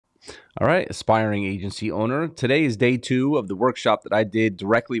All right, aspiring agency owner. Today is day 2 of the workshop that I did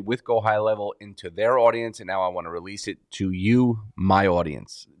directly with GoHighLevel into their audience, and now I want to release it to you, my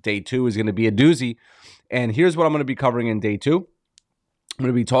audience. Day 2 is going to be a doozy, and here's what I'm going to be covering in day 2. I'm going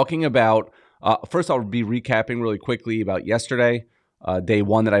to be talking about, first I'll be recapping really quickly about yesterday, day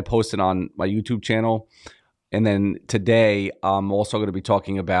 1 that I posted on my YouTube channel, and then today I'm also going to be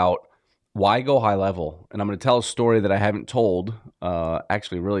talking about why go high level? And I'm going to tell a story that I haven't told,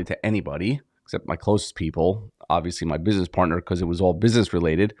 actually, really to anybody except my closest people, obviously my business partner, because it was all business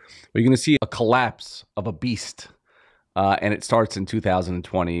related. But you're going to see a collapse of a beast, and it starts in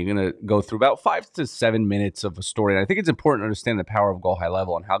 2020. You're going to go through about 5 to 7 minutes of a story. And I think it's important to understand the power of Go High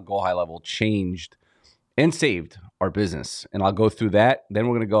Level and how Go High Level changed and saved our business. And I'll go through that. Then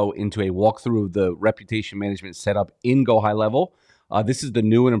we're going to go into a walkthrough of the reputation management setup in Go High Level. This is the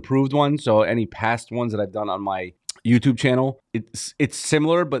new and improved one. So any past ones that I've done on my YouTube channel, it's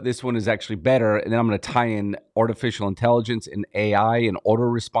similar, but this one is actually better. And then I'm going to tie in artificial intelligence and AI and auto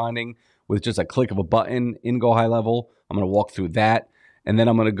responding with just a click of a button in Go High Level. I'm going to walk through that. And then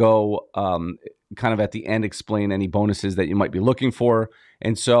I'm going to go kind of at the end explain any bonuses that you might be looking for.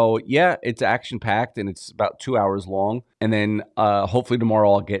 And so, yeah, it's action packed and it's about 2 hours long. And then hopefully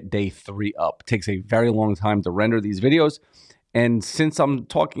tomorrow I'll get day 3 up. It takes a very long time to render these videos. And since I'm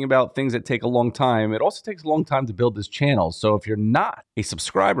talking about things that take a long time, it also takes a long time to build this channel. So if you're not a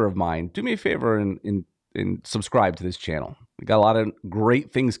subscriber of mine, do me a favor and subscribe to this channel. We got a lot of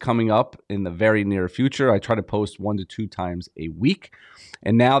great things coming up in the very near future. I try to post 1 to 2 times a week.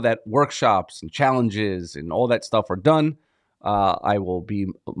 And now that workshops and challenges and all that stuff are done, I will be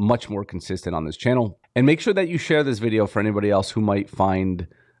much more consistent on this channel. And make sure that you share this video for anybody else who might find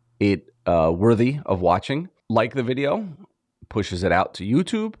it worthy of watching. Like the video, pushes it out to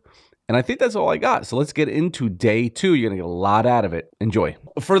YouTube. And I think that's all I got. So let's get into day 2. You're going to get a lot out of it. Enjoy.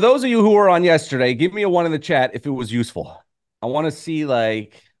 For those of you who were on yesterday, give me a 1 in the chat if it was useful. I want to see,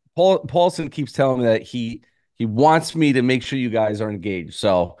 like, Paulson keeps telling me that he wants me to make sure you guys are engaged.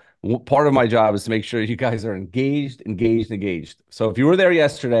 So part of my job is to make sure you guys are engaged. So if you were there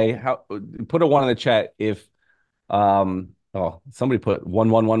yesterday, put a 1 in the chat if somebody put 1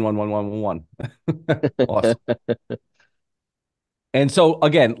 1 1 1 1 1 1 1. Awesome. And so,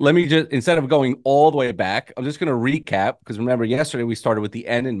 again, let me just, instead of going all the way back, I'm just going to recap, because remember, yesterday we started with the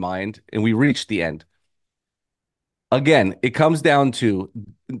end in mind, and we reached the end. Again, it comes down to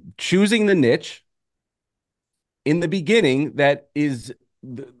choosing the niche in the beginning that is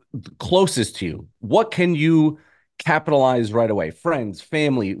the closest to you. What can you capitalize right away? Friends,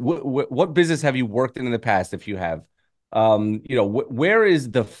 family, what business have you worked in the past, if you have? Where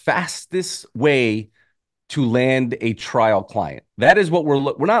is the fastest way to land a trial client? That is what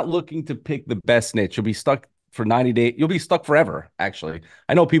we're not looking to pick the best niche. You'll be stuck for 90 days. You'll be stuck forever, actually.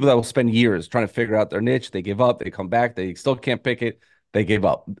 I know people that will spend years trying to figure out their niche. They give up. They come back. They still can't pick it. They give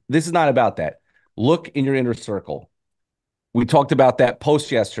up. This is not about that. Look in your inner circle. We talked about that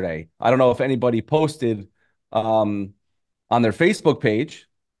post yesterday. I don't know if anybody posted on their Facebook page.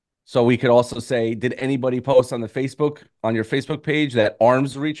 So we could also say, did anybody post on your Facebook page, that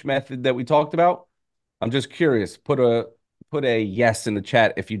arms reach method that we talked about? I'm just curious. Put a yes in the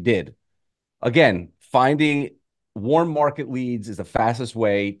chat if you did. Again, finding warm market leads is the fastest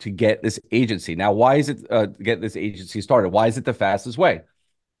way to get this agency. Now, why is it get this agency started? Why is it the fastest way?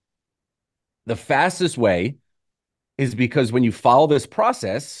 The fastest way is because when you follow this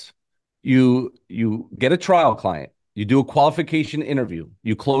process, you get a trial client, you do a qualification interview,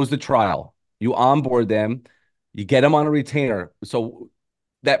 you close the trial, you onboard them, you get them on a retainer. So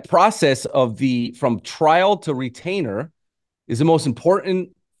that process of from trial to retainer is the most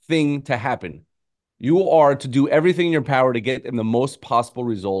important thing to happen. You are to do everything in your power to get them the most possible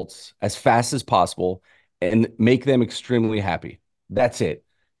results as fast as possible and make them extremely happy. That's it.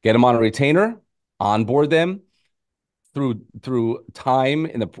 Get them on a retainer, onboard them through time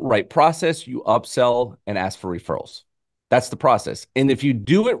in the right process. You upsell and ask for referrals. That's the process. And if you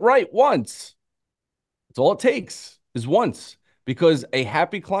do it right once, that's all it takes is once. Because a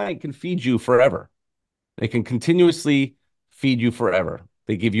happy client can feed you forever. They can continuously feed you forever.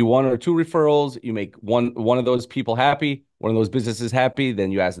 They give you 1 or 2 referrals. You make one of those people happy, one of those businesses happy.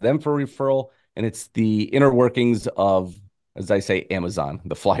 Then you ask them for a referral. And it's the inner workings of, as I say, Amazon,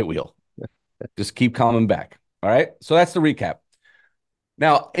 the flywheel. Just keep coming back. All right. So that's the recap.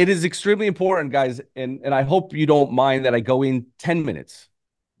 Now, it is extremely important, guys. And I hope you don't mind that I go in 10 minutes.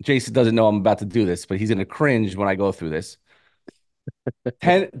 Jason doesn't know I'm about to do this, but he's going to cringe when I go through this.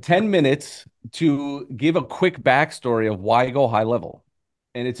 10 minutes to give a quick backstory of why go high level.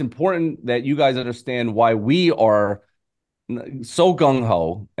 And it's important that you guys understand why we are so gung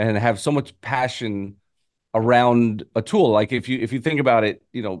ho and have so much passion around a tool. Like if you think about it,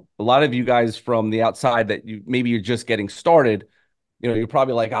 a lot of you guys from the outside that maybe you're just getting started, you're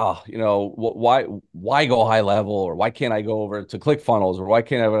probably like, oh, why go high level, or why can't I go over to ClickFunnels, or why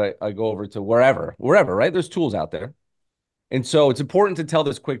can't I go over to wherever, right? There's tools out there. And so it's important to tell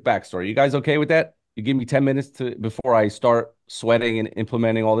this quick backstory. You guys okay with that? You give me 10 minutes before I start sweating and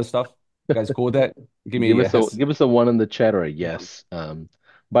implementing all this stuff. You guys cool with that? Give me a yes. Give us a one in the chat or a yes.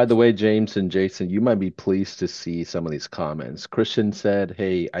 By the way, James and Jason, you might be pleased to see some of these comments. Christian said,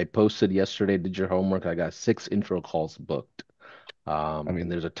 "Hey, I posted yesterday, did your homework. I got 6 intro calls booked." I And mean,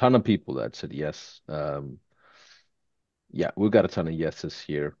 there's a ton of people that said yes. Yeah, we've got a ton of yeses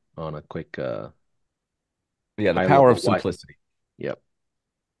here on a quick yeah, the high power level of why. simplicity. Yep.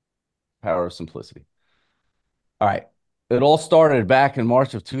 Power of simplicity. All right. It all started back in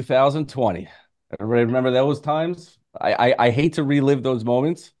March of 2020. Everybody remember those times? I hate to relive those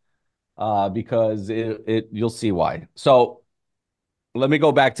moments because you'll see why. So let me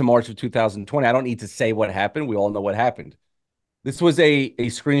go back to March of 2020. I don't need to say what happened. We all know what happened. This was a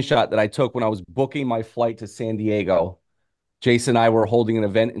screenshot that I took when I was booking my flight to San Diego. Jason and I were holding an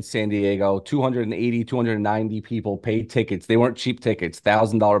event in San Diego. 280, 290 people paid tickets. They weren't cheap tickets,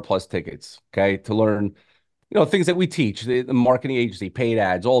 $1,000 plus tickets, okay, to learn, things that we teach, the marketing agency, paid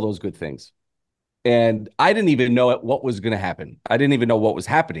ads, all those good things. And I didn't even know what was going to happen. I didn't even know what was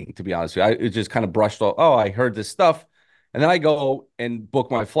happening, to be honest with you. It just kind of brushed off. Oh, I heard this stuff. And then I go and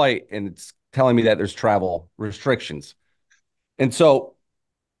book my flight, and it's telling me that there's travel restrictions. And so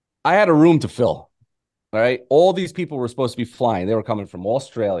I had a room to fill. All right. All these people were supposed to be flying. They were coming from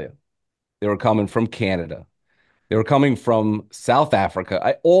Australia. They were coming from Canada. They were coming from South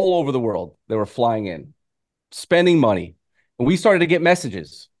Africa, all over the world. They were flying in, spending money. And we started to get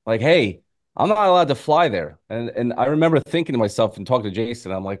messages like, hey, I'm not allowed to fly there. And I remember thinking to myself and talking to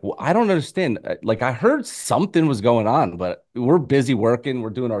Jason, I'm like, well, I don't understand. Like, I heard something was going on, but we're busy working, we're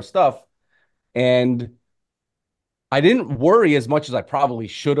doing our stuff. And I didn't worry as much as I probably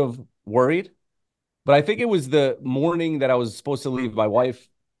should have worried. But I think it was the morning that I was supposed to leave. My wife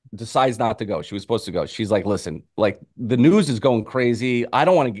decides not to go. She was supposed to go. She's like, listen, like the news is going crazy. I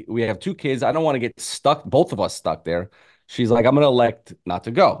don't want to, we have 2 kids. I don't want to get stuck, both of us stuck there. She's like, I'm going to elect not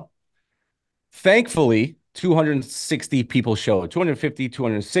to go. Thankfully, 260 people showed, 250,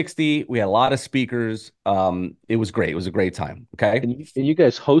 260. We had a lot of speakers. It was great. It was a great time. Okay. And you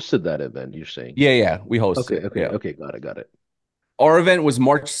guys hosted that event, you're saying? Yeah. Yeah. We hosted Okay, it. okay, Yeah. okay, got it. Our event was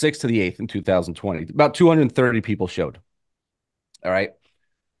March 6th to the 8th in 2020. About 230 people showed. All right.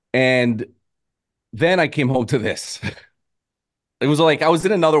 And then I came home to this. It was like I was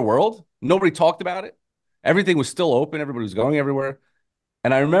in another world. Nobody talked about it. Everything was still open. Everybody was going everywhere.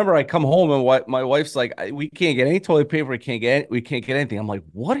 And I remember I come home and what my wife's like, we can't get any toilet paper. We can't get anything. I'm like,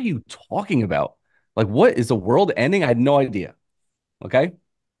 what are you talking about? Like, what is the world ending? I had no idea. Okay.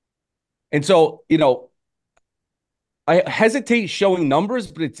 And so, I hesitate showing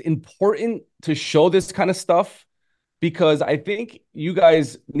numbers, but it's important to show this kind of stuff because I think you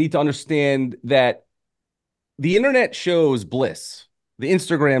guys need to understand that the internet shows bliss. The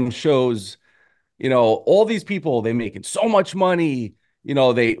Instagram shows, all these people, they making so much money.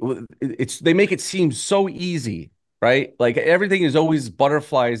 They make it seem so easy, right? Like everything is always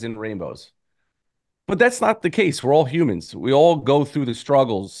butterflies and rainbows. But that's not the case. We're all humans. We all go through the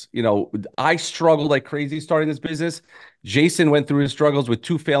struggles. I struggled like crazy starting this business. Jason went through his struggles with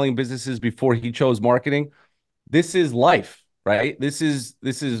 2 failing businesses before he chose marketing. This is life, right? This is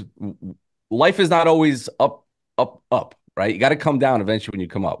life is not always up, up, up, right? You got to come down eventually when you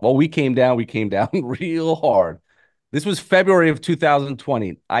come up. Well, we came down real hard. This was February of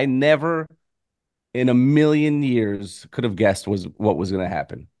 2020. I never in a million years could have guessed was what was going to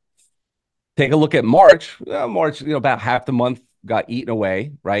happen. Take a look at March. March, about half the month got eaten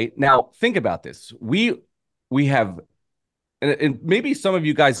away, right? Now, think about this. We have and maybe some of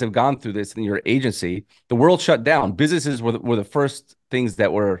you guys have gone through this in your agency. The world shut down. Businesses were the first things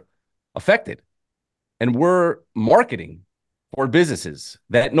that were affected. And we're marketing for businesses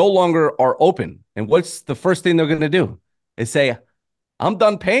that no longer are open. And what's the first thing they're going to do? Is say, I'm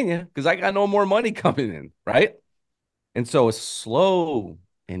done paying you because I got no more money coming in, right? And so a slow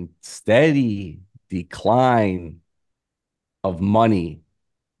and steady decline of money.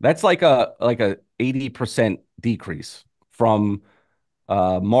 That's like a 80% decrease from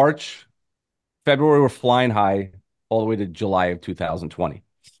March, February were flying high all the way to July of 2020.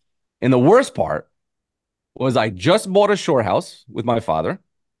 And the worst part was I just bought a shore house with my father,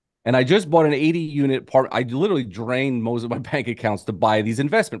 and I just bought an 80 unit part. I literally drained most of my bank accounts to buy these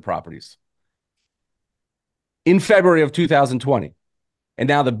investment properties. in February of 2020. And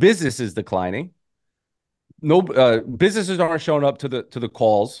now the business is declining. No businesses aren't showing up to the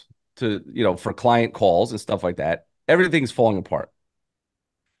calls to, for client calls and stuff like that. Everything's falling apart.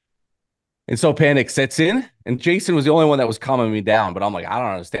 And so panic sets in, and Jason was the only one that was calming me down. But I'm like, I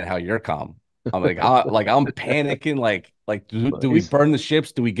don't understand how you're calm. I'm like I'm panicking. Like, Well, do we burn the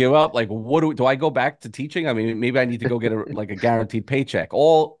ships? Do we give up? Like, what do I go back to teaching? I mean, maybe I need to go get a guaranteed paycheck.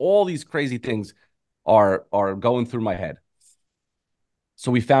 All these crazy things are going through my head.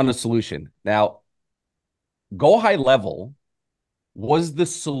 So we found a solution. Now, GoHighLevel was the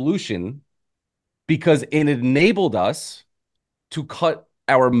solution because it enabled us to cut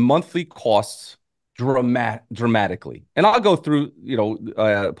our monthly costs dramatically. And I'll go through,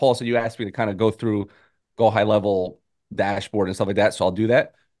 Paul said you asked me to kind of go through GoHighLevel dashboard and stuff like that. So I'll do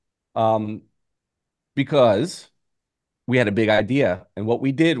that. Because we had a big idea. And what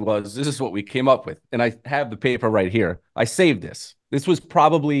we did was, this is what we came up with. And I have the paper right here. I saved this. This was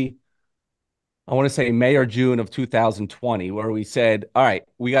probably, I want to say May or June of 2020, where we said, all right,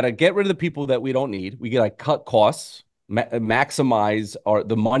 we got to get rid of the people that we don't need. We got to cut costs, maximize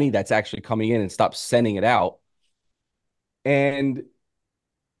the money that's actually coming in and stop sending it out. And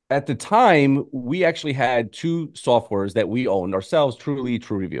at the time, we actually had two softwares that we owned ourselves, TrueLead,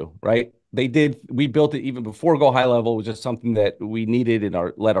 TrueReview, right? We built it even before GoHighLevel, which is something that we needed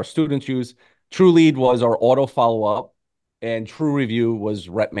and let our students use. TrueLead was our auto follow-up, and TrueReview was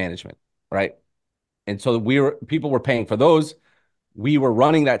rep management, right? And so people were paying for those. We were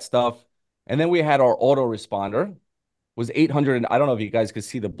running that stuff. And then we had our autoresponder, was 800. I don't know if you guys could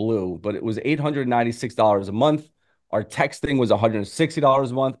see the blue, but it was $896 a month. Our texting was $160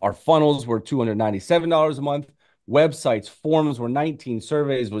 a month. Our funnels were $297 a month. Websites, forms were 19,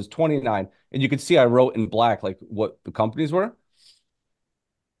 surveys was 29. And you could see I wrote in black like what the companies were.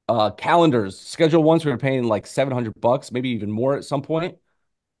 Calendars, schedule once we were paying like $700, maybe even more at some point.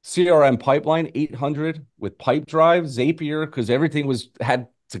 CRM pipeline, 800 with Pipedrive, Zapier, because everything had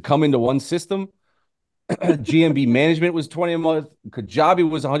to come into one system. GMB management was 20 a month. Kajabi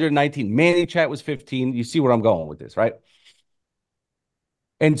was 119. ManyChat was 15. You see where I'm going with this, right?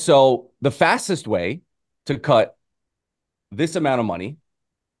 And so the fastest way to cut this amount of money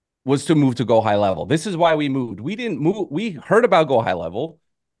was to move to GoHighLevel. This is why we moved. We didn't move. We heard about GoHighLevel.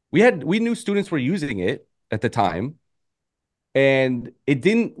 We knew students were using it at the time. And we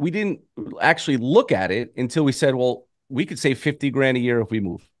didn't actually look at it until we said, well, we could save 50 grand a year if we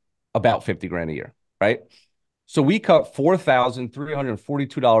move, about 50 grand a year, right? So we cut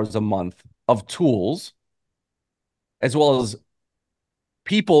 $4,342 a month of tools, as well as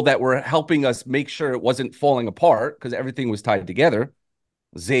people that were helping us make sure it wasn't falling apart because everything was tied together,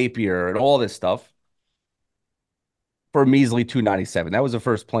 Zapier and all this stuff, for a measly $297. That was the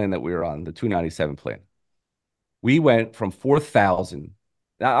first plan that we were on, the $297 plan. We went from 4,000.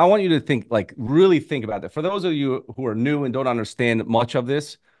 Now, I want you to really think about that. For those of you who are new and don't understand much of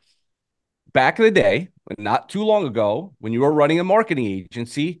this, back in the day, not too long ago, when you were running a marketing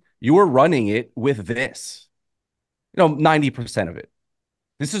agency, you were running it with this, 90% of it.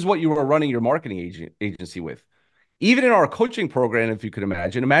 This is what you were running your marketing agency with. Even in our coaching program, if you could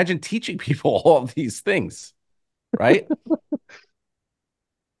imagine teaching people all of these things, right?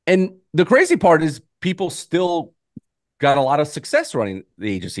 And the crazy part is people still got a lot of success running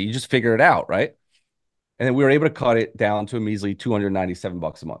the agency. You just figure it out, right? And then we were able to cut it down to a measly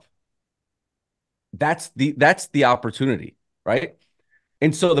 $297 a month. That's the opportunity, right?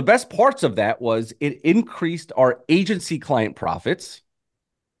 And so the best parts of that was it increased our agency client profits.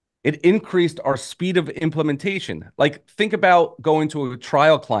 It increased our speed of implementation. Like, think about going to a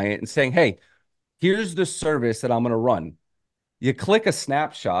trial client and saying, hey, here's the service that I'm going to run. You click a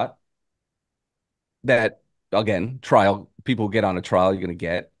snapshot that, again, trial, people get on a trial, you're going to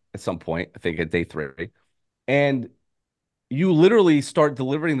get at some point, I think at day 3. And you literally start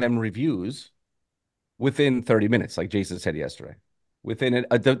delivering them reviews within 30 minutes, like Jason said yesterday. Within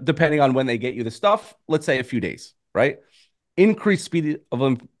depending on when they get you the stuff, let's say a few days, right? Increased speed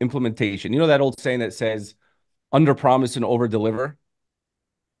of implementation. You know that old saying that says, under promise and over deliver?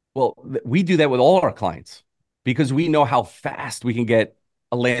 Well, we do that with all our clients because we know how fast we can get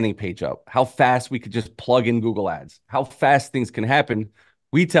a landing page up, how fast we could just plug in Google Ads, how fast things can happen.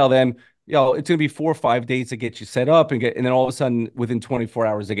 We tell them, it's going to be 4 or 5 days to get you set up and then all of a sudden within 24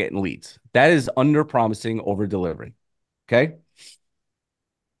 hours they're getting leads. That is under promising, over delivering. Okay.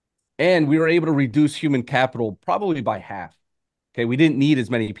 And we were able to reduce human capital probably by half. Okay. We didn't need as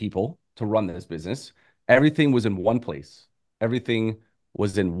many people to run this business. Everything was in one place. Everything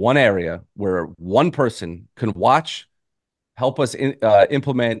was in one area where one person can watch, help us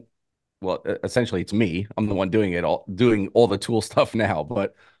implement, well, essentially it's me. I'm the one doing it all, doing all the tool stuff now.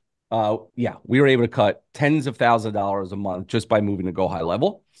 But yeah, we were able to cut tens of thousands of dollars a month just by moving to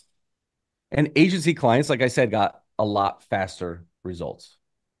GoHighLevel. And agency clients, like I said, got a lot faster results.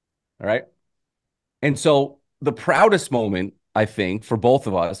 All right. And so the proudest moment, I think, for both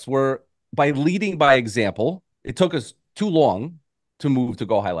of us were by leading by example. It took us too long to move to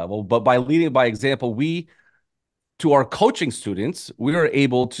GoHighLevel, but by leading by example, to our coaching students, we were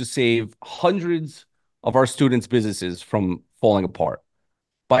able to save hundreds of our students' businesses from falling apart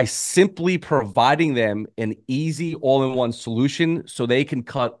by simply providing them an easy all-in-one solution so they can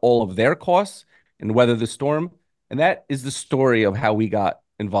cut all of their costs and weather the storm. And that is the story of how we got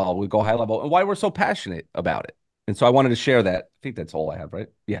involved with GoHighLevel and why we're so passionate about it. And so I wanted to share that. I think that's all I have, right?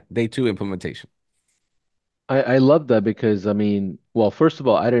 Yeah, day 2 implementation. I love that because I mean, well, first of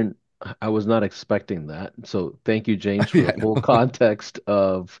all, I was not expecting that. So thank you, James, for Yeah, the full context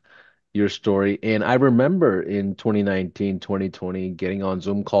of your story. And I remember in 2019, 2020, getting on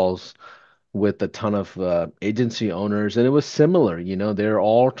Zoom calls with a ton of agency owners, and it was similar. They're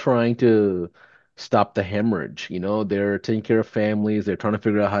all trying to stop the hemorrhage. They're taking care of families. They're trying to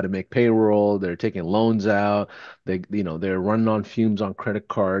figure out how to make payroll. They're taking loans out. They're running on fumes on credit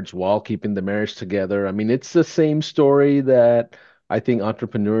cards while keeping the marriage together. I mean, it's the same story that I think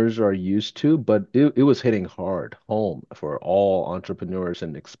entrepreneurs are used to, but it was hitting hard home for all entrepreneurs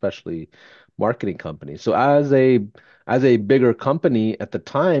and especially marketing companies. So as a bigger company at the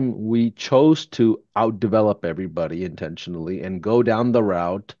time, we chose to outdevelop everybody intentionally and go down the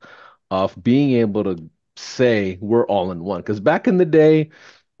route of being able to say we're all in one. Because back in the day,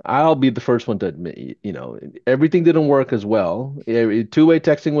 I'll be the first one to admit, everything didn't work as well. Two-way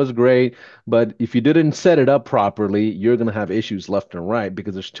texting was great, but if you didn't set it up properly, you're going to have issues left and right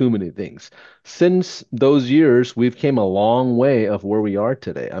because there's too many things. Since those years, we've came a long way of where we are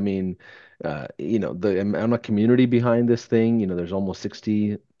today. I mean, the amount of community behind this thing, there's almost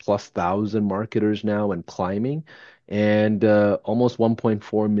 60 plus thousand marketers now and climbing, and almost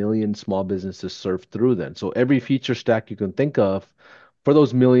 1.4 million small businesses served through them. So every feature stack you can think of for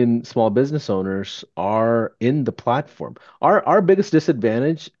those million small business owners are in the platform. Our biggest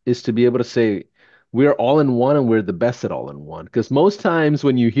disadvantage is to be able to say we're all in one and we're the best at all in one. Because most times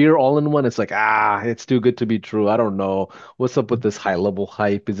when you hear all in one, it's like, it's too good to be true. I don't know. What's up with this high level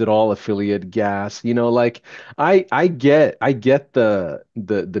hype? Is it all affiliate gas? Like I get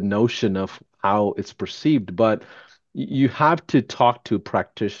the notion of how it's perceived, but you have to talk to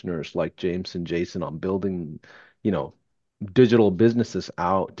practitioners like James and Jason on building, you know, digital businesses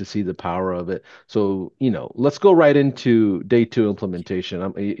out to see the power of it. So, let's go right into day 2 implementation.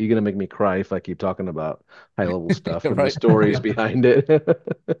 You're gonna make me cry if I keep talking about high level stuff and the right. stories Yeah. behind it.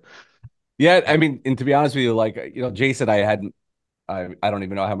 Yeah. I mean, and to be honest with you, like, Jason, I don't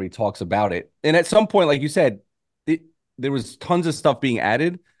even know how many talks about it. And at some point, like you said, it, there was tons of stuff being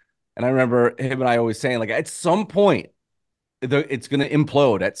added. And I remember him and I always saying, like, at some point, it's going to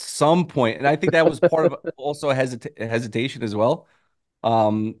implode at some point. And I think that was part of also a hesitation as well.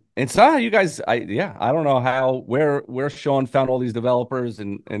 And so you guys, yeah, I don't know where Sean found all these developers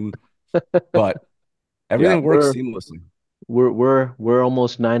but Yeah, everything works seamlessly. we're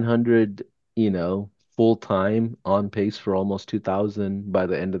almost 900, full time on pace for almost 2000 by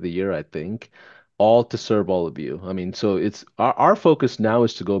the end of the year, I think, all to serve all of you. I mean, so it's our focus now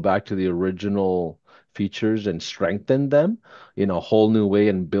is to go back to the original features and strengthen them in a whole new way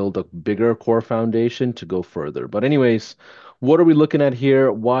and build a bigger core foundation to go further. But anyways, what are we looking at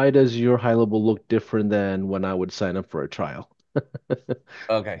here? Why does your high level look different than when I would sign up for a trial?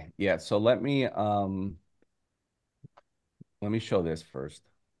 Okay. Yeah. So let me show this first.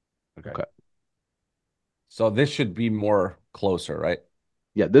 Okay. Okay. So this should be more closer, right?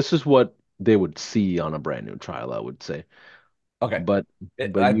 Yeah, this is what they would see on a brand new trial, I would say. Okay. But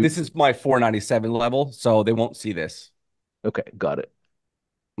but you This is my 497 level, so they won't see this. okay, got it.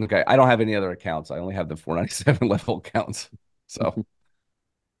 Okay. I don't have any other accounts. I only have the 497 level accounts. So,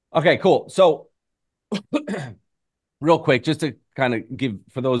 okay, cool. So, real quick, just to kind of give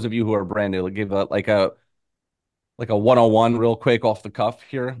for those of you who are brand new, give a 101 real quick off the cuff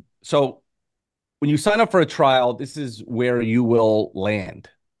here. So, when you sign up for a trial, this is where you will land.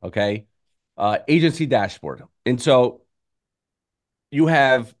 Okay. Agency dashboard. And so you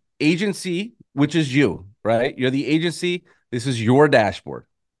have agency, which is you, right? You're the agency. This is your dashboard.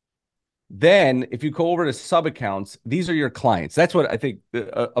 Then, if you go over to sub accounts, these are your clients. That's what I think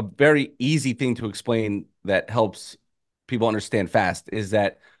a very easy thing to explain that helps people understand fast is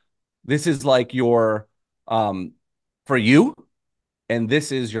that this is like your for you, and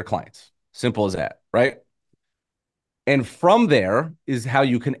this is your clients. Simple as that, right? And from there is how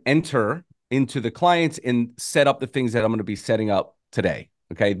you can enter into the clients and set up the things that I'm going to be setting up today.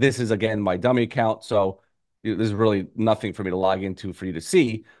 Okay. This is, again, my dummy account. So there's really nothing for me to log into for you to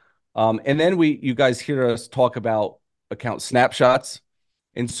see. And then you guys hear us talk about account snapshots.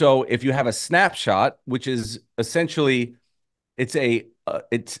 And so if you have a snapshot, which is essentially, it's a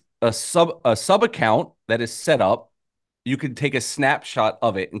sub account that is set up, you can take a snapshot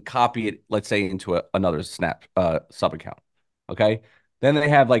of it and copy it, let's say, into another sub account. Okay. Then they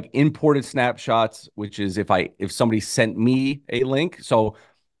have like imported snapshots, which is if somebody sent me a link. So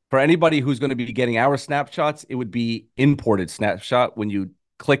for anybody who's going to be getting our snapshots, it would be imported snapshot when you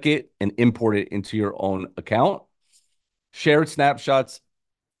click it and import it into your own account. Shared snapshots,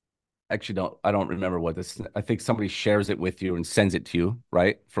 actually I don't remember what this. I think somebody shares it with you and sends it to you,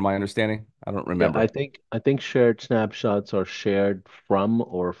 right? From my understanding, I don't Yeah, remember. I think shared snapshots are shared from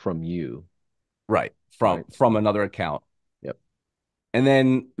or from you, Right, right? from another account. Yep. And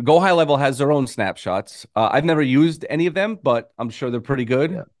then GoHighLevel has their own snapshots. I've never used any of them, but I'm sure they're pretty Yeah.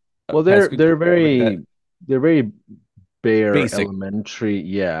 good. Well, Past good that they're very bare basic, elementary,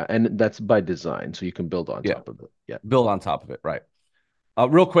 yeah, and that's by design, so you can build on yeah. top of it. Yeah. Build on top of it, right?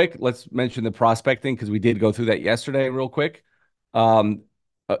 Real quick, let's mention the prospecting because we did go through that yesterday. Real quick, um,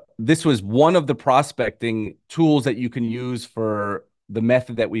 this was one of the prospecting tools that you can use for the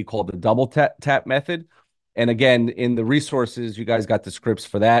method that we call the double tap method. And again, in the resources, you guys got the scripts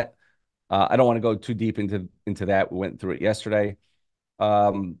for that. I don't want to go too deep into that. We went through it yesterday.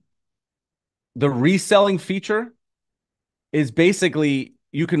 Um, the reselling feature is basically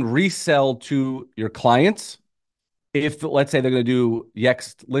you can resell to your clients if, let's say, they're going to do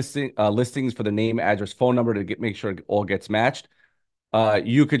Yext listings for the name, address, phone number to make sure it all gets matched.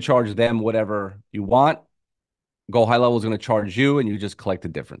 You could charge them whatever you want. GoHighLevel is going to charge you, and you just collect the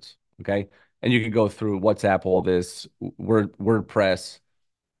difference. Okay, and you can go through WhatsApp, all this, WordPress,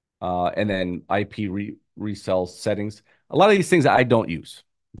 and then IP resell settings. A lot of these things I don't use.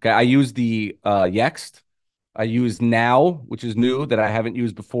 Okay, I use the Yext. I use Now, which is new that I haven't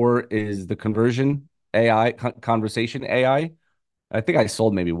used before, is the conversion AI, conversation AI. I think I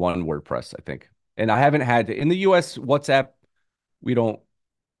sold maybe one WordPress, I think. And I haven't had to, in the US, WhatsApp, we don't,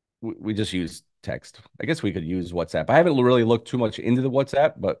 we just use text. I guess we could use WhatsApp. I haven't really looked too much into the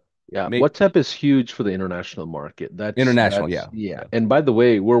WhatsApp, but Yeah, maybe WhatsApp is huge for the international market. international. That's Yeah. yeah. Yeah. And by the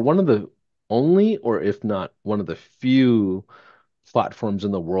way, we're one of the only, or if not one of the few platforms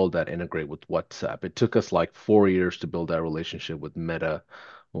in the world that integrate with WhatsApp. It took us like 4 years to build that relationship with Meta,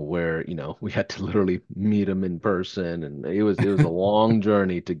 where, we had to literally meet them in person, and it was a long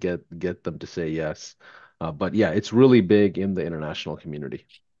journey to get them to say yes. But yeah, it's really big in the international community.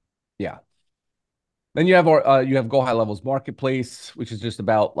 Yeah. Then you have GoHighLevel's marketplace, which is just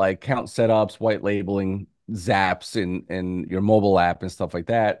about like account setups, white labeling, Zaps, and your mobile app and stuff like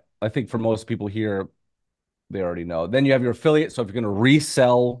that. I think for most people here, they already know. Then you have your affiliate. So if you're going to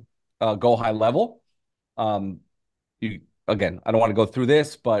resell GoHighLevel, um, you again, I don't want to go through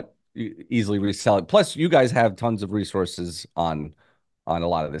this, but you easily resell it. Plus, you guys have tons of resources on a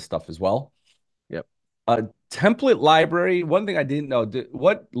lot of this stuff as well. Yep. Template library. One thing I didn't know: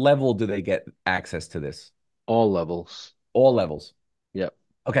 what level do they get access to this? All levels. All levels. Yep.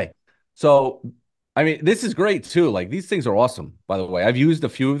 Okay. So, I mean, this is great too. Like these things are awesome, by the way. I've used a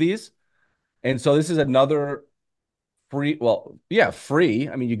few of these. And so this is another free, well, yeah, free.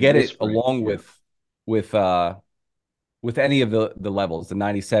 I mean, you It get is it free. along Yeah. with uh with any of the levels, the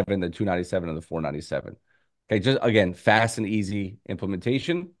 97, the 297, and the 497. Okay, just again, fast and easy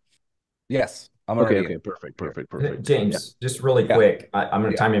implementation. Yes, I'm Okay, already okay, in perfect, here. perfect, perfect. Yeah. James, just really Yeah, quick, I'm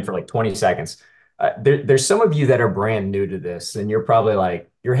going to yeah. time in for like 20 seconds. There's some of you that are brand new to this, and you're probably like,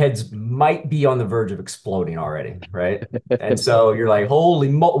 your heads might be on the verge of exploding already, right? And so you're like, holy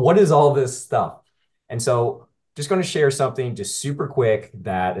mo, what is all this stuff? And so just going to share something just super quick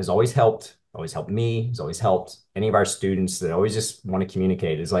that has always helped me, has always helped any of our students that always just want to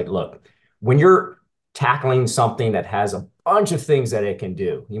communicate is like, look, when you're tackling something that has a bunch of things that it can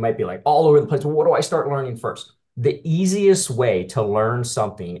do. You might be like all over the place. Well, what do I start learning first? The easiest way to learn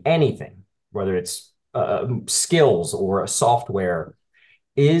something, anything, whether it's skills or a software,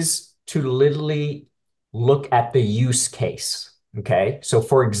 is to literally look at the use case. Okay. So,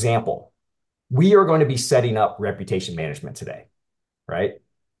 for example, we are going to be setting up reputation management today, right?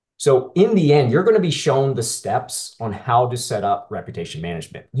 So in the end, you're going to be shown the steps on how to set up reputation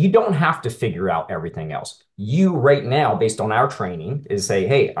management. You don't have to figure out everything else. You right now, based on our training, is say,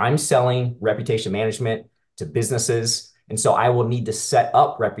 hey, I'm selling reputation management to businesses. And so I will need to set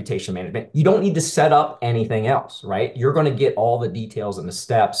up reputation management. You don't need to set up anything else, right? You're going to get all the details and the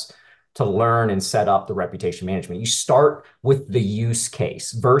steps to learn and set up the reputation management. You start with the use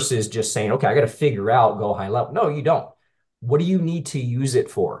case versus just saying, okay, I got to figure out go high level. No, you don't. What do you need to use it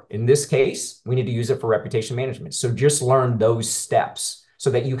for? In this case, we need to use it for reputation management. So just learn those steps so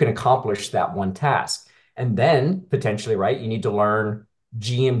that you can accomplish that one task. And then potentially, right, you need to learn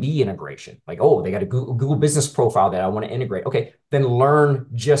GMB integration. Like, oh, they got a Google business profile that I want to integrate. Okay, then learn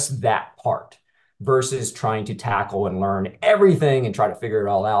just that part versus trying to tackle and learn everything and try to figure it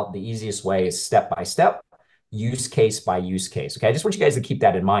all out. The easiest way is step by step, use case by use case. Okay, I just want you guys to keep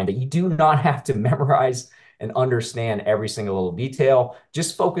that in mind that you do not have to memorize and understand every single little detail.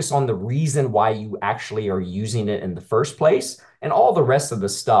 Just focus on the reason why you actually are using it in the first place. And all the rest of the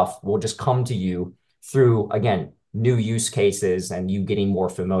stuff will just come to you through, again, new use cases and you getting more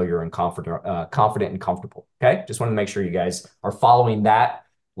familiar and confident and comfortable. Okay. Just want to make sure you guys are following that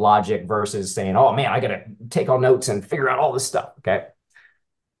logic versus saying, oh man, I got to take all notes and figure out all this stuff. Okay.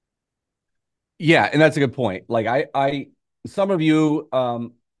 Yeah. And that's a good point. Like some of you, I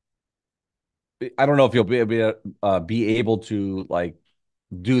don't know if you'll be able to like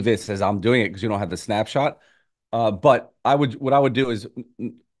do this as I'm doing it because you don't have the snapshot. But what I would do is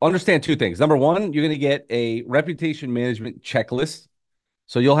understand two things. Number one, you're going to get a reputation management checklist.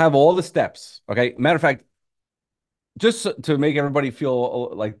 So you'll have all the steps. Okay. Matter of fact, just to make everybody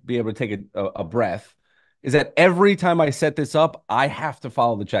feel like be able to take a breath, is that every time I set this up, I have to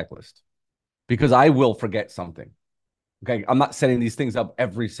follow the checklist because I will forget something. Okay. I'm not setting these things up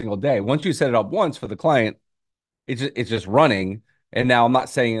every single day. Once you set it up once for the client, it's just running. And now I'm not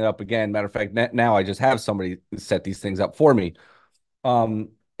setting it up again. Matter of fact, now I just have somebody set these things up for me.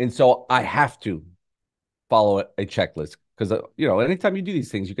 And so I have to follow a checklist because, anytime you do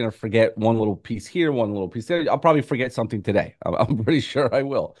these things, you're going to forget one little piece here, one little piece there. I'll probably forget something today. I'm pretty sure I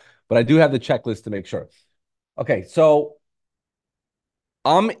will, but I do have the checklist to make sure. Okay. So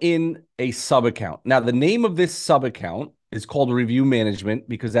I'm in a sub account. Now, the name of this sub account is called review management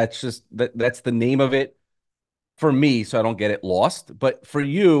because that's the name of it for me, so I don't get it lost. But for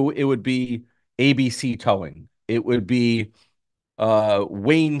you, it would be ABC Towing. It would be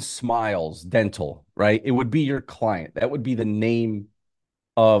Wayne Smiles Dental, right? It would be your client. That would be the name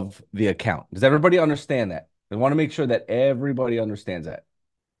of the account. Does everybody understand that? I want to make sure that everybody understands that.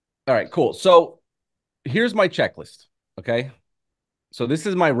 All right, cool. So here's my checklist. Okay. So this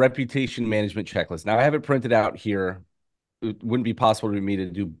is my reputation management checklist. Now I have it printed out here. It wouldn't be possible for me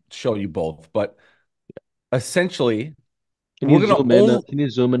to show you both, but essentially, Can we're you gonna zoom in? only Can you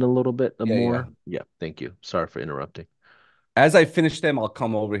zoom in a little bit yeah. more? Yeah, thank you. Sorry for interrupting. As I finish them, I'll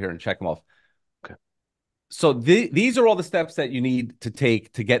come over here and check them off. Okay. So these are all the steps that you need to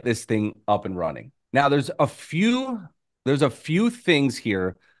take to get this thing up and running. Now, there's a few things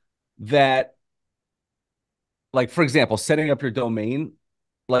here that, like for example, setting up your domain,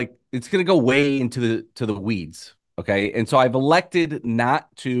 like it's gonna go way into the weeds. Okay. And so I've elected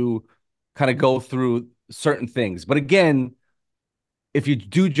not to kind of go through certain things. But again, if you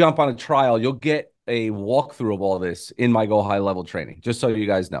do jump on a trial, you'll get a walkthrough of all this in my GoHighLevel training, just so you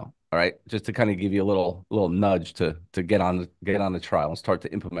guys know. All right. Just to kind of give you a little nudge to get on the trial and start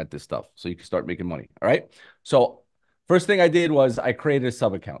to implement this stuff so you can start making money. All right. So first thing I did was I created a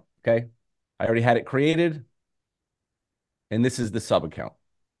sub account. Okay. I already had it created. And this is the sub account.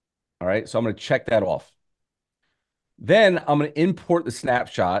 All right. So I'm going to check that off. Then I'm going to import the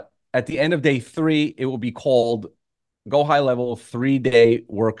snapshot. At the end of day 3, it will be called GoHighLevel 3-day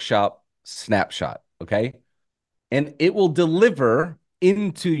workshop snapshot. Okay. And it will deliver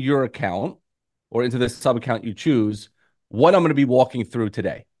into your account or into the sub account you choose what I'm going to be walking through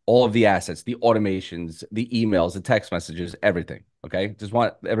today. All of the assets, the automations, the emails, the text messages, everything. Okay. Just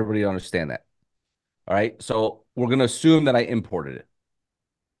want everybody to understand that. All right. So we're going to assume that I imported it.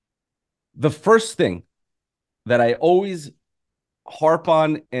 The first thing that I always harp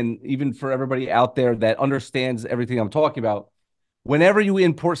on, and even for everybody out there that understands everything I'm talking about, whenever you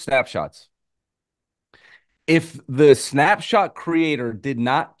import snapshots, if the snapshot creator did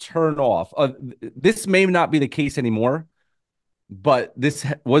not turn off, this may not be the case anymore, but this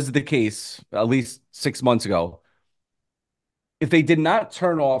was the case at least 6 months ago. If they did not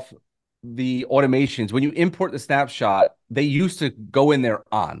turn off the automations, when you import the snapshot, they used to go in there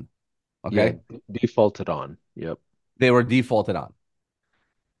on. Okay. Yeah, defaulted on. Yep. They were defaulted on.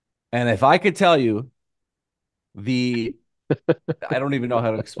 And if I could tell you I don't even know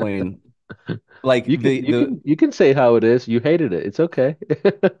how to explain, like You can say how it is. You hated it. It's okay.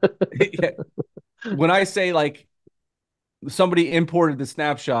 when I say like somebody imported the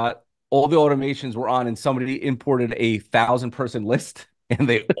snapshot, all the automations were on, and somebody imported a 1,000-person list, and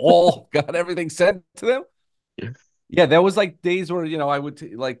they all got everything sent to them. Yeah, there was like days where, I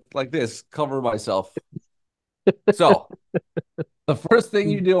would like this, cover myself. So the first thing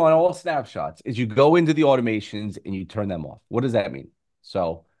you do on all snapshots is you go into the automations and you turn them off. What does that mean?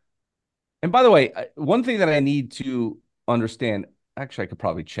 So, and by the way, one thing that I need to understand, actually, I could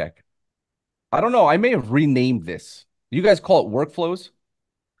probably check. I don't know. I may have renamed this. You guys call it workflows?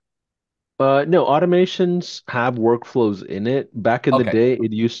 No, automations have workflows in it. Back in the Okay. day,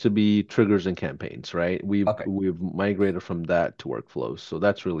 it used to be triggers and campaigns, right? We've Okay. we've migrated from that to workflows. So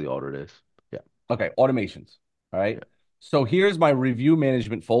that's really all it is. Yeah. Okay. Automations. All right. Yeah. So here's my review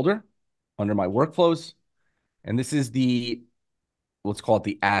management folder under my workflows. And this is let's call it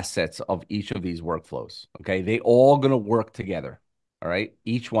the assets of each of these workflows. Okay. They all going to work together. All right.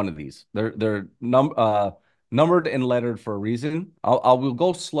 Each one of these, they're numbered and lettered for a reason. We'll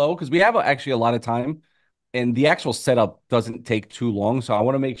go slow because we have actually a lot of time and the actual setup doesn't take too long. So I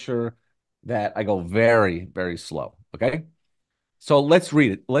want to make sure that I go very, very slow. Okay. So let's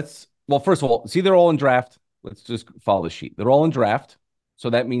read it. Well, first of all, see, they're all in draft. Let's just follow the sheet. They're all in draft. So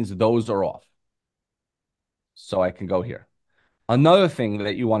that means those are off. So I can go here. Another thing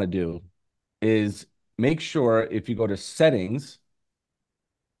that you want to do is make sure if you go to settings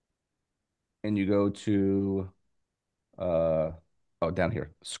and you go to, down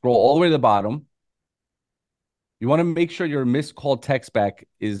here, scroll all the way to the bottom. You want to make sure your missed call text back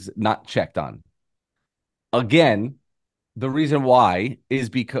is not checked on. Again, the reason why is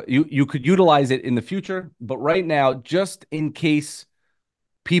because you could utilize it in the future, but right now, just in case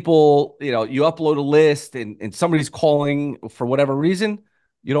people, you upload a list and somebody's calling for whatever reason,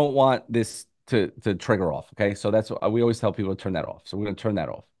 you don't want this to trigger off. Okay. So that's what we always tell people to turn that off. So we're going to turn that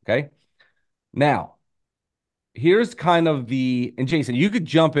off. Okay. Now, here's kind of and Jason, you could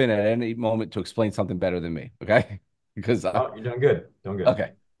jump in at any moment to explain something better than me. Okay. Because, Oh, you're doing good. Doing good.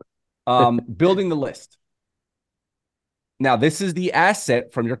 okay. Building the list. Now, this is the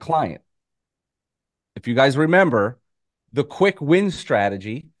asset from your client. If you guys remember, the quick win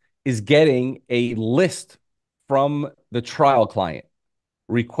strategy is getting a list from the trial client,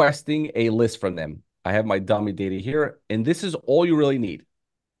 requesting a list from them. I have my dummy data here, and this is all you really need.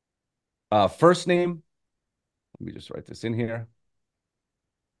 First name, let me just write this in here.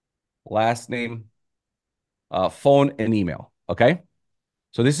 Last name, phone, and email. Okay.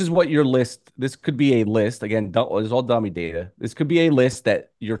 So this is what your list, this could be a list. Again, it's all dummy data. This could be a list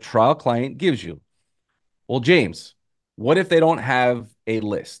that your trial client gives you. Well, James, what if they don't have a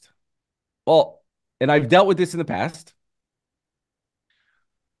list? Well, and I've dealt with this in the past.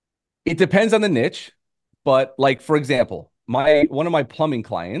 It depends on the niche, but like for example, my one of my plumbing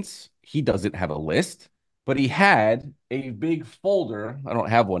clients, he doesn't have a list, but he had a big folder. I don't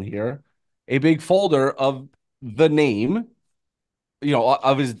have one here. A big folder of the name,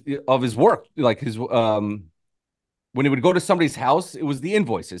 of his work, like his when he would go to somebody's house, it was the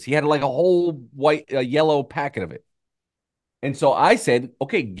invoices. He had like a whole yellow packet of it. And so I said,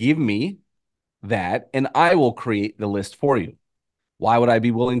 okay, give me that and I will create the list for you. Why would I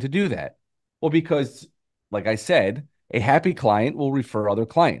be willing to do that? Well, because, like I said, a happy client will refer other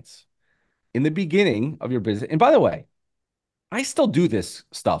clients. In the beginning of your business, and by the way, I still do this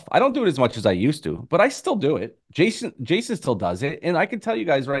stuff. I don't do it as much as I used to, but I still do it. Jason still does it. And I can tell you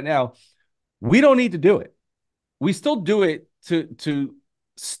guys right now, we don't need to do it. We still do it to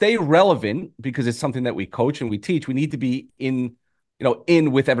stay relevant because it's something that we coach and we teach. We need to be in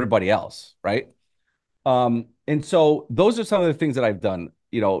with everybody else, right? And so those are some of the things that I've done.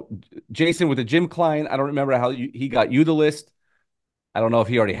 Jason with the gym client, I don't remember how he got you the list. I don't know if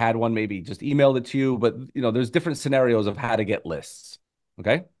he already had one, maybe just emailed it to you, but there's different scenarios of how to get lists.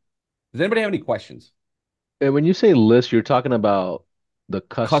 Okay. Does anybody have any questions? And when you say list, you're talking about the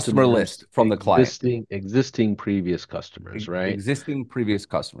Customer customers list from the client, existing previous customers, right? existing previous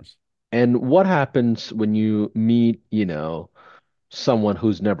customers. And what happens when you meet, someone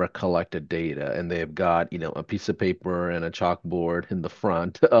who's never collected data and they've got, a piece of paper and a chalkboard in the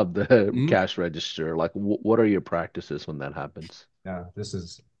front of the Mhm. cash register? Like, what are your practices when that happens? Yeah, this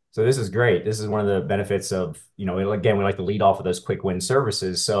is great. This is one of the benefits of, again, we like to lead off with those quick win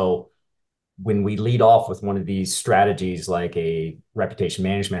services. So when we lead off with one of these strategies like a reputation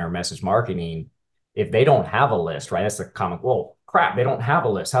management or message marketing, if they don't have a list, right? That's the common, well, crap, they don't have a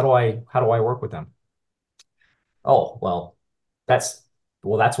list. How do I work with them? Oh, that's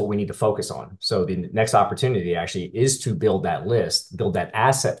that's what we need to focus on. So the next opportunity actually is to build that list, build that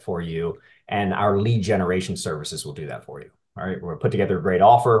asset for you, and our lead generation services will do that for you. All right, we're going to put together a great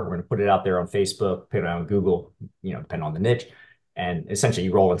offer. We're going to put it out there on Facebook, put it on Google, depending on the niche, And essentially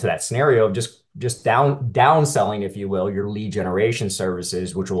you roll into that scenario of just downselling, if you will, your lead generation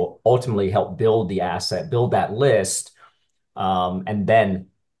services, which will ultimately help build the asset, build that list. And then,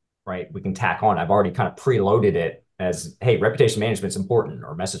 right, we can tack on. I've already kind of preloaded it as, hey, reputation management is important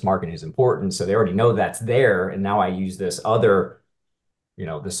or message marketing is important. So they already know that's there. And now I use this other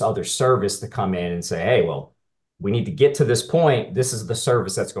service to come in and say, hey, well, we need to get to this point. This is the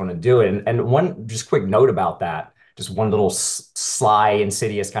service that's going to do it. And one just quick note about that, just one little sly,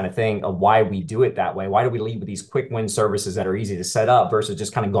 insidious kind of thing of why we do it that way. Why do we lead with these quick win services that are easy to set up versus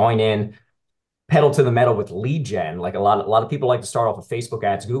just kind of going in pedal to the metal with lead gen? Like a lot of people like to start off with Facebook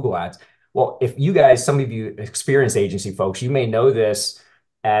ads, Google ads. Well, if you guys, some of you experienced agency folks, you may know this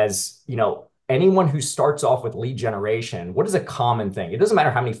as, anyone who starts off with lead generation, what is a common thing? It doesn't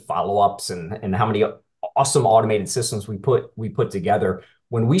matter how many follow-ups and how many awesome automated systems we put together.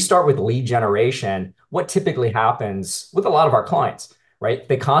 When we start with lead generation, what typically happens with a lot of our clients, right?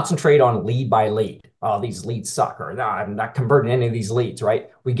 They concentrate on lead by lead. Oh, these leads suck, or no, I'm not converting any of these leads, right?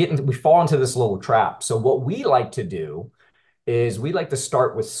 We fall into this little trap. So what we like to do is we like to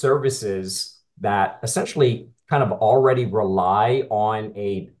start with services that essentially kind of already rely on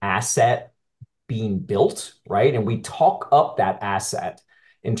a asset being built, right? And we talk up that asset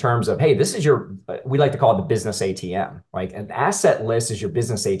in terms of, hey, this is we like to call it the business ATM, right? An asset list is your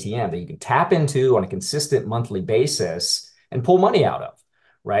business ATM that you can tap into on a consistent monthly basis and pull money out of,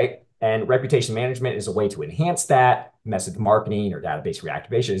 right? And reputation management is a way to enhance that. Message marketing or database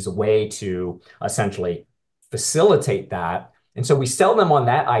reactivation is a way to essentially facilitate that. And so we sell them on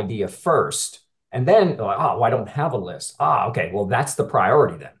that idea first. And then, like, oh, well, I don't have a list. Okay. Well, that's the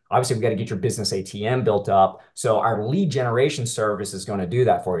priority then. Obviously, we got to get your business ATM built up. So our lead generation service is going to do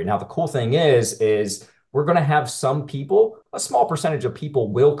that for you. Now, the cool thing is we're going to have some people, a small percentage of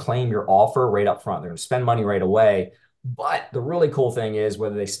people will claim your offer right up front. They're going to spend money right away. But the really cool thing is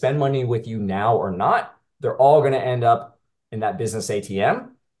whether they spend money with you now or not, they're all going to end up in that business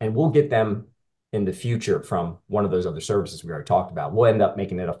ATM, and we'll get them in the future from one of those other services we already talked about. We'll end up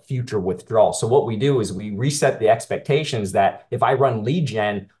making it a future withdrawal. So what we do is we reset the expectations that if I run lead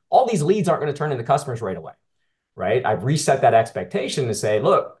gen, all these leads aren't going to turn into customers right away, right? I've reset that expectation to say,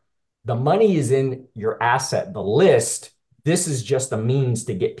 look, the money is in your asset, the list. This is just a means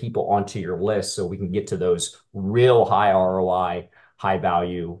to get people onto your list so we can get to those real high ROI, high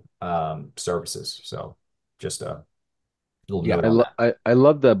value services. So just a little Yeah. note on that. I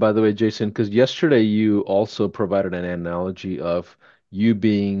love that, by the way, Jason, because yesterday you also provided an analogy of you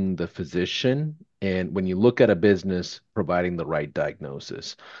being the physician and when you look at a business providing the right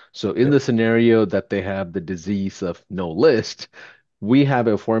diagnosis. So in the Yep. scenario that they have the disease of no list, we have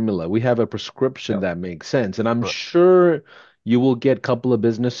a formula, we have a prescription Yep. that makes sense. And I'm Correct. sure you will get a couple of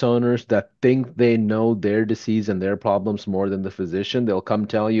business owners that think they know their disease and their problems more than the physician. They'll come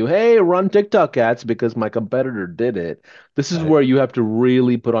tell you, hey, run TikTok ads because my competitor did it. This is where Right. you have to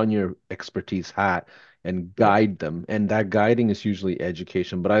really put on your expertise hat and Yep. guide them. And that guiding is usually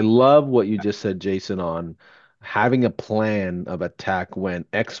education. But I love what you just said, Jason, on having a plan of attack when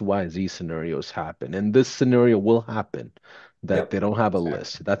XYZ scenarios happen. And this scenario will happen that Yep. they don't have a Exactly.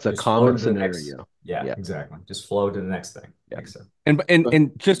 list. That's a Just flow common to the next. scenario. Yeah, Yeah. exactly. Just flow to the next thing. Yeah. Makes sense.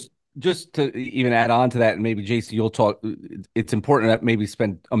 And just to even add on to that, and maybe Jason, you'll talk. It's important that maybe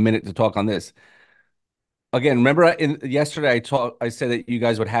spend a minute to talk on this. Again, remember yesterday I said that you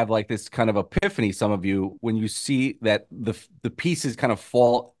guys would have like this kind of epiphany, some of you, when you see that the pieces kind of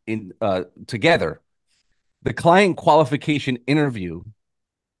fall in together. The client qualification interview,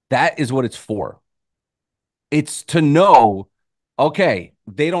 that is what it's for. It's to know, okay,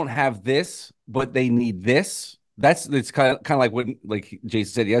 they don't have this, but they need this. It's kind of like when, like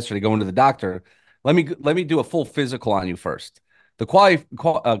Jason said yesterday, going to the doctor. Let me do a full physical on you first. The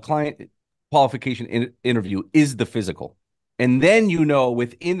client qualification interview is the physical, and then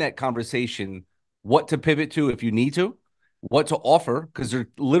within that conversation what to pivot to if you need to, what to offer, because they're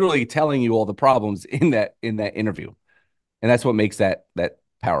literally telling you all the problems in that interview, and that's what makes that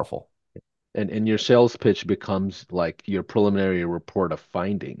powerful. And your sales pitch becomes like your preliminary report of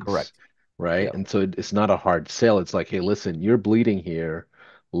findings, Correct. right? Yeah. And so it's not a hard sell. It's like, hey, listen, you're bleeding here.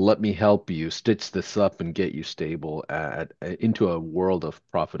 Let me help you stitch this up and get you stable into a world of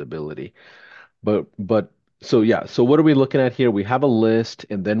profitability. But so yeah, so what are we looking at here? We have a list,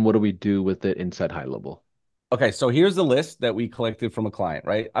 and then what do we do with it inside high level? Okay, so here's the list that we collected from a client,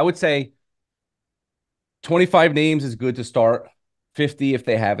 right? I would say 25 names is good to start, 50 if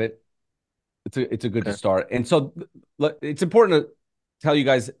they have it. It's a good to Okay. start. And so it's important to tell you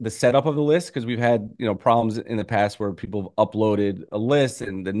guys the setup of the list because we've had, problems in the past where people have uploaded a list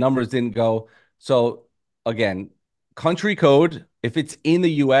and the numbers didn't go. So again, country code, if it's in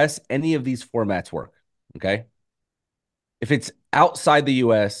the US, any of these formats work. Okay. If it's outside the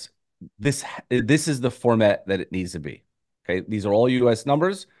US, this is the format that it needs to be. Okay. These are all US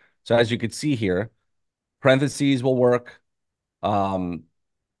numbers. So as you can see here, parentheses will work. Country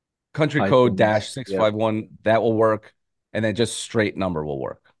code dash Hyphens. Yep. 651, that will work. And then just straight number will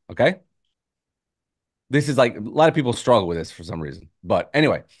work. Okay. This is like a lot of people struggle with this for some reason. But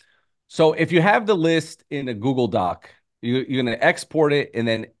anyway, so if you have the list in a Google Doc, you're going to export it and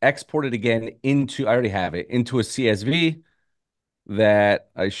then export it again into, I already have it, into a CSV that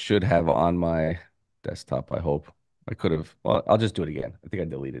I should have on my desktop, I hope. I could have, well, I'll just do it again. I think I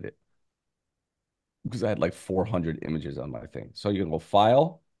deleted it because I had like 400 images on my thing. So you can go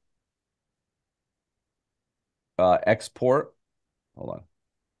File, Export, hold on,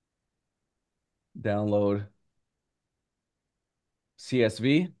 download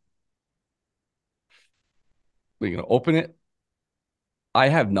CSV. We're going to open it. I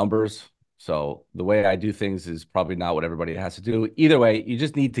have numbers, so the way I do things is probably not what everybody has to do. Either way, you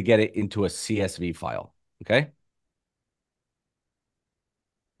just need to get it into a CSV file, okay?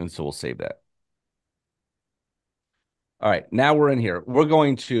 And so we'll save that. All right, now we're in here. We're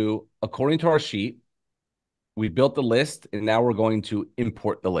going to, according to our sheet, we built the list, and now we're going to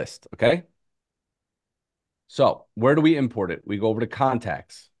import the list, okay? So where do we import it? We go over to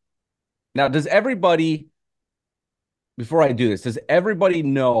Contacts. Now, does everybody, before I do this, does everybody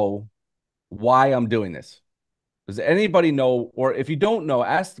know why I'm doing this? Does anybody know, or if you don't know,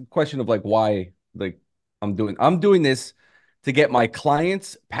 ask the question of like why, like I'm doing this to get my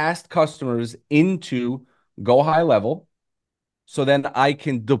clients, past customers into GoHighLevel, so then I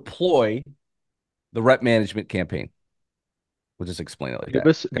can deploy the rep management campaign. We'll just explain it like that.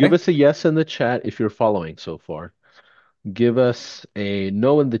 Give Okay. us a yes in the chat if you're following so far. Give us a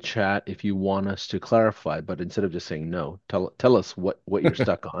no in the chat if you want us to clarify, but instead of just saying no, tell us what you're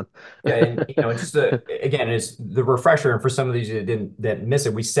stuck on. Yeah, and just again, it's the refresher, and for some of these that miss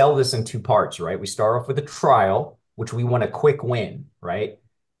it, we sell this in two parts, right? We start off with a trial, which we want a quick win, right?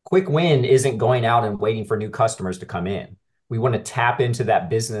 Quick win isn't going out and waiting for new customers to come in. We want to tap into that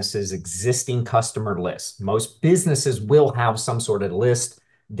business's existing customer list. Most businesses will have some sort of list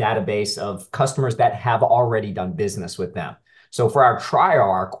database of customers that have already done business with them. So for our trial,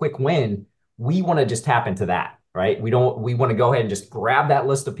 our quick win, we want to just tap into that, right? We want to go ahead and just grab that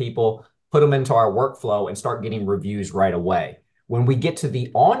list of people, put them into our workflow and start getting reviews right away. When we get to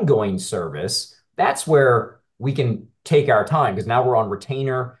the ongoing service, that's where we can take our time because now we're on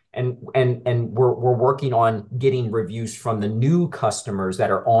retainer and we're working on getting reviews from the new customers that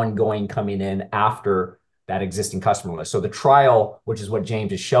are ongoing coming in after that existing customer list. So the trial, which is what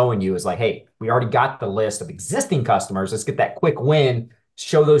James is showing you, is like, hey, we already got the list of existing customers. Let's get that quick win,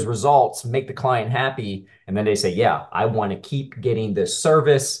 show those results, make the client happy. And then they say, yeah, I want to keep getting this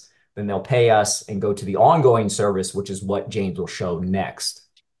service. Then they'll pay us and go to the ongoing service, which is what James will show next.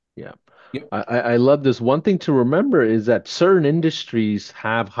 Yeah. Yep. I love this. One thing to remember is that certain industries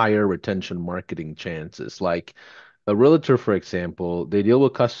have higher retention marketing chances. Like a realtor, for example, they deal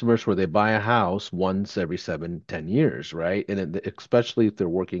with customers where they buy a house once every 7, 10 years, right? And especially if they're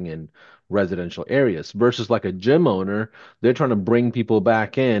working in residential areas versus like a gym owner, they're trying to bring people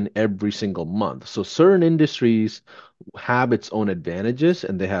back in every single month. So certain industries have its own advantages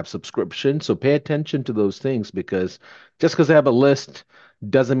and they have subscription. So pay attention to those things because just because they have a list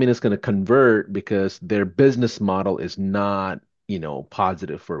doesn't mean it's going to convert because their business model is not,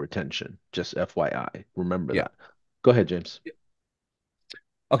 positive for retention. Just FYI. Remember Yeah. that. Go ahead, James.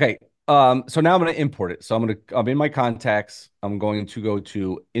 Okay. So now I'm going to import it. So I'm in my contacts. I'm going to go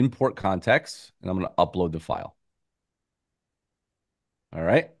to import contacts and I'm going to upload the file. All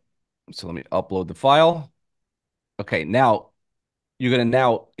right. So let me upload the file. Okay. Now you're going to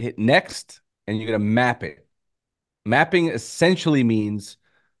now hit next and you're going to map it. Mapping essentially means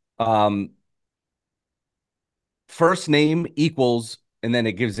first name equals, and then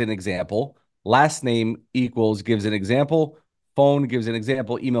it gives an example. Last name equals, gives an example. Phone gives an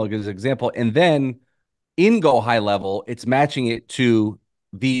example. Email gives an example. And then in GoHighLevel, it's matching it to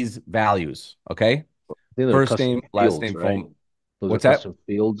these values. Okay. I think they're First custom name, last fields, name, right? phone. Those are What's that? custom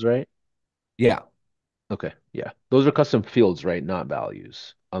fields, right? Yeah. Okay, yeah. Those are custom fields, right? Not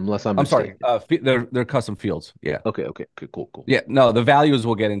values, unless I'm I'm sorry. mistaken. They're custom fields. Yeah. Okay, cool, cool. Yeah. No, the values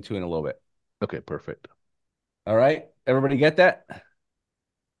we'll get into in a little bit. Okay, perfect. All right. Everybody get that?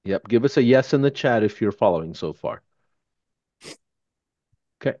 Yep, give us a yes in the chat if you're following so far.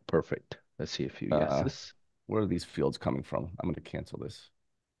 Okay, perfect. Let's see a few Uh, yeses. where are these fields coming from? I'm going to cancel this.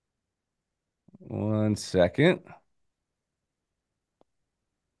 1 second.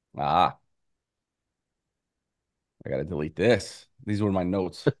 Ah, I gotta delete this. These were my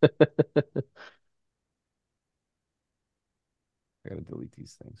notes. I gotta delete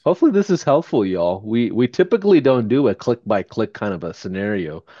these things. Hopefully this is helpful, y'all. We typically don't do a click by click kind of a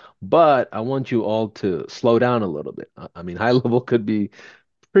scenario, but I want you all to slow down a little bit. I mean, high level could be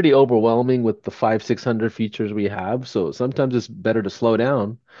pretty overwhelming with the 600 features we have. So sometimes it's better to slow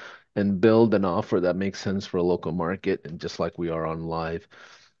down and build an offer that makes sense for a local market, and just like we are on live.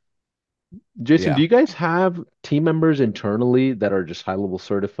 Jason, do Yeah. you guys have team members internally that are just high level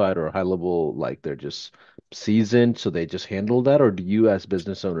certified or high level, like they're just seasoned, so they just handle that? Or do you as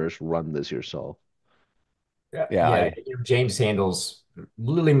business owners run this yourself? Yeah, Yeah. yeah. James handles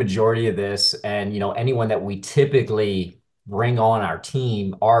literally majority of this, and anyone that we typically bring on our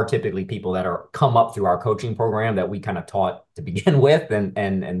team are typically people that are come up through our coaching program that we kind of taught to begin with,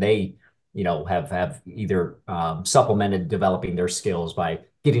 and they have either supplemented developing their skills by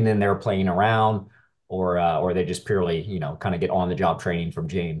getting in there playing around, or they just purely kind of get on the job training from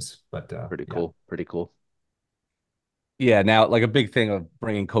James. But Pretty yeah. cool. Pretty cool. Yeah. Now, like a big thing of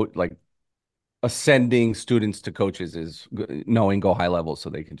bringing coach, like ascending students to coaches is knowing go high level so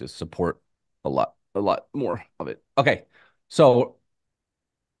they can just support a lot more of it. Okay. So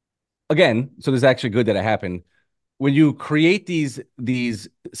again, so this is actually good that it happened. When you create these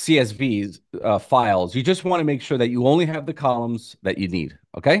CSVs files, you just want to make sure that you only have the columns that you need.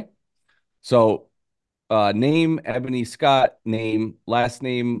 Okay. So name Ebony Scott, name, last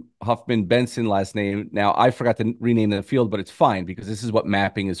name Huffman Benson, last name. Now I forgot to rename the field, but it's fine because this is what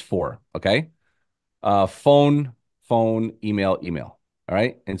mapping is for. Okay. Phone, phone, email, email. All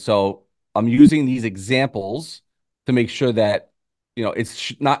right. And so I'm using these examples to make sure that,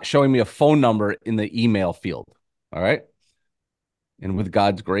 it's not showing me a phone number in the email field. All right. And with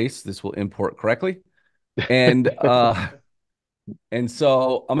God's grace, this will import correctly. And, and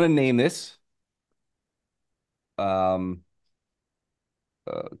so I'm going to name this, um,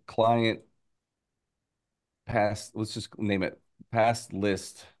 client past, let's just name it past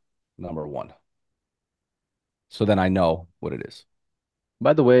list number one. So then I know what it is.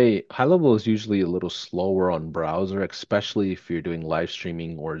 By the way, high level is usually a little slower on browser, especially if you're doing live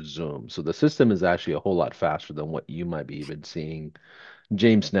streaming or Zoom. So the system is actually a whole lot faster than what you might be even seeing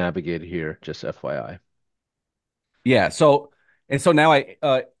James navigate here, just FYI. Yeah. So now I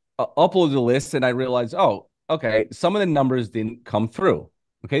upload the list and I realize, oh, okay, some of the numbers didn't come through.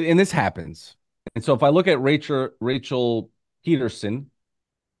 Okay, and this happens. And so if I look at Rachel Peterson,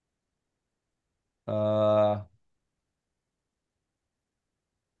 uh,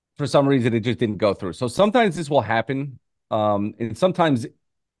 for some reason it just didn't go through. So sometimes this will happen, and sometimes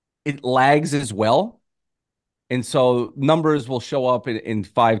it lags as well. And so numbers will show up in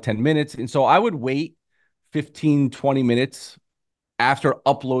 5, 10 minutes. And so I would wait 15, 20 minutes after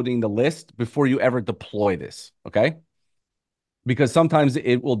uploading the list before you ever deploy this. Okay. Because sometimes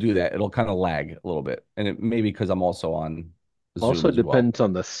it will do that. It'll kind of lag a little bit. And it may be because I'm also on Zoom Also as well. depends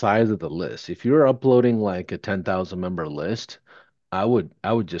on the size of the list. If you're uploading like a 10,000 member list, I would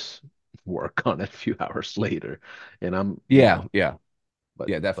just work on it a few hours later. And Yeah. Yeah. but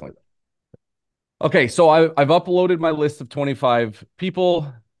Yeah, definitely. Okay. So I've uploaded my list of 25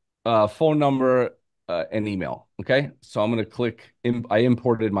 people, phone number, and email. Okay. So I'm going to click, I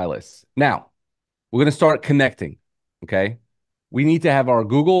imported my list. Now we're going to start connecting. Okay. We need to have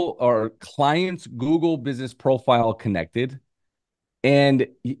our client's Google business profile connected. And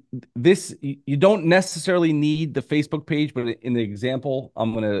this, you don't necessarily need the Facebook page, but in the example,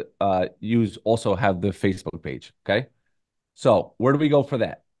 I'm going to use also have the Facebook page. Okay. So where do we go for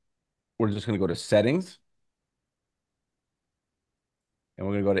that? We're just going to go to settings and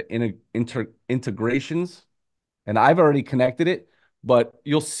we're going to go to integrations. And I've already connected it, but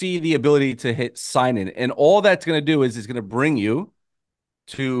you'll see the ability to hit sign in. And all that's going to do is it's going to bring you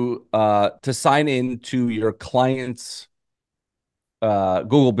to sign in to your client's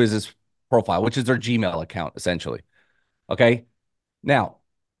Google business profile, which is their Gmail account, essentially. Okay. Now,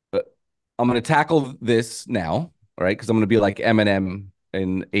 I'm going to tackle this now, all right? Because I'm going to be like Eminem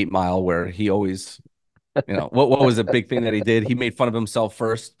in 8 Mile, where he always, what was a big thing that he did? He made fun of himself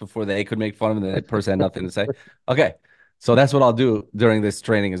first before they could make fun of him, and the person had nothing to say. Okay. So that's what I'll do during this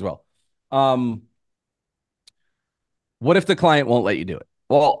training as well. Um, what if the client won't let you do it?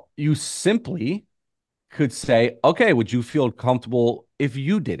 Well, you simply could say, okay, would you feel comfortable if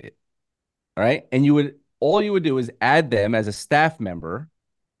you did it? All right. And all you would do is add them as a staff member.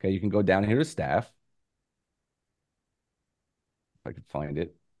 Okay. You can go down here to staff. If I could find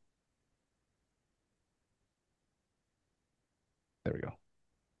it. There we go.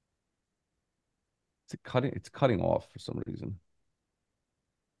 It's cutting off for some reason.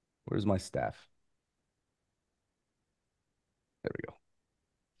 Where's my staff? There we go.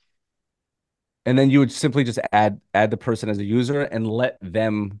 And then you would simply just add the person as a user and let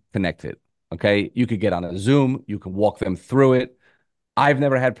them connect it. Okay. You could get on a Zoom, you can walk them through it. I've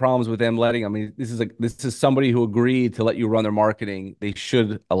never had problems with them letting. I mean, this is somebody who agreed to let you run their marketing. They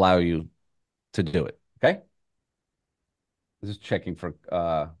should allow you to do it. Okay. This is checking for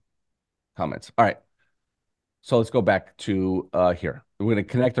comments. All right. So let's go back to here. We're going to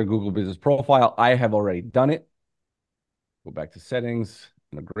connect our Google Business Profile. I have already done it. Go back to settings,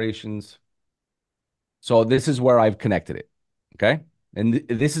 integrations. So this is where I've connected it. Okay. And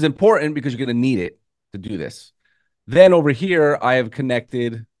this is important because you're going to need it to do this. Then over here, I have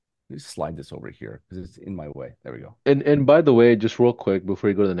connected. Let me slide this over here because it's in my way. There we go. And by the way, just real quick before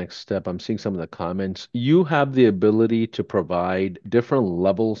you go to the next step, I'm seeing some of the comments. You have the ability to provide different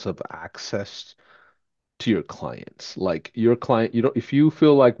levels of access to your clients. Like your client, if you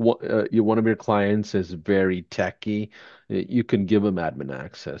feel like one of your clients is very techy, you can give them admin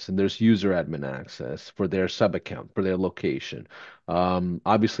access, and there's user admin access for their sub account, for their location.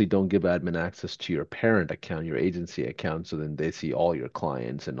 Obviously, don't give admin access to your parent account, your agency account, so then they see all your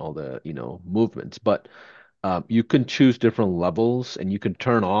clients and all the, movements. But you can choose different levels and you can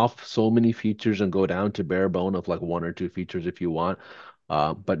turn off so many features and go down to bare bone of like one or two features if you want.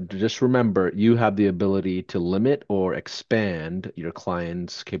 But just remember, you have the ability to limit or expand your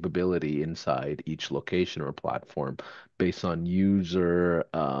client's capability inside each location or platform based on user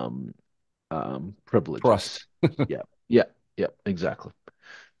Trust. privileges. Yeah, yeah, yeah, exactly.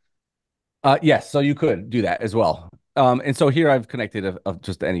 Yes, so you could do that as well. And so here I've connected of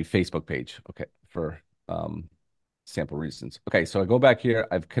just any Facebook page. Okay, for sample reasons. Okay, so I go back here.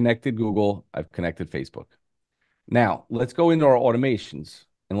 I've connected Google. I've connected Facebook. Now let's go into our automations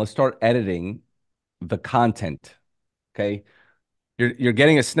and let's start editing the content. Okay, you're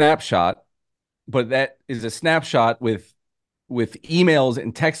getting a snapshot, but that is a snapshot with emails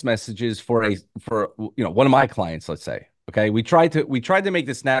and text messages for one of my clients, let's say. Okay, we tried to make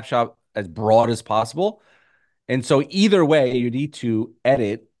the snapshot as broad as possible, and so either way you need to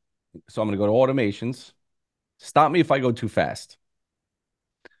edit. So I'm going to go to automations. Stop me if I go too fast.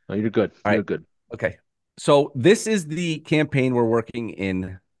 No, you're good. All You're right. good. Okay. So this is the campaign we're working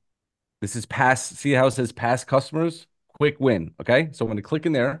in. This is past. See how it says past customers? Quick win. Okay. So I'm going to click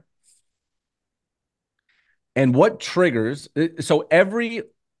in there. And what triggers? So every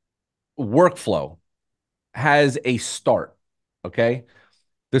workflow has a start. Okay.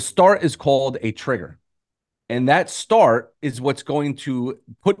 The start is called a trigger. And that start is what's going to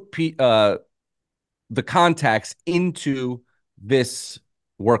put the contacts into this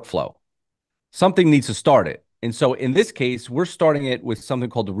workflow. Something needs to start it. And so in this case, we're starting it with something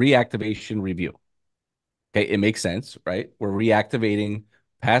called the reactivation review. Okay, it makes sense, right? We're reactivating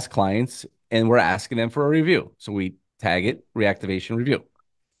past clients and we're asking them for a review. So we tag it reactivation review.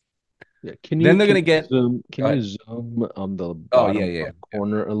 Yeah, Then they're going to get, can go you ahead. zoom on the Oh, yeah, bottom yeah, left yeah.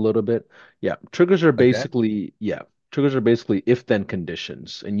 corner a little bit? Yeah, Like that. triggers are basically if then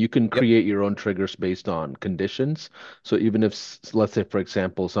conditions, and you can Yep. create your own triggers based on conditions. So even if let's say for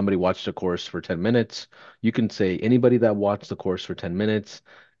example somebody watched a course for 10 minutes, you can say anybody that watched the course for 10 minutes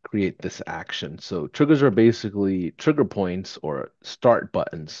create this action. So triggers are basically trigger points or start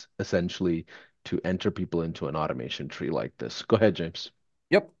buttons essentially to enter people into an automation tree like this. Go ahead, James.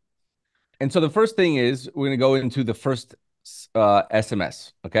 Yep. And so the first thing is we're going to go into the first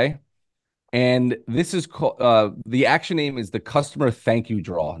SMS. Okay. And this is called the action name is the customer thank you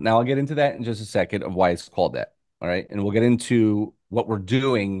draw. Now I'll get into that in just a second of why it's called that. All right. And we'll get into what we're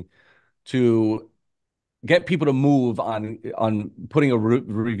doing to get people to move on putting a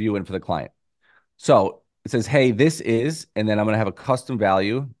review in for the client. So it says, hey, this is, and then I'm going to have a custom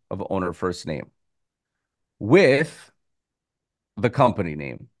value of owner first name with the company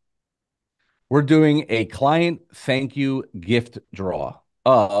name. We're doing a client thank you gift draw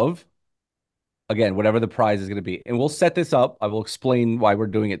of, again, whatever the prize is going to be. And we'll set this up. I will explain why we're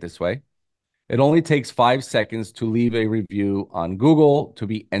doing it this way. It only takes 5 seconds to leave a review on Google to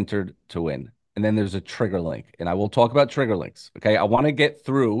be entered to win. And then there's a trigger link. And I will talk about trigger links. Okay. I want to get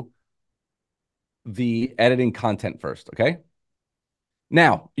through the editing content first. Okay.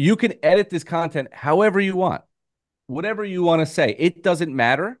 Now, you can edit this content however you want, whatever you want to say. It doesn't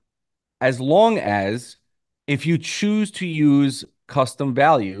matter as long as if you choose to use custom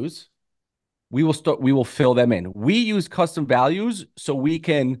values, we will fill them in. We use custom values so we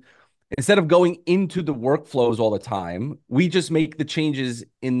can, instead of going into the workflows all the time, we just make the changes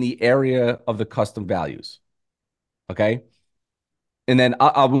in the area of the custom values. Okay. And then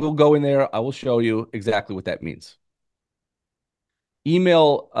I will go in there. I will show you exactly what that means.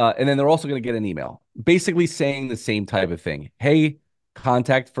 Email, and then they're also going to get an email. basically saying the same type of thing. Hey,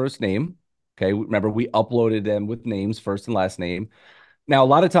 contact first name. Okay. Remember, we uploaded them with names, first and last name. Now, a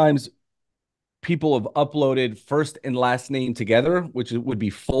lot of times people have uploaded first and last name together, which would be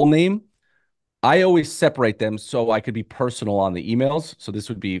full name. I always separate them so I could be personal on the emails. So this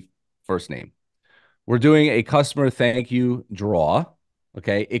would be first name. We're doing a customer thank you draw.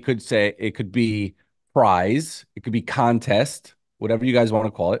 Okay. It could be prize, it could be contest, whatever you guys want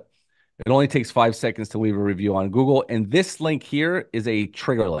to call it. It only takes 5 seconds to leave a review on Google. And this link here is a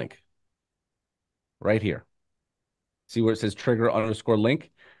trigger link right here. See where it says trigger underscore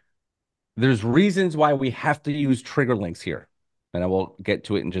link? There's reasons why we have to use trigger links here. And I will get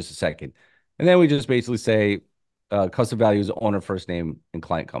to it in just a second. And then we just basically say custom values, owner, first name, and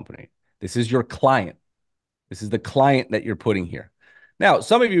client company. This is your client. This is the client that you're putting here. Now,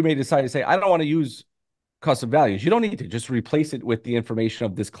 some of you may decide to say, I don't want to use custom values. You don't need to. Just replace it with the information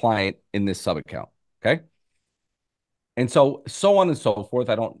of this client in this sub account. Okay. And so on and so forth.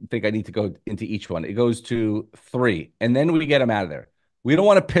 I don't think I need to go into each one. It goes to 3, and then we get them out of there. We don't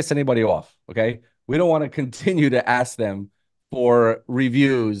want to piss anybody off. Okay. We don't want to continue to ask them for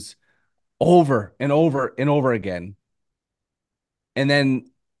reviews over and over and over again. And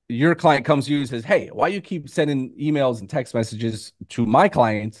then your client comes to you and says, hey, why you keep sending emails and text messages to my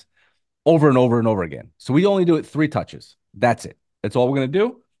clients over and over and over again? So we only do it 3 touches. That's it. That's all we're going to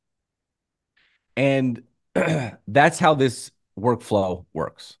do. And that's how this workflow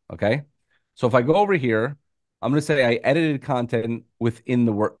works. Okay. So if I go over here, I'm going to say I edited content within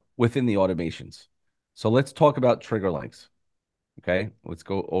the automations. So let's talk about trigger links. Okay. Let's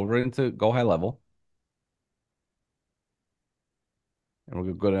go over into GoHighLevel. And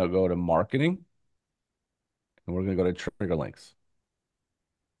we're going to go to marketing. And we're going to go to trigger links.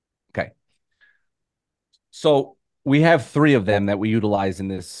 Okay. So we have 3 of them that we utilize in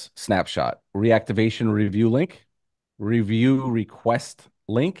this snapshot: reactivation review link, review request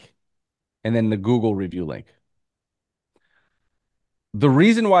link, and then the Google review link. The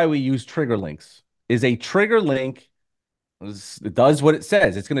reason why we use trigger links is a trigger link, it does what it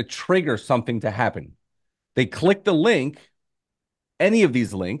says. It's going to trigger something to happen. They click the link, any of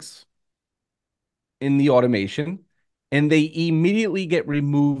these links in the automation, and they immediately get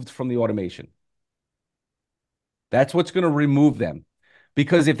removed from the automation. That's what's going to remove them.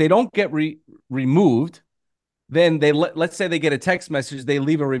 Because if they don't get removed, then let's say they get a text message, they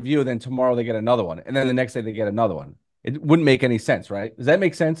leave a review, then tomorrow they get another one, and then the next day they get another one. It wouldn't make any sense, right? Does that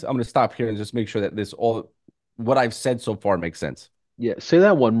make sense? I'm going to stop here and just make sure that what I've said so far makes sense. Yeah, say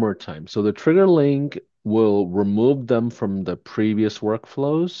that one more time. So the trigger link will remove them from the previous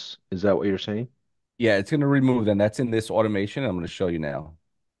workflows. Is that what you're saying? Yeah, it's going to remove them. That's in this automation. I'm going to show you now.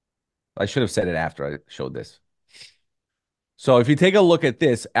 I should have said it after I showed this. So if you take a look at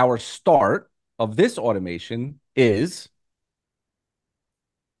this, our start of this automation is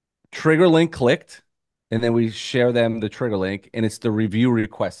trigger link clicked, and then we share them the trigger link, and it's the review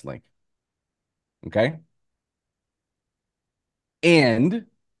request link. Okay.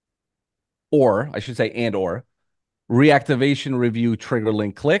 Or I should say, or reactivation review trigger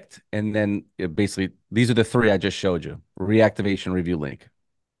link clicked. And then basically these are the 3 I just showed you. Reactivation review link.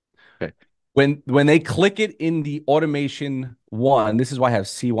 Okay. When they click it in the automation 1, this is why I have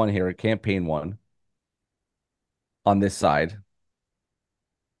C1 here, campaign 1 on this side.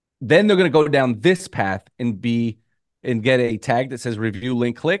 Then they're going to go down this path and get a tag that says review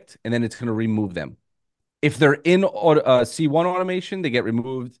link clicked, and then it's going to remove them. If they're in C1 automation, they get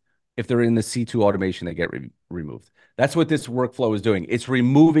removed. If they're in the C2 automation, they get removed. That's what this workflow is doing. It's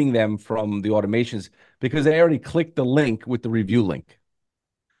removing them from the automations because they already clicked the link with the review link.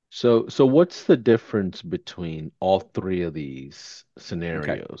 So what's the difference between all 3 of these scenarios?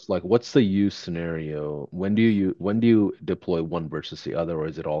 Okay. Like, what's the use scenario? When do you deploy one versus the other, or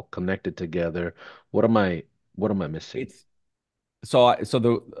is it all connected together? What am I missing? It's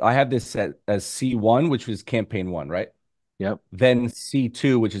I have this set as C1, which was campaign 1, right? Yep. Then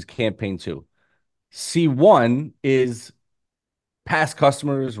C2, which is campaign 2. C1 is past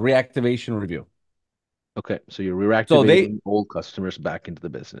customers reactivation review. Okay, so you're So they reactivating old customers back into the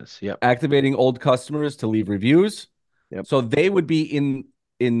business. Yep. activating old customers to leave reviews. Yep. So they would be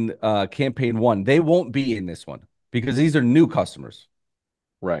in campaign 1. They won't be in this one because these are new customers.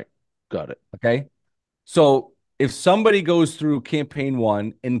 Right. Got it. Okay. So if somebody goes through campaign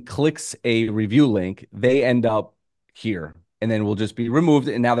 1 and clicks a review link, they end up here and then will just be removed.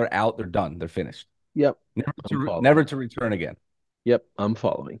 And now they're out. They're done. They're finished. Yep. Never to return again. Yep. I'm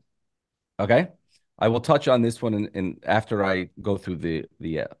following. Okay. I will touch on this one and after I go through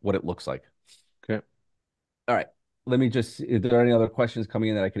the what it looks like. Okay. All right. Let me just, is there any other questions coming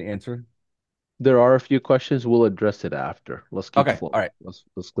in that I can answer? There are a few questions. We'll address it after. Let's keep Okay. All flowing. right.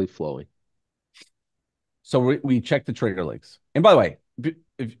 Let's keep flowing. So we check the trigger links. And by the way,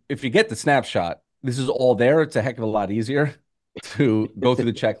 if you get the snapshot, this is all there. It's a heck of a lot easier to go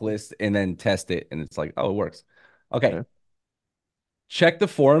through the checklist and then test it. And it's like, oh, it works. Okay. Okay. Check the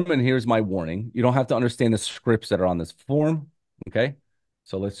form. And here's my warning. You don't have to understand the scripts that are on this form. Okay.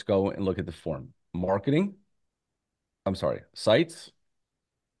 So let's go and look at the form. Marketing. I'm sorry. Sites.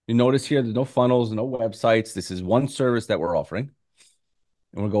 You notice here, there's no funnels, no websites. This is one service that we're offering.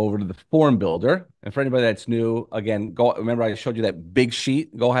 And we'll go over to the form builder. And for anybody that's new, again, remember I showed you that big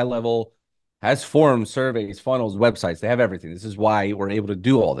sheet, GoHighLevel has forms, surveys, funnels, websites. They have everything. This is why we're able to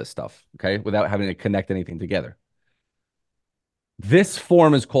do all this stuff, okay, without having to connect anything together. This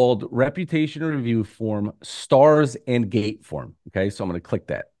form is called Reputation Review Form, Stars and Gate Form, okay? So I'm going to click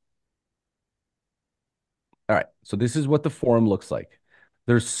that. All right, so this is what the form looks like.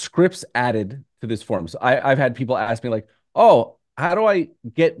 There's scripts added to this form. So I've had people ask me like, oh, how do I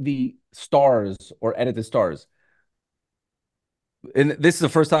get the stars or edit the stars? And this is the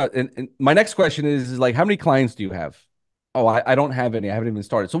first time. And my next question is like, how many clients do you have? Oh, I don't have any. I haven't even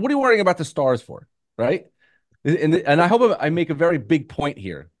started. So what are you worrying about the stars for? Right. And I hope I make a very big point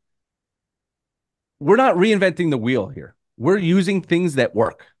here. We're not reinventing the wheel here. We're using things that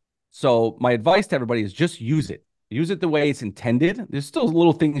work. So my advice to everybody is just use it. Use it the way it's intended. There's still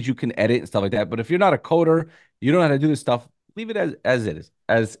little things you can edit and stuff like that. But if you're not a coder, you don't know how to do this stuff, leave it as it is,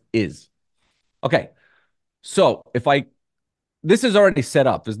 as is. Okay. So this is already set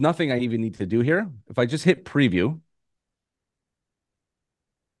up. There's nothing I even need to do here. If I just hit preview,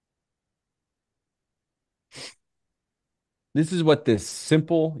 this is what this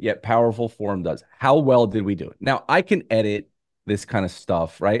simple yet powerful form does. How well did we do it? Now I can edit this kind of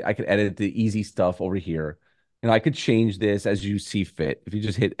stuff, right? I can edit the easy stuff over here. And I could change this as you see fit. If you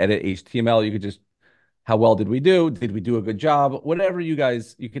just hit edit HTML, you could just, how well did we do? Did we do a good job? Whatever you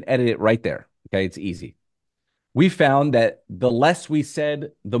can edit it right there. Okay. It's easy. We found that the less we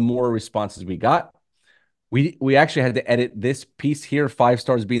said, the more responses we got. We actually had to edit this piece here, 5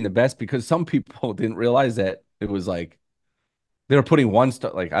 stars being the best, because some people didn't realize that it was like they were putting 1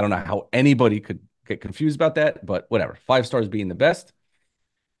 star. Like, I don't know how anybody could get confused about that, but whatever. 5 stars being the best.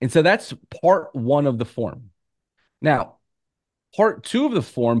 And so that's part 1 of the form. Now, part 2 of the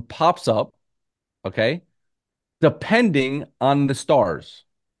form pops up, okay, depending on the stars.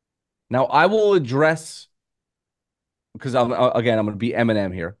 Now, I will address, because I'm going to be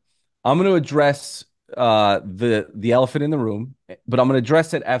M&M here. I'm going to address the elephant in the room, but I'm going to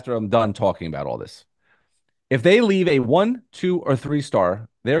address it after I'm done talking about all this. If they leave a 1, 2, or 3 star,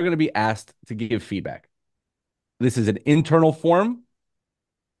 they're going to be asked to give feedback. This is an internal form.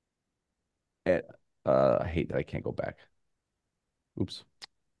 I hate that I can't go back. Oops.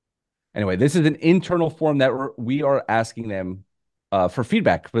 Anyway, this is an internal form that we are asking them for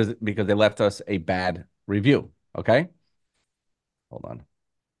feedback because they left us a bad review. Okay. Hold on.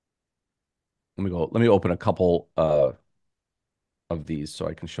 Let me open a couple of these so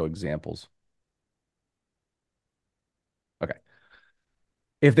I can show examples. Okay.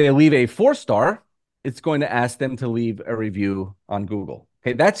 If they leave a 4 star, it's going to ask them to leave a review on Google.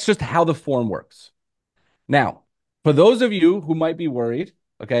 Okay. That's just how the form works. Now, for those of you who might be worried,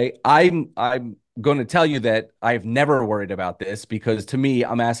 okay, I'm going to tell you that I've never worried about this because to me,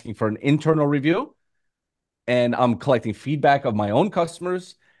 I'm asking for an internal review and I'm collecting feedback of my own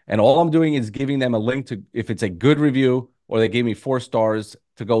customers. And all I'm doing is giving them a link to, if it's a good review or they gave me 4 stars,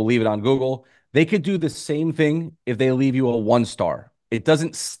 to go leave it on Google. They could do the same thing if they leave you a 1 star. It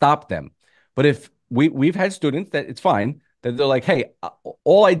doesn't stop them. But if we've had students that it's fine, that they're like, hey,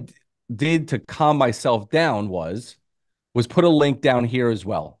 all I did to calm myself down was put a link down here as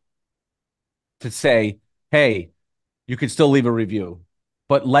well to say, hey, you could still leave a review,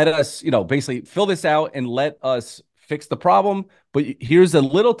 but let us, basically fill this out and let us fix the problem. But here's a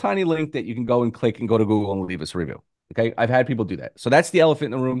little tiny link that you can go and click and go to Google and leave us a review. Okay. I've had people do that. So that's the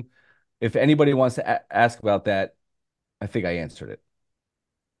elephant in the room. If anybody wants to ask about that, I think I answered it.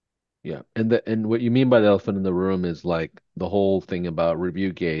 Yeah, and what you mean by the elephant in the room is like the whole thing about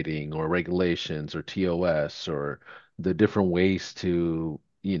review gating or regulations or TOS or the different ways to,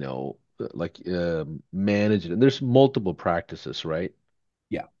 manage it. And there's multiple practices, right?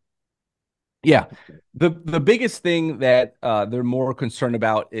 Yeah. Yeah. The biggest thing that they're more concerned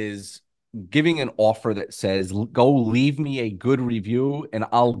about is giving an offer that says, go leave me a good review and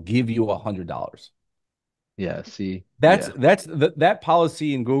I'll give you $100. Yeah, see, That's yeah, that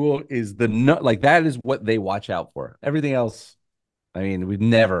policy in Google is like that is what they watch out for. Everything else, I mean, we've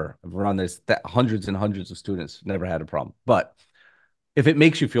never run this, that hundreds and hundreds of students never had a problem. But if it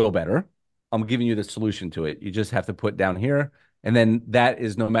makes you feel better, I'm giving you the solution to it. You just have to put down here. And then that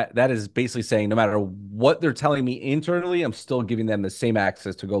is basically saying no matter what they're telling me internally, I'm still giving them the same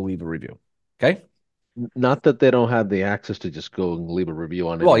access to go leave a review. Okay. Not that they don't have the access to just go and leave a review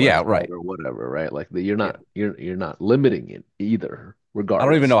on any Well, yeah, website right. or whatever, right? Like you're Yeah. you're not limiting it either, I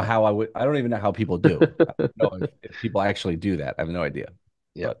don't even regardless. know how I don't even know how people do. I don't know if people actually do that. I have no idea.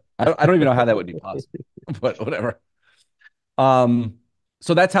 Yeah. But I don't even know how that would be possible. But whatever. Um,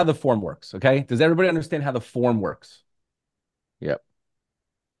 so that's how the form works. Okay. Does everybody understand how the form works? Yeah.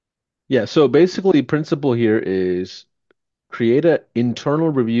 Yeah. So basically, principle here is create an internal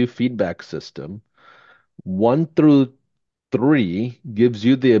review feedback system. 1 through 3 gives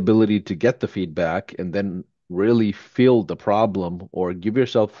you the ability to get the feedback and then really feel the problem or give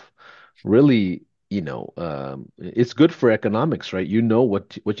yourself really, it's good for economics, right? You know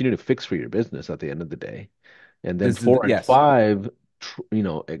what you need to fix for your business at the end of the day. And then This is 4 and 5,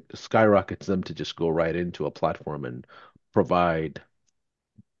 it skyrockets them to just go right into a platform and provide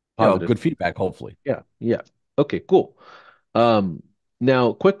positive. good feedback, hopefully. Yeah, yeah. Okay, cool. Um,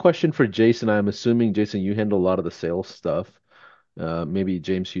 Now, quick question for Jason. I'm assuming, Jason, you handle a lot of the sales stuff. Maybe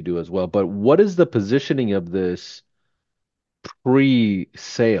James, you do as well. But what is the positioning of this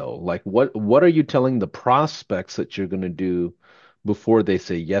pre-sale? Like, what are you telling the prospects that you're going to do before they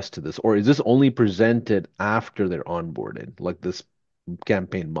say yes to this? Or is this only presented after they're onboarded, like this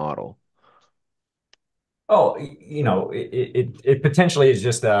campaign model? Oh, it potentially is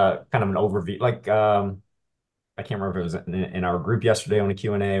just a kind of an overview. Like I can't remember if it was in our group yesterday on a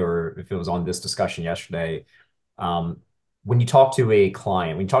Q&A or if it was on this discussion yesterday. Um, when you talk to a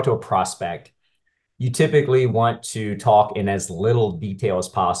client, when you talk to a prospect, you typically want to talk in as little detail as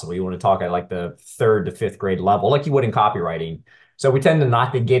possible. You want to talk at like the third to fifth grade level, like you would in copywriting. So we tend to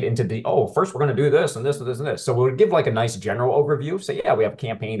not to get into the, oh, first we're going to do this and this and this and this. So we'll give like a nice general overview. So yeah, we have a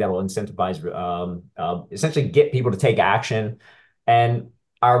campaign that will incentivize, essentially get people to take action. And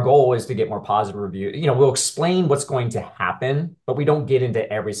our goal is to get more positive review. We'll explain what's going to happen, but we don't get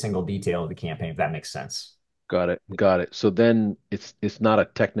into every single detail of the campaign, if that makes sense. Got it. Got it. So then it's not a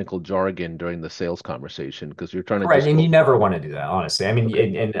technical jargon during the sales conversation because you're trying to Right, just and go you from, never want to do that, honestly. I mean,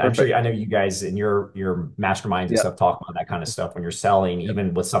 okay, and I'm perfect. sure I know you guys in your masterminds and Yeah. stuff talk about that kind of stuff when you're selling, Yep.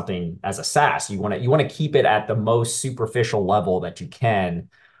 even with something as a SaaS. You want to keep it at the most superficial level that you can,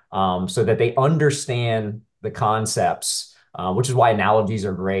 so that they understand the concepts, which is why analogies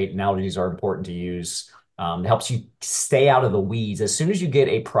are great. Analogies are important to use. It helps you stay out of the weeds. As soon as you get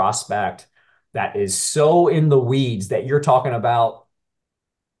a prospect that is so in the weeds that you're talking about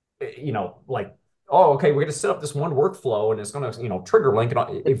like, oh, okay, we're going to set up this one workflow and it's going to, trigger link.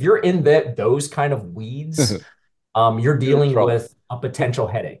 And if you're in those kind of weeds, you're You're in dealing trouble. with a potential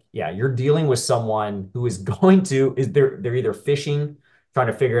headache. Yeah, you're dealing with someone who is going to, they're either fishing, trying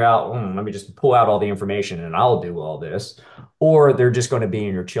to figure out, let me just pull out all the information and I'll do all this, or they're just going to be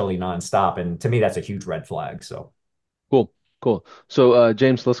in your chili nonstop. And to me, that's a huge red flag. So, Cool. Cool. So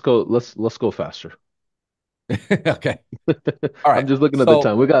James, let's go faster. Okay. All I'm right. just looking at the So,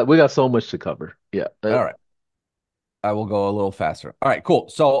 time. We got so much to cover. Yeah. all right. I will go a little faster. All right, cool.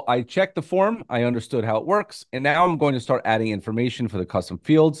 So I checked the form. I understood how it works. And now I'm going to start adding information for the custom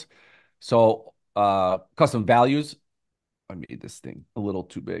fields. So custom values. I made this thing a little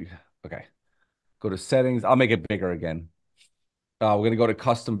too big. Okay. Go to settings. I'll make it bigger again. We're going to go to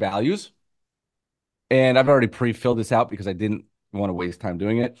custom values. And I've already pre-filled this out because I didn't want to waste time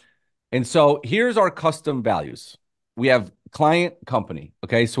doing it. And so here's our custom values. We have client company.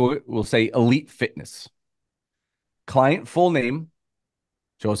 Okay. So we'll say Elite Fitness. Client full name.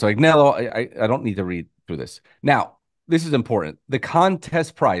 Joe Sagnello, I don't need to read through this. Now, this is important. The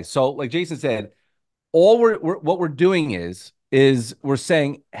contest prize. So, like Jason said, all what we're doing is we're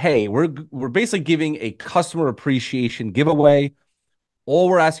saying, hey, we're basically giving a customer appreciation giveaway. All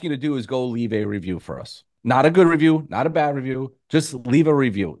we're asking you to do is go leave a review for us. Not a good review, not a bad review. Just leave a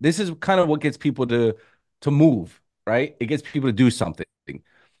review. This is kind of what gets people to move, right? It gets people to do something.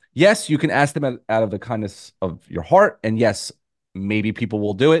 Yes, you can ask them out of the kindness of your heart, and yes, maybe people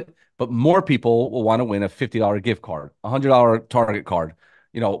will do it. But more people will want to win a $50 gift card, a $100 Target card.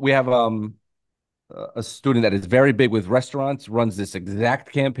 We have a student that is very big with restaurants, runs this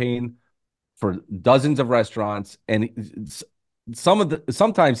exact campaign for dozens of restaurants, and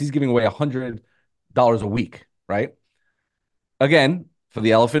sometimes he's giving away $100 a week, right? Again, for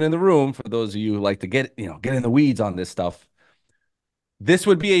the elephant in the room, for those of you who like to get in the weeds on this stuff, this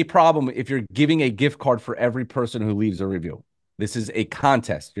would be a problem if you're giving a gift card for every person who leaves a review. This is a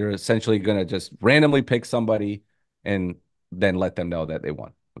contest. You're essentially going to just randomly pick somebody and then let them know that they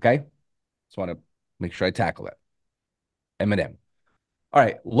won. Okay? Just want to make sure I tackle that. M&M. All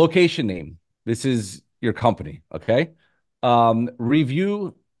right, location name. This is your company. Okay.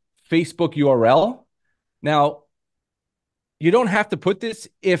 Review Facebook URL. Now, you don't have to put this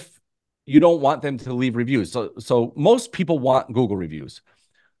if you don't want them to leave reviews. So most people want Google reviews.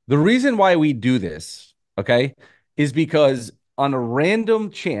 The reason why we do this, okay, is because on a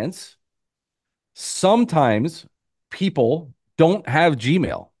random chance, sometimes people don't have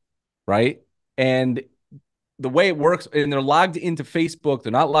Gmail, right? And the way it works, and they're logged into Facebook,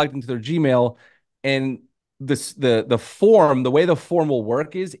 they're not logged into their Gmail, and the form, the way the form will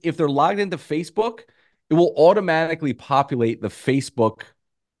work is if they're logged into Facebook, it will automatically populate the Facebook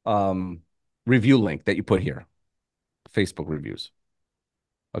review link that you put here, Facebook reviews.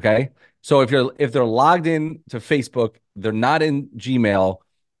 Okay. So if they're logged in to Facebook, they're not in Gmail,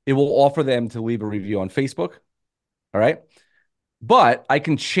 it will offer them to leave a review on Facebook. All right. But I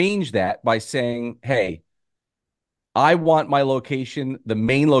can change that by saying, hey, I want my location, the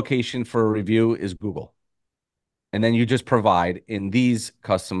main location for a review is Google. And then you just provide in these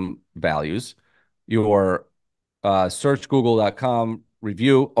custom values your search google.com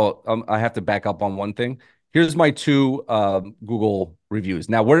review. Oh, I have to back up on one thing. Here's my two Google reviews.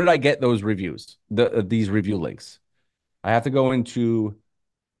 Now, where did I get those reviews? These review links. I have to go into,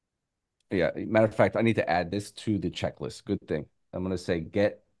 yeah, matter of fact, I need to add this to the checklist. Good thing. I'm going to say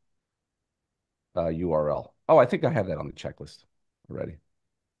get URL. Oh, I think I have that on the checklist already.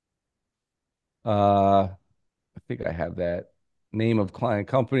 I think I have that. Name of client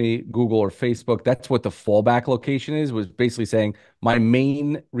company, Google or Facebook. That's what the fallback location is, was basically saying my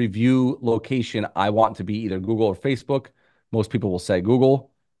main review location, I want to be either Google or Facebook. Most people will say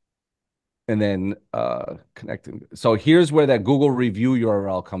Google. And then connecting. So here's where that Google review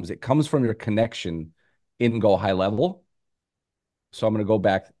URL comes. It comes from your connection in GoHighLevel. So I'm going to go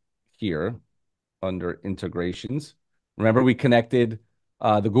back here under integrations. Remember, we connected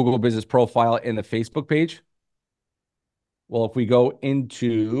the Google business profile in the Facebook page. Well, if we go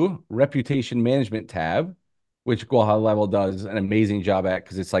into reputation management tab, which GoHighLevel does an amazing job at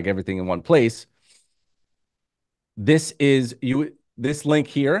because it's like everything in one place. This link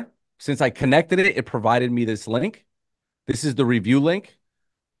here. Since I connected it, it provided me this link. This is the review link.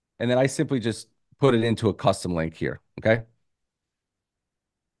 And then I simply just put it into a custom link here. Okay.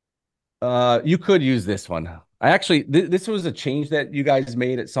 You could use this one. I actually, this was a change that you guys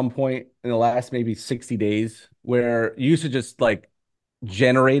made at some point in the last maybe 60 days where you used to just like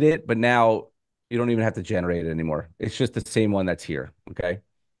generate it, but now you don't even have to generate it anymore. It's just the same one that's here. Okay.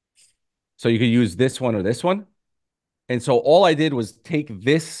 So you could use this one or this one. And so all I did was take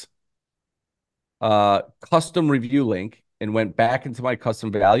this custom review link and went back into my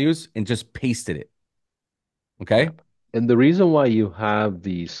custom values and just pasted it. Okay. And the reason why you have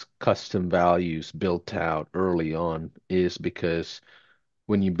these custom values built out early on is because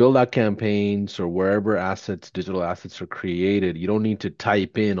when you build out campaigns or wherever assets, digital assets are created, you don't need to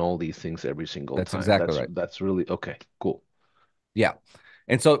type in all these things every single That's time. exactly right. That's really okay, cool. Yeah.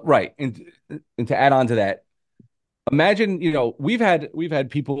 And so, right. And to add on to that, imagine, we've had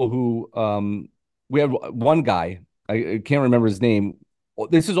people who we had one guy, I can't remember his name.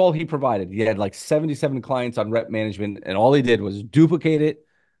 This is all he provided. He had like 77 clients on rep management, and all he did was duplicate it,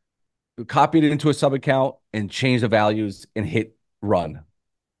 copied it into a sub account, and change the values and hit run.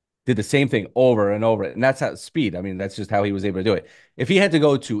 Did the same thing over and over. And that's how speed. I mean, that's just how he was able to do it. If he had to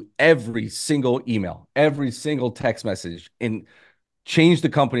go to every single email, every single text message, and change the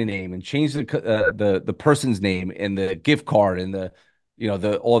company name and change the person's name and the gift card and the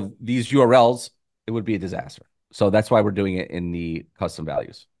all these URLs, it would be a disaster. So that's why we're doing it in the custom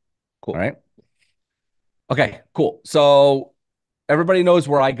values. Cool. All right. Okay, cool. So everybody knows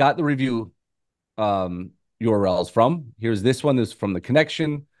where I got the review URLs from. Here's this one. This is from the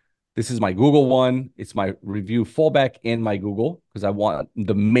connection. This is my Google one. It's my review fallback in my Google because I want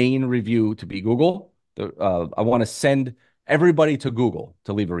the main review to be Google. I want to send everybody to Google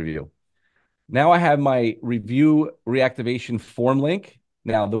to leave a review. Now I have my review reactivation form link.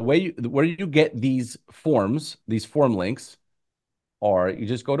 Now, where you get these forms, these form links, are you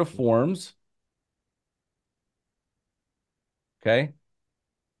just go to forms. Okay.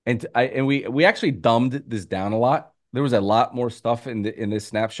 And we actually dumbed this down a lot. There was a lot more stuff in this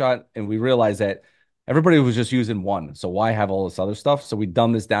snapshot, and we realized that everybody was just using one. So why have all this other stuff? So we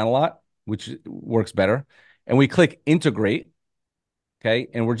dumbed this down a lot, which works better. And we click integrate. Okay.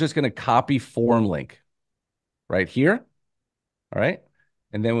 And we're just going to copy form link right here. All right.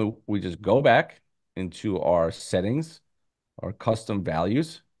 And then we just go back into our settings, our custom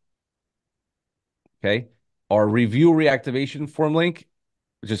values. Okay. Our review reactivation form link,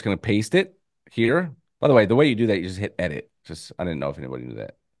 we're just going to paste it here. By the way, the way you do that, you just hit edit. I didn't know if anybody knew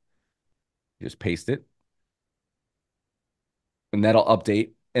that. You just paste it, and that'll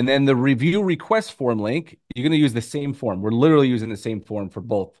update. And then the review request form link, you're going to use the same form. We're literally using the same form for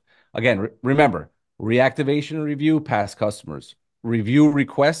both. Again, remember, reactivation review, past customers. Review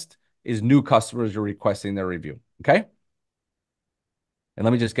request is new customers you're requesting their review. Okay. And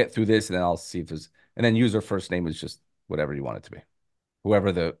let me just get through this and then I'll see if there's, and then user first name is just whatever you want it to be,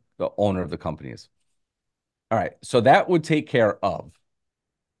 whoever the owner of the company is. All right. So that would take care of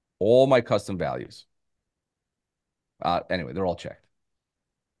all my custom values. Anyway, they're all checked.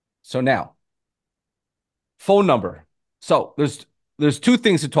 So now, phone number. So there's two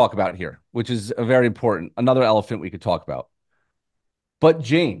things to talk about here, which is a very important, another elephant we could talk about. But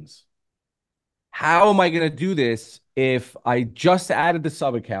James, how am I going to do this if I just added the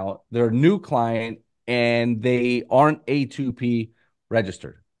sub account, they're a new client, and they aren't A2P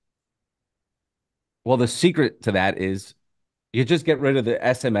registered? Well, the secret to that is you just get rid of the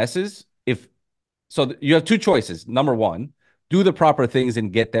SMSs. If so, you have two choices. Number one, do the proper things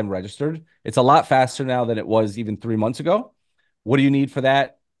and get them registered. It's a lot faster now than it was even 3 months ago. What do you need for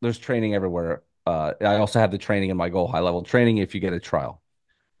that? There's training everywhere. I also have the training in my GoHighLevel training if you get a trial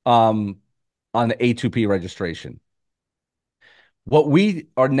on the A2P registration. What we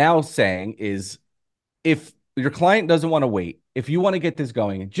are now saying is if your client doesn't want to wait, if you want to get this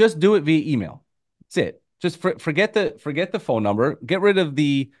going, just do it via email. That's it. Just forget the phone number, get rid of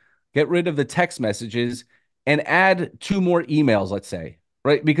the text messages and add 2 more emails, let's say,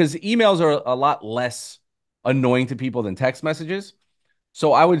 right? Because emails are a lot less annoying to people than text messages.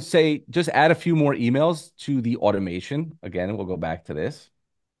 So I would say just add a few more emails to the automation. Again, we'll go back to this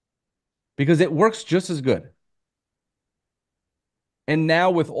because it works just as good. And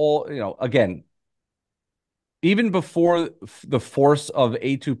now with all, again, even before the force of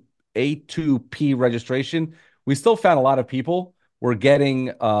A2P registration, we still found a lot of people were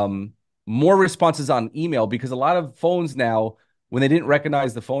getting more responses on email because a lot of phones now, when they didn't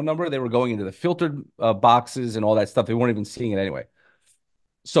recognize the phone number, they were going into the filtered boxes and all that stuff. They weren't even seeing it anyway.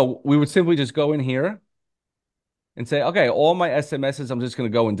 So we would simply just go in here and say, okay, all my SMSs, I'm just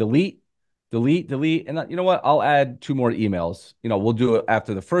going to go and delete. And you know what? I'll add 2 more emails. We'll do it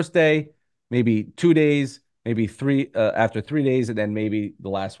after the first day, maybe 2 days, maybe 3 after 3 days, and then maybe the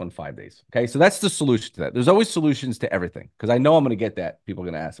last one 5 days. Okay. So that's the solution to that. There's always solutions to everything because I know I'm going to get that. People are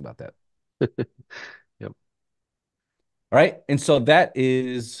going to ask about that. Yep. All right. And so that's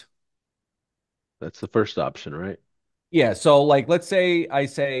the first option, right? Yeah. So like, let's say I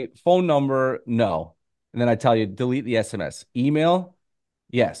say phone number, no. And then I tell you, delete the SMS. Email,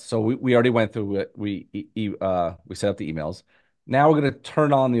 yes. So we already went through it. We set up the emails. Now we're going to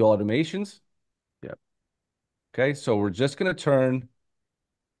turn on the automations. Yep. Okay. So we're just going to turn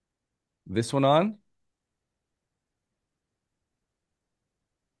this one on.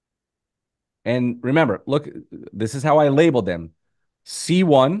 And remember, look, this is how I labeled them.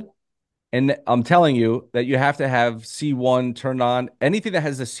 C1. And I'm telling you that you have to have C1 turned on. Anything that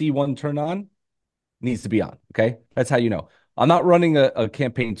has a C1 turned on needs to be on. Okay. That's how you know. I'm not running a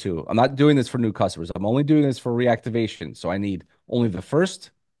campaign 2. I'm not doing this for new customers. I'm only doing this for reactivation. So I need only the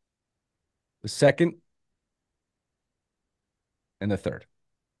first, the second, and the third.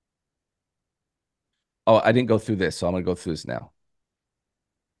 Oh, I didn't go through this. So I'm going to go through this now.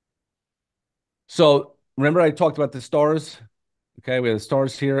 So remember I talked about the stars. Okay. We have the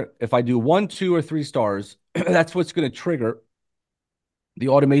stars here. If I do 1, 2, or 3 stars, that's what's going to trigger the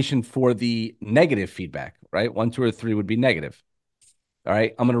automation for the negative feedback, right? 1, 2, or 3 would be negative. All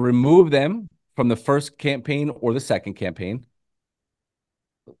right. I'm going to remove them from the first campaign or the second campaign.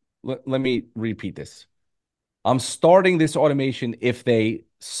 Let me repeat this. I'm starting this automation if they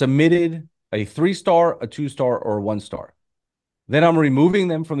submitted a 3-star, a 2-star, or a 1-star. Then I'm removing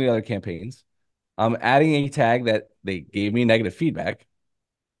them from the other campaigns. I'm adding a tag that they gave me negative feedback.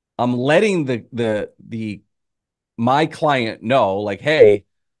 I'm letting my client know, like, hey,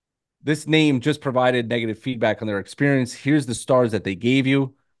 this name just provided negative feedback on their experience. Here's the stars that they gave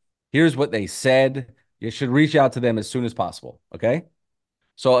you. Here's what they said. You should reach out to them as soon as possible. Okay.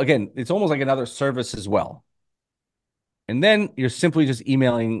 So again, it's almost like another service as well. And then you're simply just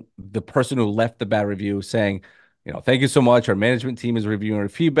emailing the person who left the bad review saying, thank you so much. Our management team is reviewing our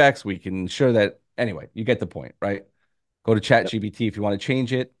feedbacks. We can ensure that. Anyway, you get the point, right? Go to ChatGPT if you want to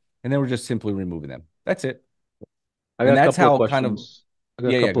change it. And then we're just simply removing them. That's it. I got And a that's couple of how kind of, questions. I got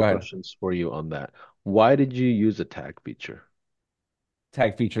a yeah, couple go of ahead. questions for you on that. Why did you use a tag feature?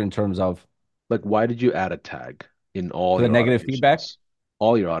 Tag feature in terms of Like, why did you add a tag in for all the your negative feedback. automations?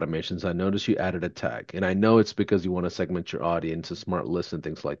 All your automations. I noticed you added a tag, and I know it's because you want to segment your audience, a smart list, and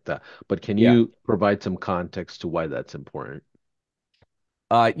things like that. But can Yeah. you provide some context to why that's important?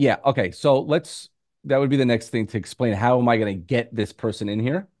 Yeah. Okay. So that would be the next thing to explain. How am I going to get this person in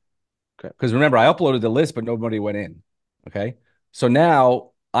here? Okay. Because remember, I uploaded the list, but nobody went in. Okay. So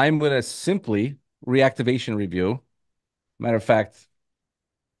now I'm going to simply reactivation review. Matter of fact,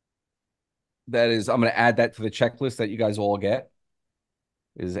 I'm going to add that to the checklist that you guys all get,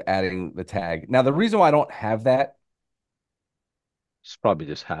 is adding the tag. Now, the reason why I don't have that, It's probably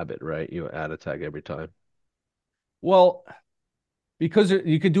just habit, right? You add a tag every time. well, because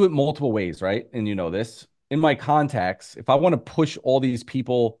you could do it multiple ways, right? And you know this. In my contacts, if I want to push all these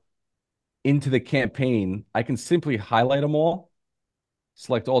people into the campaign, I can simply highlight them all,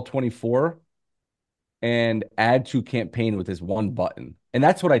 select all 24, and add to campaign with this one button. And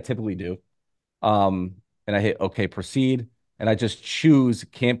that's what I typically do. And I hit OK, proceed. And I just choose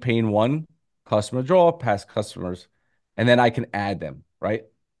campaign one, customer draw, past customers, and then I can add them, right?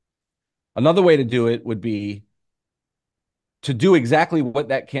 Another way to do it would be to do exactly what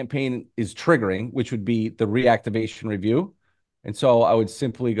that campaign is triggering, which would be the reactivation review. And so I would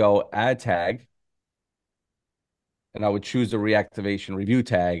simply go add tag, and I would choose the reactivation review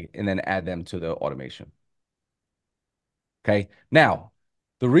tag and then add them to the automation. Okay. Now,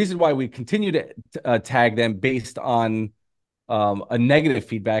 the reason why we continue to tag them based on a negative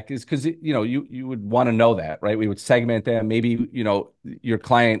feedback is because you would want to know that, right? We would segment them. Maybe your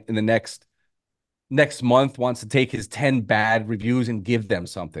client in the next month wants to take his 10 bad reviews and give them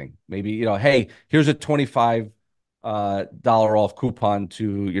something. Maybe, hey, here's a $25 off coupon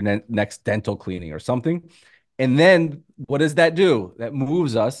to your next dental cleaning or something. And then what does that do? That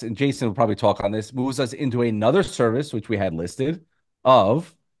moves us, and Jason will probably talk on this, moves us into another service, which we had listed,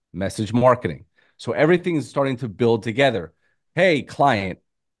 of message marketing. So everything is starting to build together. Hey, client,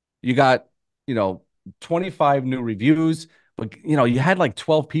 you got, 25 new reviews, but you had like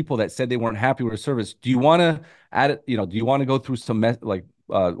 12 people that said they weren't happy with the service. Do you want to add it? Do you want to go through some want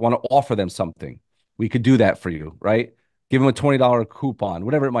to offer them something? We could do that for you, right? Give them a $20 coupon,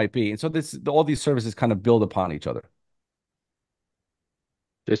 whatever it might be. And so all these services kind of build upon each other.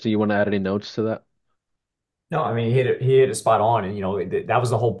 Jason, you want to add any notes to that? No, I mean he hit it spot on, and that was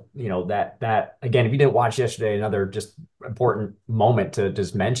the whole, that again, if you didn't watch yesterday, another just important moment to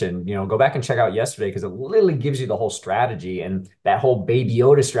just mention, go back and check out yesterday, because it literally gives you the whole strategy and that whole Baby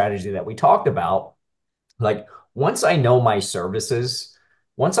Yoda strategy that we talked about. Like, once I know my services,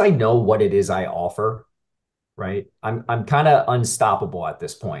 once I know what it is I offer, right? I'm kind of unstoppable at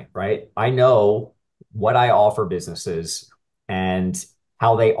this point, right? I know what I offer businesses and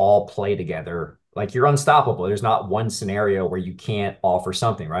how they all play together. Like, you're unstoppable. There's not one scenario where you can't offer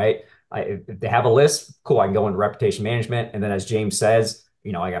something, right? If they have a list, cool, I can go into reputation management. And then, as James says,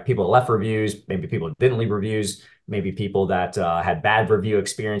 I got people that left reviews, maybe people that didn't leave reviews, maybe people that had bad review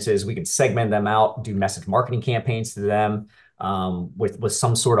experiences. We can segment them out, do message marketing campaigns to them, with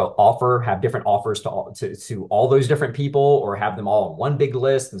some sort of offer, have different offers to all those different people, or have them all on one big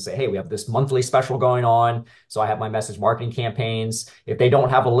list and say, hey, we have this monthly special going on. So I have my message marketing campaigns. If they don't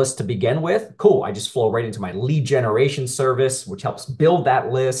have a list to begin with, cool. I just flow right into my lead generation service, which helps build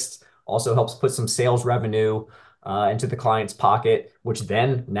that list, also helps put some sales revenue into the client's pocket, which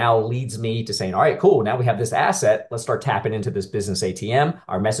then now leads me to saying, all right, cool. Now we have this asset. Let's start tapping into this business ATM.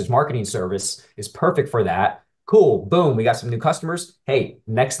 Our message marketing service is perfect for that. Cool. Boom. We got some new customers. Hey,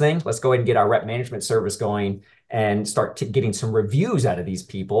 next thing, let's go ahead and get our rep management service going and start getting some reviews out of these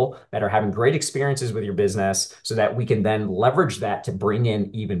people that are having great experiences with your business, so that we can then leverage that to bring in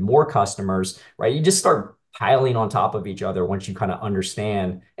even more customers, right? You just start piling on top of each other once you kind of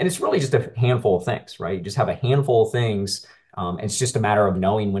understand. And it's really just a handful of things, right? You just have a handful of things. And it's just a matter of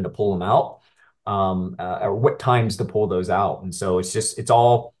knowing when to pull them out, or what times to pull those out. And so it's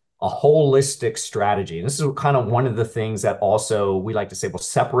all a holistic strategy. And this is kind of one of the things that also we like to say will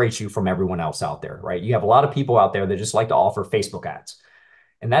separate you from everyone else out there, right? You have a lot of people out there that just like to offer Facebook ads,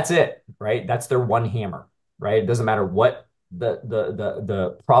 and that's it, right? That's their one hammer, right? It doesn't matter what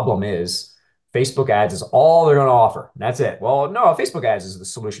the problem is. Facebook ads is all they're going to offer. That's it. Well, no, Facebook ads is the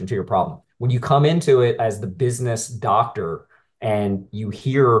solution to your problem. When you come into it as the business doctor and you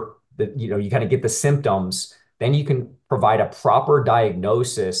hear that, you kind of get the symptoms, then you can provide a proper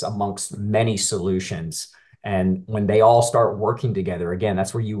diagnosis amongst many solutions. And when they all start working together, again,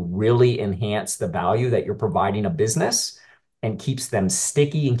 that's where you really enhance the value that you're providing a business, and keeps them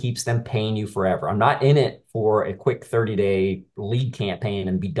sticky and keeps them paying you forever. I'm not in it for a quick 30-day lead campaign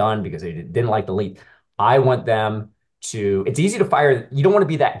and be done because they didn't like the lead. I want them to, it's easy to fire. You don't want to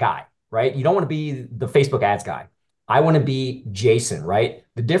be that guy, right? You don't want to be the Facebook ads guy. I want to be Jason, right?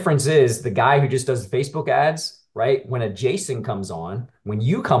 The difference is the guy who just does the Facebook ads, right? When a Jason comes on, when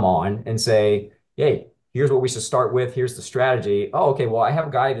you come on and say, hey, here's what we should start with. Here's the strategy. Oh, okay. Well, I have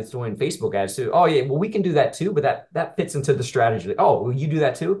a guy that's doing Facebook ads too. Oh, yeah. Well, we can do that too, but that fits into the strategy. Oh, well, you do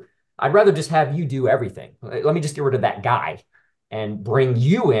that too? I'd rather just have you do everything. Let me just get rid of that guy and bring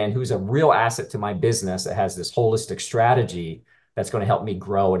you in, who's a real asset to my business that has this holistic strategy that's going to help me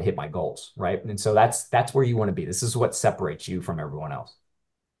grow and hit my goals, right? And so that's where you want to be. This is what separates you from everyone else.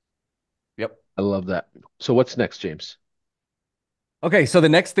 Yep. I love that. So what's next, James? Okay, so the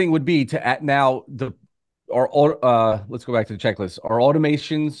next thing would be to add now the let's go back to the checklist. Our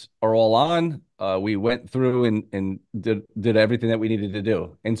automations are all on. We went through and did everything that we needed to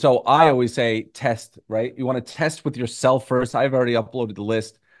do. And so I always say test, right? You want to test with yourself first. I've already uploaded the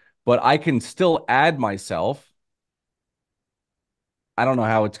list, but I can still add myself. I don't know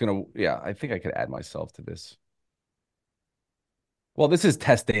how it's gonna, yeah, I think I could add myself to this. Well, this is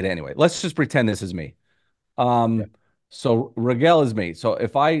test data anyway. Let's just pretend this is me. Yeah. So Rigel is me. So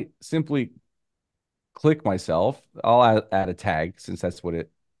if I simply click myself, I'll add a tag since that's what it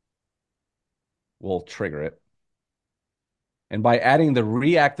will trigger it. And by adding the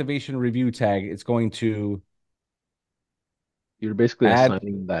reactivation review tag, it's going to You're basically add,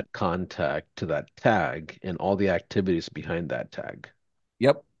 assigning that contact to that tag and all the activities behind that tag.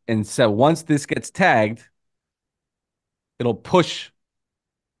 yep. And so once this gets tagged, it'll push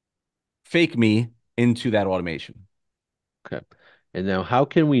fake me into that automation. Okay. And now how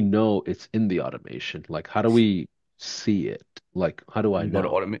can we know it's in the automation? Like, how do we see it? Like, how do I You go to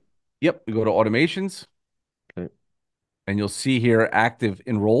know? automate. Yep. You go to automations Okay. and you'll see here active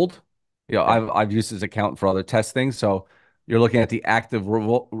enrolled. You know, Yeah. I've used this account for other test things. So you're looking at the active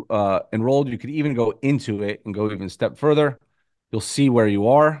enrolled. You could even go into it and go even a step further. You'll see where you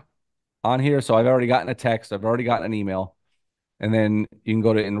are on here. So I've already gotten a text. I've already gotten an email. And then you can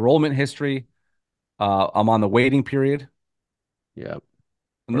go to enrollment history. I'm on the waiting period. Yeah.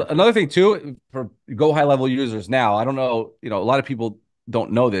 Another Perfect. thing too, for GoHighLevel users now, I don't know, a lot of people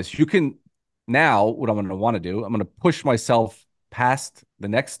don't know this. You can now, what I'm going to want to do, I'm going to push myself past the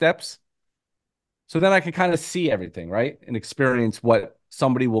next steps. So then I can kind of see everything, right? And experience what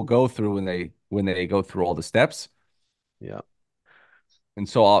somebody will go through when they go through all the steps. Yeah. And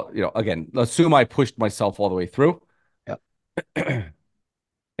so I'll, again, assume I pushed myself all the way through. Yeah.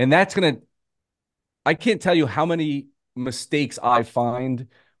 And that's going to, I can't tell you how many mistakes I find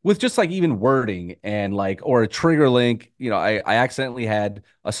with just like even wording and like, or a trigger link. I accidentally had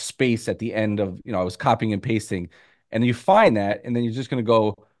a space at the end of, I was copying and pasting, and you find that, and then you're just going to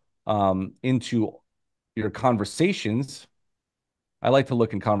go into your conversations. I like to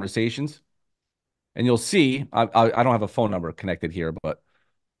look in conversations, and you'll see, I don't have a phone number connected here, but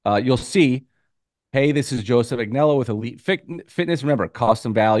you'll see, hey, this is Joseph Agnello with Elite Fitness. Remember,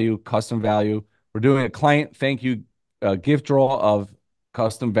 custom value, custom value. We're doing a client thank you gift draw of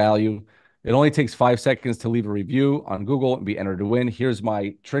custom value. It only takes 5 seconds to leave a review on Google and be entered to win. Here's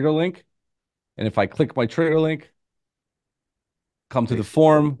my trigger link. And if I click my trigger link, come to the Takes you to the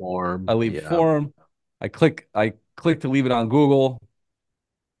form, I form. leave Yeah. form, I click to leave it on Google,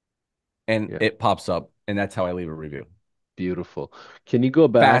 and Yeah. it pops up. And that's how I leave a review. Beautiful. Can you go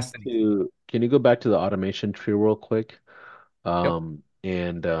back to the automation tree real quick? Yep.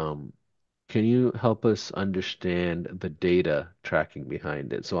 And can you help us understand the data tracking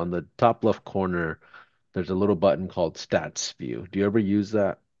behind it? So on the top left corner, there's a little button called Stats View. Do you ever use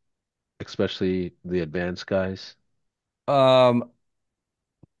that, especially the advanced guys? Um,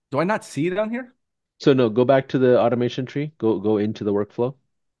 do I not see it on here? So no, go back to the automation tree. Go into the workflow.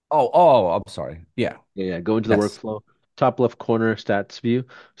 Oh, I'm sorry. Yeah. Yeah, go into the Yes. workflow. Top left corner, stats view.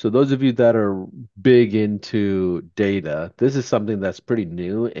 So those of you that are big into data, this is something that's pretty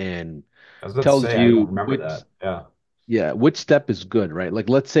new and I was about to tells say, I don't you remember which, that. Yeah. yeah, which step is good, right? Like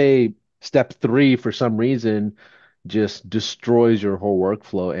let's say step three for some reason just destroys your whole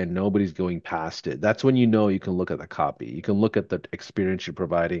workflow and nobody's going past it. That's when you know you can look at the copy. You can look at the experience you're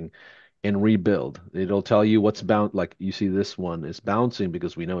providing and rebuild. It'll tell you what's bound, like you see this one is bouncing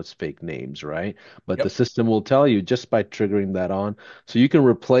because we know it's fake names, right? But the Yep. system will tell you just by triggering that on. So you can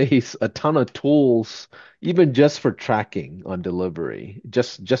replace a ton of tools, even just for tracking on delivery,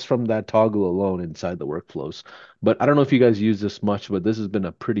 just from that toggle alone inside the workflows. But I don't know if you guys use this much, but this has been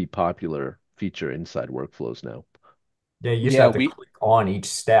a pretty popular feature inside workflows now. Yeah, you used to Yeah, have to click on each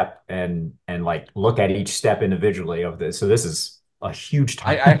step and like look at each step individually of this. So this is a huge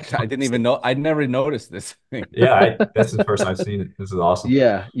time. I didn't even know. I never noticed this thing. Yeah, this is the first I've seen it. This is awesome.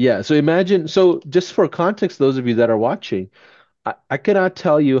 Yeah, yeah. So imagine, so just for context, those of you that are watching, I cannot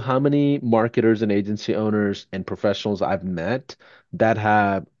tell you how many marketers and agency owners and professionals I've met that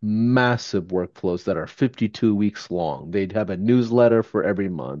have massive workflows that are 52 weeks long. They'd have a newsletter for every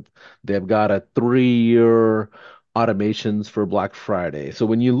month. They've got a 3-year automations for Black Friday. So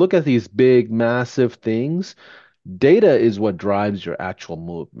when you look at these big, massive things, data is what drives your actual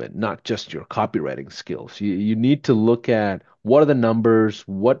movement, not just your copywriting skills. You need to look at what are the numbers,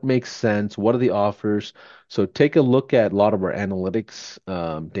 what makes sense, what are the offers. So take a look at a lot of our analytics,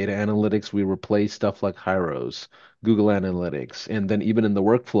 data analytics. We replace stuff like Hyros, Google Analytics, and then even in the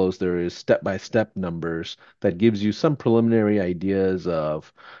workflows, there is step-by-step numbers that gives you some preliminary ideas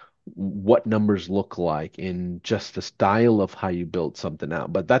of what numbers look like in just the style of how you build something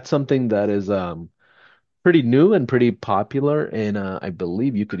out. But that's something that is pretty new and pretty popular, and I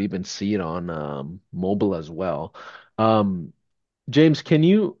believe you could even see it on mobile as well. Um, James, can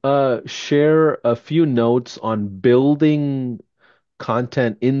you share a few notes on building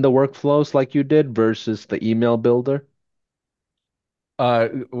content in the workflows like you did versus the email builder?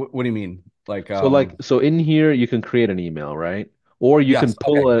 What do you mean? Like, So in here you can create an email, right? Or yes,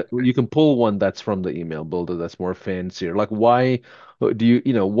 okay. you can pull one that's from the email builder that's more fancier. Like why do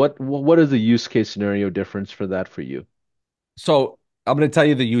you know what is the use case scenario difference for that for you? So I'm going to tell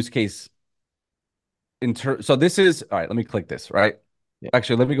you the use case so this is all right. Let me click this, right?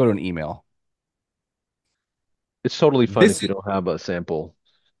 Actually, let me go to an email. It's totally fine if This you is don't have a sample.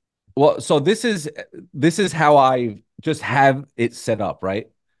 well, so this is how I just have it set up, right?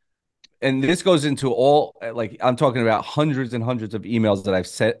 And this goes into all like I'm talking about hundreds and hundreds of emails that I've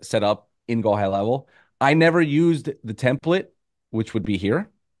set up in GoHighLevel. I never used the template, which would be here,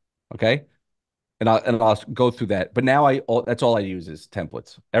 okay? And I'll go through that. But now that's all I use is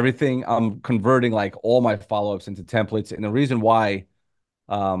templates. Everything I'm converting like all my follow-ups into templates. And the reason why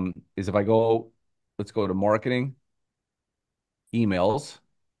is if I go, let's go to marketing, emails,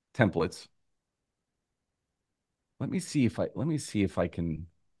 templates. Let me see if I can.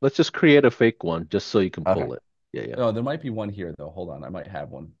 Let's just create a fake one just so you can Okay. pull it. Yeah, yeah. Oh, there might be one here though. Hold on. I might have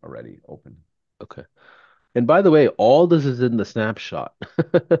one already open. Okay. And by the way, all this is in the snapshot.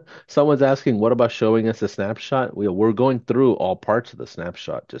 Someone's asking, what about showing us a snapshot? We're going through all parts of the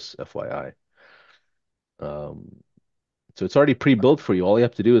snapshot, just FYI. Um, so it's already pre-built for you. All you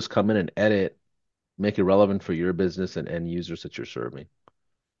have to do is come in and edit, make it relevant for your business and end users that you're serving.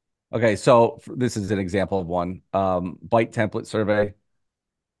 Okay, so this is an example of one. Bite template survey.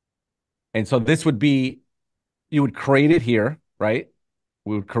 And so this would be you would create it here, right?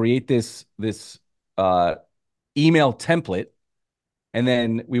 We would create this uh email template, and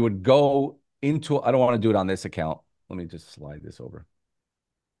then we would go into I don't want to do it on this account. Let me just slide this over.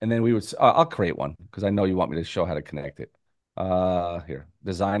 And then we would I'll create one because I know you want me to show how to connect it. Here,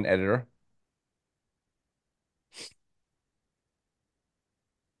 design editor.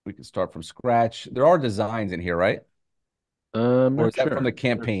 We can start from scratch. There are designs in here, right? I'm Or not is that from sure. the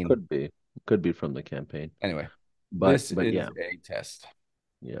campaign? Could be from the campaign. Anyway, But this but is yeah. a test.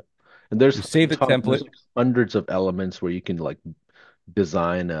 Yeah. And You save the there's template. hundreds of elements where you can like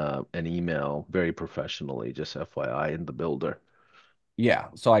design an email very professionally, just FYI in the builder. Yeah,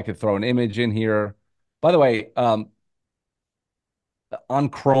 so I could throw an image in here. By the way, on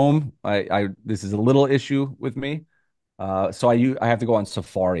Chrome, I this is a little issue with me. So I have to go on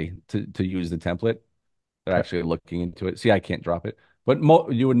Safari to use the template. They're Okay. actually looking into it. See, I can't drop it, but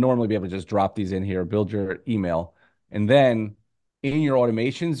you would normally be able to just drop these in here, build your email, and then in your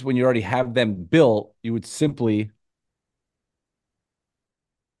automations, when you already have them built, you would simply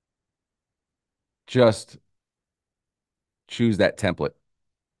just choose that template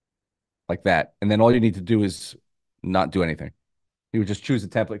like that, and then all you need to do is not do anything. You would just choose the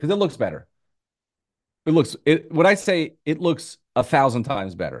template because it looks better. When I say it looks 1,000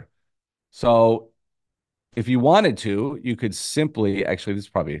 times better. So if you wanted to, you could simply, actually, this is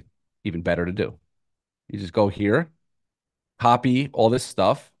probably even better to do. You just go here, copy all this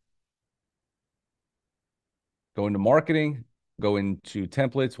stuff, go into marketing, go into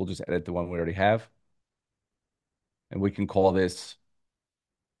templates. We'll just edit the one we already have. And we can call this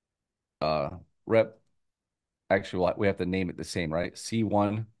rep. Actually, we have to name it the same, right?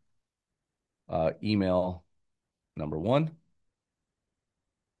 C1 email number one.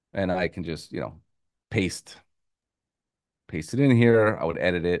 And I can just, paste paste it in here. I would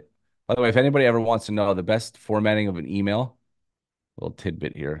edit it. By the way, if anybody ever wants to know the best formatting of an email, little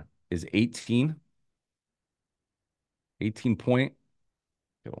tidbit here is 18 point.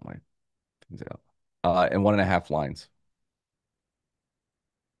 Get all my things out. And 1.5 lines.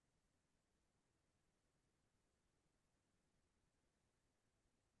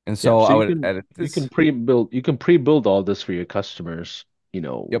 And Yeah, so so I would edit this. you can pre-build all this for your customers,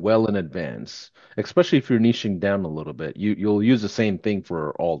 Yep. well in advance. Especially if you're niching down a little bit. You'll use the same thing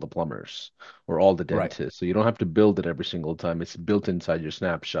for all the plumbers or all the Right. dentists. So you don't have to build it every single time. It's built inside your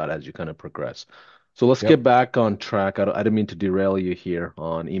snapshot as you kind of progress. So let's get Yep. back on track. I don't mean to derail you here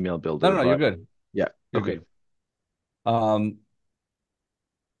on email No, builder, no, no, you're but good. yeah, You're okay. good. Um,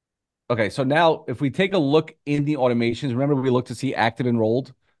 okay. So now if we take a look in the automations, remember we looked to see active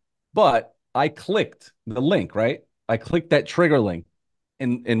enrolled, but I clicked the link, right? I clicked that trigger link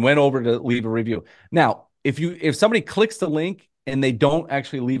and went over to leave a review. Now, if somebody clicks the link and they don't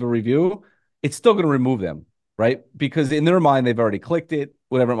actually leave a review, it's still going to remove them, right? Because in their mind they've already clicked it,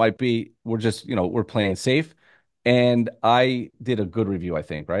 whatever it might be. We're just, we're playing safe. And I did a good review, I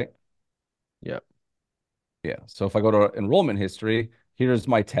think, right? Yeah. Yeah. So if I go to enrollment history, here's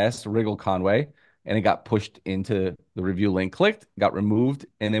my test, Wriggle Conway, and it got pushed into the review link, clicked, got removed,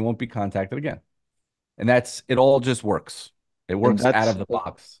 and they won't be contacted again. And that's it all just works. It And works out that's of the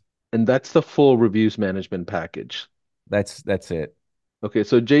box. and that's the full reviews management package. That's it. Okay,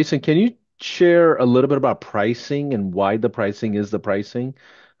 so Jason, can you share a little bit about pricing and why the pricing is the pricing?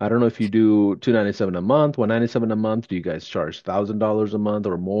 I don't know if you do 297 a month, 197 a month. Do you guys charge $1,000 a month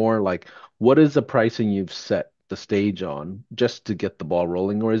or more? Like, what is the pricing you've set the stage on just to get the ball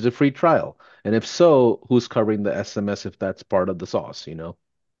rolling, or is it free trial? And if so, who's covering the SMS if that's part of the sauce?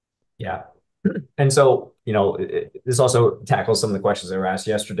 Yeah. And so, this also tackles some of the questions that were asked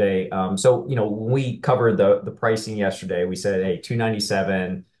yesterday. So, when we covered the pricing yesterday, we said, hey,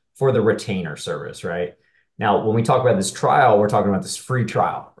 297 for the retainer service, right? Now, when we talk about this trial, we're talking about this free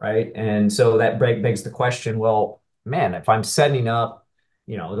trial, right? And so that begs the question, well, man, if I'm setting up,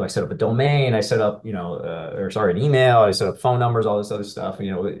 do I set up a domain? I set up, an email, I set up phone numbers, all this other stuff,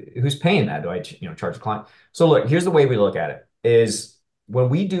 who's paying that? Do I, charge the client? So look, here's the way we look at it is when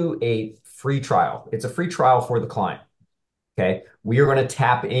we do a free trial, it's a free trial for the client. Okay. We are going to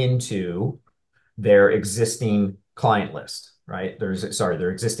tap into their existing client list, right? Their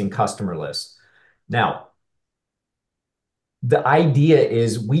existing customer list. Now, the idea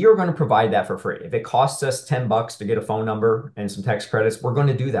is we are going to provide that for free. If it costs us $10 to get a phone number and some text credits, we're going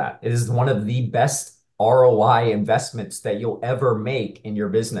to do that. It is one of the best ROI investments that you'll ever make in your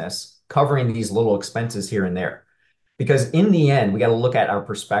business, covering these little expenses here and there. Because in the end, we got to look at our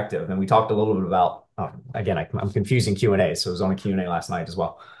perspective. And we talked a little bit about, again, I'm confusing Q&A. So it was on a Q&A last night as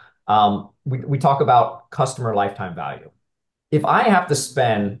well. We talk about customer lifetime value. If I have to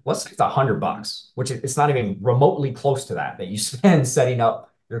spend, let's say it's $100, which it's not even remotely close to that you spend setting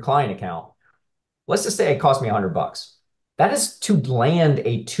up your client account. Let's just say it cost me $100. That is to land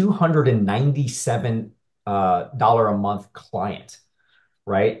a $297 dollar a month client,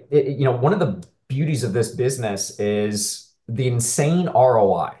 right? One of the beauties of this business is the insane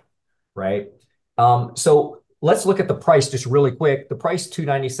ROI, right? So let's look at the price just really quick. The price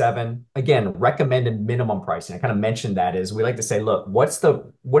 297, again, recommended minimum pricing. I kind of mentioned that is we like to say, look, what is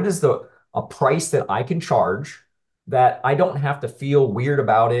the a price that I can charge that I don't have to feel weird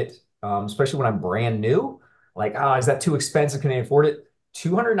about it, especially when I'm brand new. Like, is that too expensive? Can I afford it?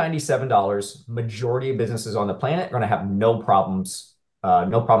 $297. Majority of businesses on the planet are going to have no problems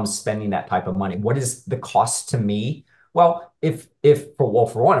spending that type of money. What is the cost to me? Well,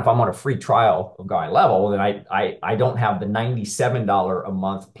 for one, if I'm on a free trial of GoHighLevel, then I don't have the $97 a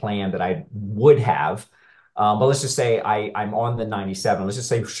month plan that I would have. But let's just say I'm on the 97. Let's just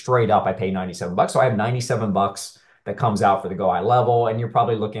say straight up I pay $97. So I have $97 that comes out for the GoHighLevel, and you're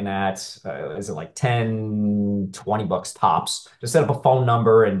probably looking at is it like 10, $20 tops to set up a phone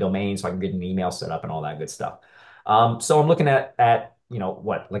number and domain so I can get an email set up and all that good stuff. So I'm looking at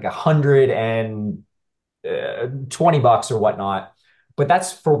what, like 120 bucks or whatnot. But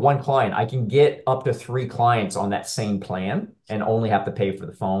that's for one client. I can get up to 3 clients on that same plan and only have to pay for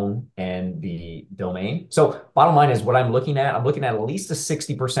the phone and the domain. So bottom line is what I'm looking at least a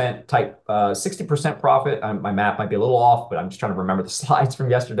 60% profit. My math might be a little off, but I'm just trying to remember the slides from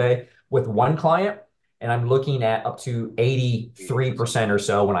yesterday with one client. And I'm looking at up to 83% or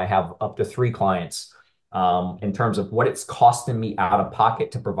so when I have up to 3 clients, in terms of what it's costing me out of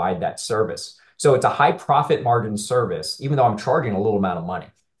pocket to provide that service. So it's a high profit margin service, even though I'm charging a little amount of money.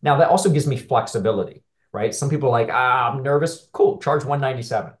 Now that also gives me flexibility, right? Some people are like, I'm nervous. Cool, charge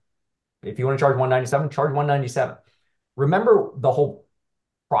 197. If you want to charge 197, charge 197. Remember the whole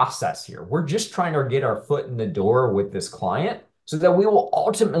process here. We're just trying to get our foot in the door with this client so that we will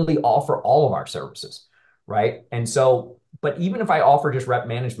ultimately offer all of our services, right? And so, but even if I offer just rep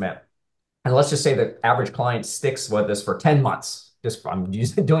management, and let's just say the average client sticks with us for 10 months, I'm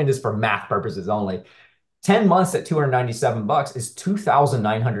doing this for math purposes only. 10 months at $297 is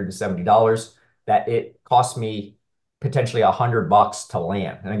 $2,970 that it cost me potentially $100 to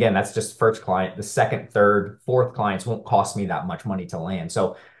land. And again, that's just first client. The second, third, fourth clients won't cost me that much money to land.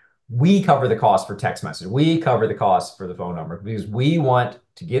 So we cover the cost for text message. We cover the cost for the phone number because we want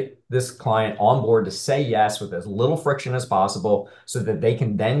to get this client on board to say yes with as little friction as possible so that they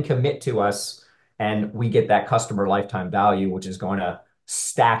can then commit to us and we get that customer lifetime value, which is going to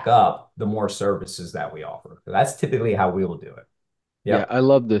stack up the more services that we offer. So that's typically how we will do it. Yeah, Yep. I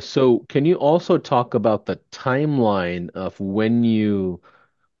love this. So, can you also talk about the timeline of when you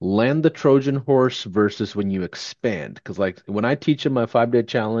land the Trojan horse versus when you expand? Because, like, when I teach them my 5-day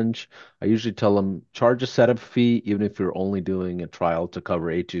challenge, I usually tell them charge a setup fee, even if you're only doing a trial to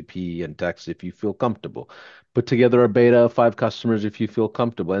cover A2P and text if you feel comfortable. Put together a beta of 5 customers if you feel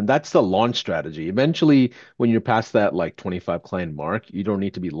comfortable. And that's the launch strategy. Eventually, when you're past that like 25 client mark, you don't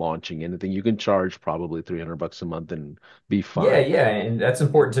need to be launching anything. You can charge probably $300 a month and be Yeah, fine. yeah, and that's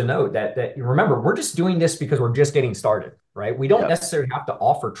important to note that remember, we're just doing this because we're just getting started, right? We don't Yeah. necessarily have to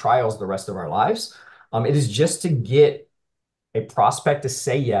offer trials the rest of our lives. It is just to get a prospect to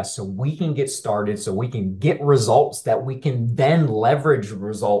say yes so we can get started, so we can get results that we can then leverage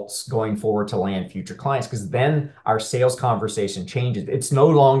results going forward to land future clients because then our sales conversation changes. It's no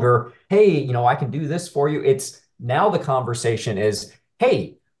longer, hey, I can do this for you. It's now the conversation is,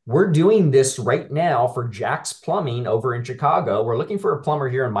 hey, we're doing this right now for Jack's Plumbing over in Chicago. We're looking for a plumber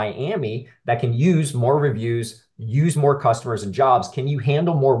here in Miami that can use more reviews, use more customers and jobs. Can you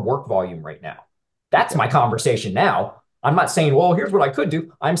handle more work volume right now? That's Yeah. my conversation now. I'm not saying, well, here's what I could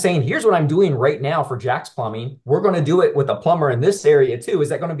do. I'm saying, here's what I'm doing right now for Jack's Plumbing. We're going to do it with a plumber in this area too. Is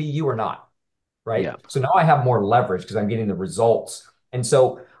that going to be you or not? Right. Yeah. So now I have more leverage because I'm getting the results. And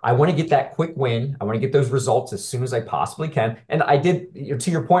so I want to get that quick win. I want to get those results as soon as I possibly can. And I did, to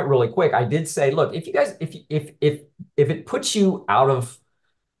your point, really quick, I did say, look, if you guys, if it puts you out of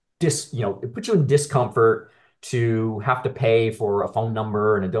it puts you in discomfort to have to pay for a phone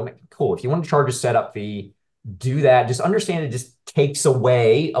number and a domain. Cool. If you want to charge a setup fee, do that. Just understand it just takes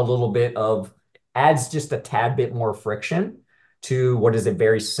away a little bit of, adds just a tad bit more friction to what is a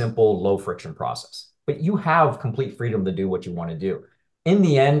very simple, low friction process. But you have complete freedom to do what you want to do. In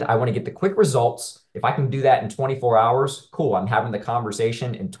the end, I want to get the quick results. If I can do that in 24 hours, cool. I'm having the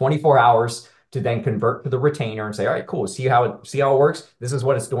conversation in 24 hours to then convert to the retainer and say, all right, cool. See how it works. This is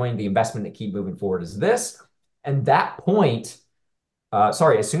what it's doing. The investment to keep moving forward is this. And that point, as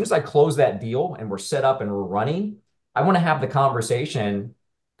soon as I close that deal and we're set up and we're running, I want to have the conversation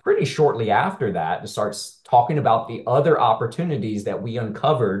pretty shortly after that to start talking about the other opportunities that we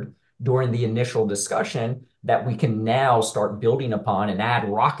uncovered during the initial discussion that we can now start building upon and add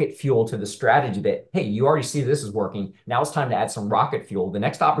rocket fuel to the strategy that, hey, you already see this is working. Now it's time to add some rocket fuel. The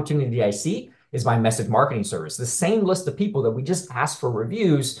next opportunity I see is my message marketing service. The same list of people that we just asked for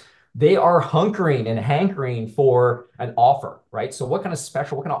reviews, they are hunkering and hankering for an offer, right? So what kind of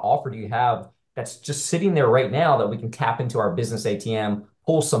offer do you have that's just sitting there right now that we can tap into our business ATM,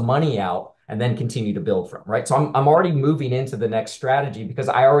 pull some money out, and then continue to build from, right? So I'm already moving into the next strategy because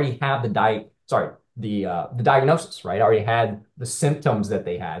I already have the diagnosis, right? I already had the symptoms that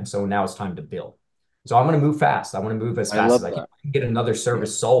they had. So now it's time to build. So I'm going to move fast. I want to move as I fast as love I can. that. I can get another Yeah.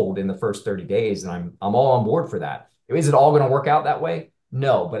 service sold in the first 30 days, and I'm all on board for that. Is it all going to work out that way?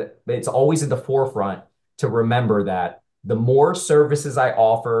 No, but it's always at the forefront to remember that the more services I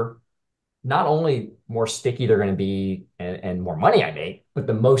offer, not only more sticky they're going to be and more money I make, but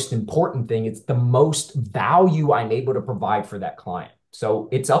the most important thing, it's the most value I'm able to provide for that client. So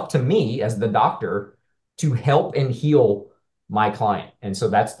it's up to me as the doctor to help and heal my client. And so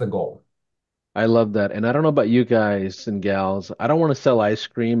that's the goal. I love that. And I don't know about you guys and gals. I don't want to sell ice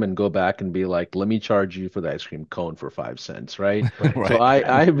cream and go back and be like, let me charge you for the ice cream cone for 5 cents, right? Right. So Right.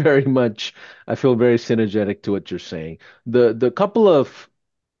 I very much I feel very synergetic to what you're saying. The couple of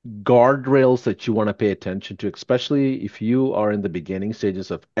guardrails that you want to pay attention to, especially if you are in the beginning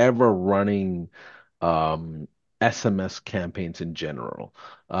stages of ever running um, SMS campaigns in general.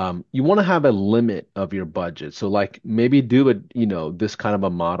 You want to have a limit of your budget. So like maybe do it, this kind of a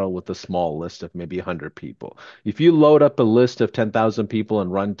model with a small list of maybe 100 people. If you load up a list of 10,000 people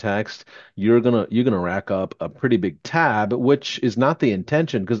and run text, you're gonna rack up a pretty big tab, which is not the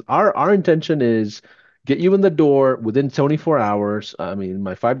intention because our intention is get you in the door within 24 hours. I mean,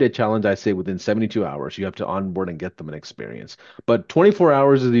 my 5-day challenge, I say within 72 hours, you have to onboard and get them an experience. But 24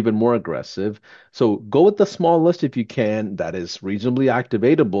 hours is even more aggressive. So go with the small list if you can, that is reasonably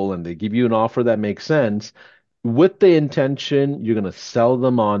activatable, and they give you an offer that makes sense. with the intention, you're going to sell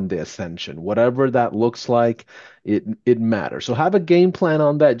them on the ascension, whatever that looks like. It matters. So have a game plan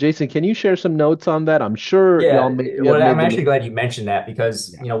on that. Jason, can you share some notes on that? I'm sure Yeah, you have well, made I'm the. actually glad you mentioned that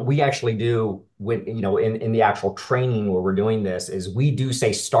because, Yeah. we actually do with, in the actual training where we're doing this is we do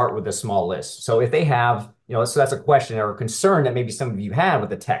say start with a small list. So if they have, so that's a question or a concern that maybe some of you have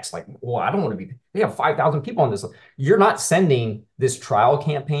with the text, like, well, I don't want to be, they have 5,000 people on this. You're not sending this trial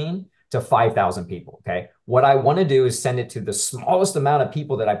campaign to 5,000 people. Okay. What I want to do is send it to the smallest amount of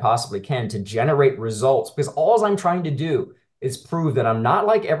people that I possibly can to generate results because all I'm trying to do is prove that I'm not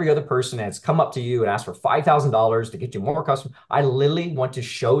like every other person that's come up to you and asked for $5,000 to get you more customers. I literally want to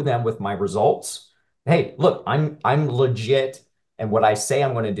show them with my results. Hey, look, I'm legit. And what I say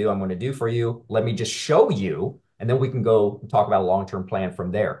I'm going to do for you. Let me just show you. And then we can go and talk about a long-term plan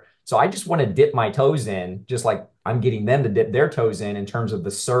from there. So I just want to dip my toes in, just like I'm getting them to dip their toes in terms of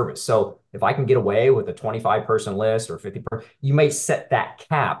the service. So if I can get away with a 25 person list or 50 you may set that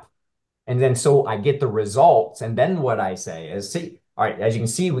cap and then so I get the results. And then what I say is, see, all right, as you can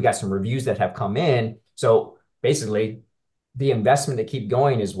see, we got some reviews that have come in. So basically, the investment to keep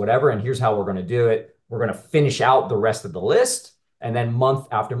going is whatever. And here's how we're going to do it. We're going to finish out the rest of the list. And then month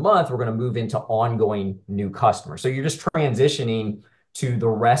after month, we're going to move into ongoing new customers. So you're just transitioning to the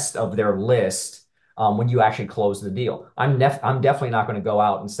rest of their list when you actually close the deal. I'm definitely not going to go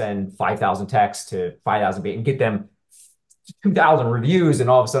out and send 5,000 texts to 5,000 and get them 2,000 reviews and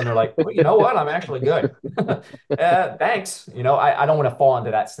all of a sudden they're like, well, you know what? I'm actually good. Thanks. I don't want to fall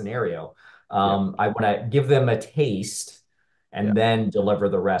into that scenario. Yeah, I want to give them a taste yeah. and then deliver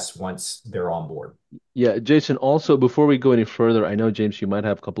the rest once they're on board. Yeah, Jason, also before we go any further, I know James, you might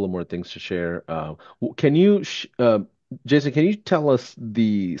have a couple of more things to share. Can you, Jason, can you tell us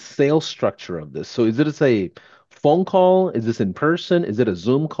the sales structure of this? So is it a phone call? Is this in person? Is it a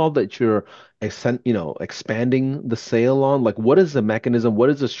Zoom call that you're expanding the sale on? Like, what is the mechanism? What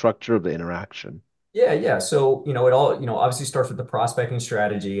is the structure of the interaction? Yeah, yeah. So, it all, obviously starts with the prospecting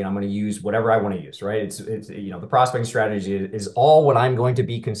strategy, and I'm going to use whatever I want to use, right? The prospecting strategy is all what I'm going to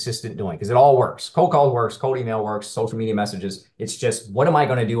be consistent doing because it all works. Cold call works, cold email works, social media messages. It's just what am I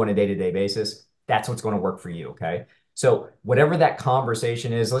going to do on a day-to-day basis? That's what's going to work for you, okay? So, whatever that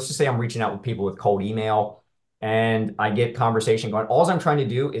conversation is, let's just say I'm reaching out with people with cold email and I get conversation going. All I'm trying to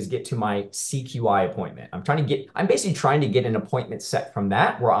do is get to my CQI appointment. I'm basically trying to get an appointment set from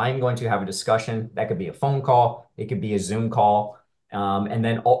that where I'm going to have a discussion. That could be a phone call, it could be a Zoom call, and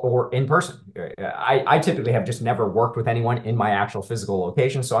then or in person. I typically have just never worked with anyone in my actual physical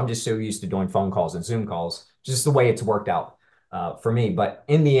location, so I'm just so used to doing phone calls and Zoom calls, just the way it's worked out for me. But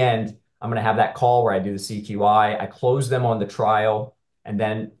in the end, I'm going to have that call where I do the CQI, I close them on the trial. And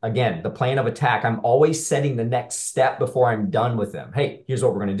then again, the plan of attack, I'm always setting the next step before I'm done with them. Hey, here's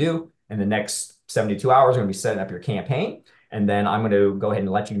what we're going to do. In the next 72 hours, we're going to be setting up your campaign. And then I'm going to go ahead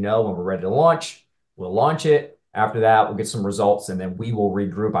and let you know when we're ready to launch. We'll launch it. After that, we'll get some results and then we will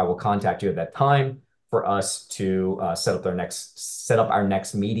regroup. I will contact you at that time for us to set up our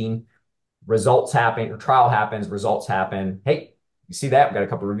next meeting. Results happen, trial happens, results happen. Hey, you see that? We've got a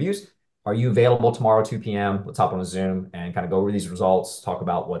couple of reviews. Are you available tomorrow, 2 p.m.? Let's hop on a Zoom and kind of go over these results, talk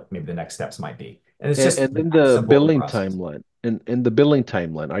about what maybe the next steps might be. And it's just And then that the simple of a billing process. timeline. And the billing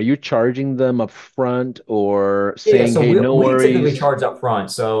timeline, are you charging them up front or Yeah, saying, so hey, no we typically worries? charge up front.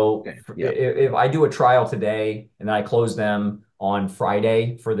 So Okay. Yeah. if I do a trial today and then I close them on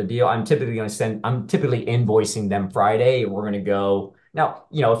Friday for the deal, I'm typically invoicing them Friday and we're going to go. Now,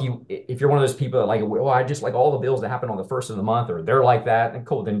 if you're one of those people that like, well, I just like all the bills that happen on the first of the month or they're like that, and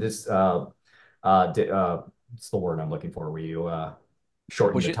cool, then just what's the word I'm looking for? Where you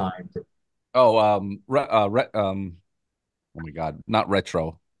shorten Push the it. time. Oh, oh my God, not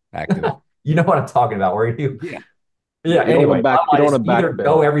retroactive. You know what I'm talking about, where you Yeah. yeah, You don't want anyway, to back, bottom you line don't is want to back either go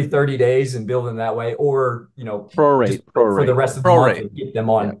bill. every 30 days and bill them that way, or, just for the Prorate. rest of the month Prorate. and get them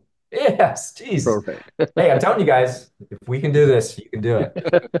Yeah, on. Yes, geez. prorate. Hey, I'm telling you guys, if we can do this, you can do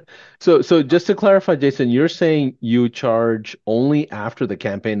it. So just to clarify, Jason, you're saying you charge only after the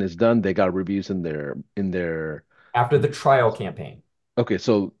campaign is done, they got reviews in their. After the trial campaign. Okay,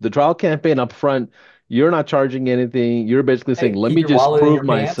 so the trial campaign up front, you're not charging anything. You're basically saying, Hey, let keep me your just wallet in prove your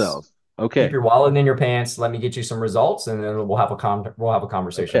pants. myself. Keep Okay. your wallet in your pants. Let me get you some results, and then we'll have a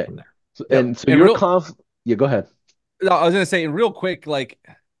conversation Okay. from there. So, Yep. and so And you're real, conf yeah, go ahead. no, I was gonna say, and real quick, like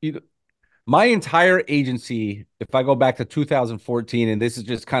you, my entire agency, if I go back to 2014, and this is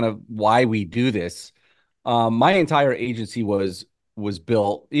just kind of why we do this, my entire agency was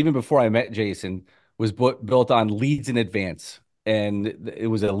built even before I met Jason, was built on leads in advance, and it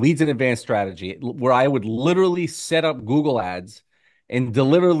was a leads in advance strategy where I would literally set up Google ads and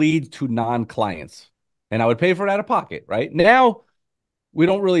deliver leads to non-clients. and I would pay for it out of pocket, right? Now we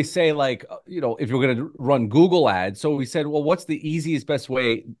don't really say like, if you're going to run Google ads. So we said, well, what's the easiest, best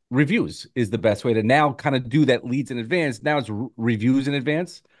way? Reviews is the best way to now kind of do that leads in advance. Now it's reviews in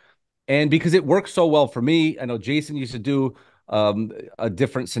advance. And because it works so well for me, I know Jason used to do a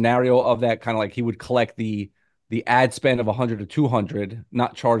different scenario of that, kind of like he would collect the ad spend of 100 to 200,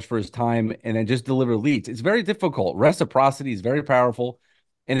 not charge for his time, and then just deliver leads. It's very difficult. Reciprocity is very powerful.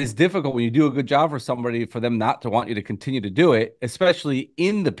 And it's difficult when you do a good job for somebody for them not to want you to continue to do it, especially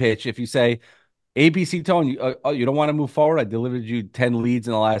in the pitch. If you say, ABC tone, you don't want to move forward. I delivered you 10 leads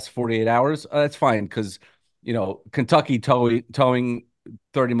in the last 48 hours. That's fine because, Kentucky towing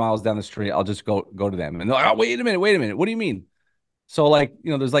 30 miles down the street. I'll just go to them. And they're like, oh, wait a minute. What do you mean? So like,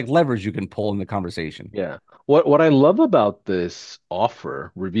 there's like levers you can pull in the conversation. Yeah. What I love about this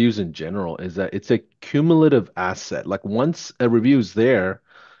offer, reviews in general, is that it's a cumulative asset. Like once a review is there,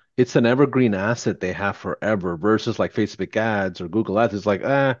 it's an evergreen asset they have forever versus like Facebook ads or Google ads. It's like,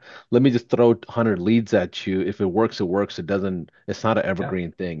 let me just throw 100 leads at you. If it works, it works. It doesn't, it's not an Yeah.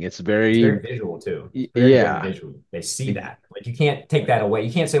 evergreen thing. It's It's very, very visual too. It's very, very yeah. visual. They see Ex- that. Like you can't take that away.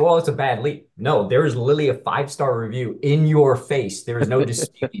 You can't say, well, it's a bad lead. No, there is literally a 5-star review in your face. There is no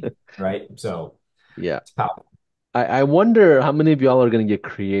disputing, right? So Yeah. it's powerful. I wonder how many of y'all are going to get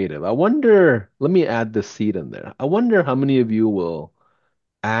creative. I wonder, let me add the seed in there. I wonder how many of you will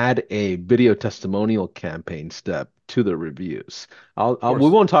add a video testimonial campaign step to the reviews. Of We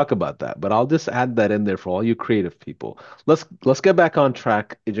course. won't talk about that, but I'll just add that in there for all you creative people. Let's get back on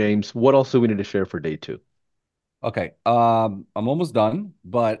track, James. What else do we need to share for day two? Okay. I'm almost done,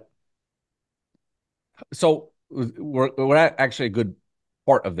 but so we're at actually a good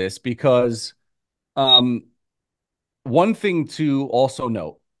part of this because um one thing to also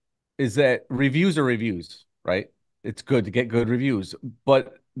note is that reviews are reviews, right? It's good to get good reviews,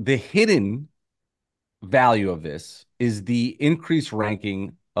 but the hidden value of this is the increased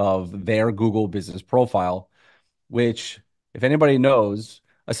ranking of their Google business profile, which, if anybody knows,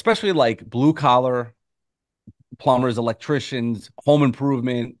 especially like blue collar plumbers, electricians, home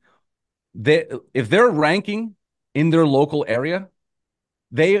improvement, if they're ranking in their local area,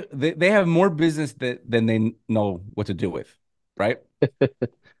 they have more business than they know what to do with, right?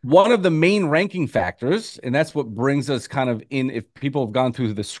 One of the main ranking factors, and that's what brings us kind of in, if people have gone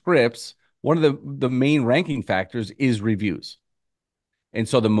through the scripts, one of the main ranking factors is reviews. And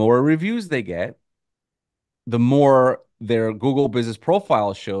so the more reviews they get, the more their Google business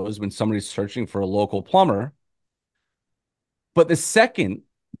profile shows when somebody's searching for a local plumber. But the second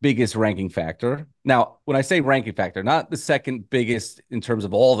biggest ranking factor, now, when I say ranking factor, not the second biggest in terms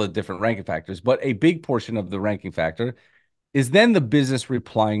of all the different ranking factors, but a big portion of the ranking factor is then the business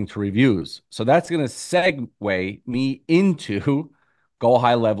replying to reviews. So that's going to segue me into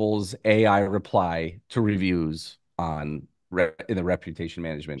GoHighLevel's AI reply to reviews in the reputation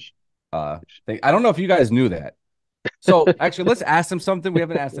management thing. I don't know if you guys knew that. So actually, let's ask them something. We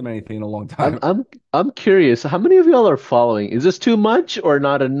haven't asked them anything in a long I'm time. I'm I'm curious, how many of y'all are following? Is this too much or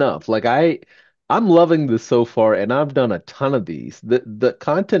not enough? Like I'm loving this so far and I've done a ton of these. The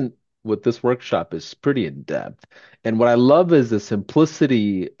content with this workshop is pretty in depth. And what I love is the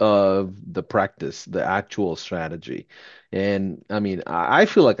simplicity of the practice, the actual strategy. And I mean, I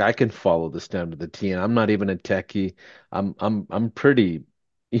feel like I can follow this down to the T and I'm not even a techie. I'm pretty,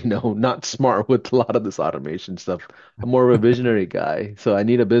 not smart with a lot of this automation stuff. I'm more of a visionary guy, so I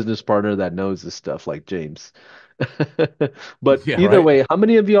need a business partner that knows this stuff like James. But Yeah, either right. way, how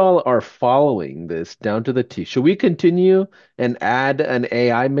many of y'all are following this down to the T? Should we continue and add an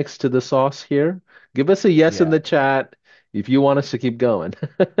AI mix to the sauce here? Give us a yes in Yeah. the chat if you want us to keep going.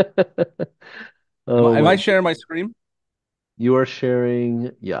 Am Oh I, am my I sharing my goodness. screen? You are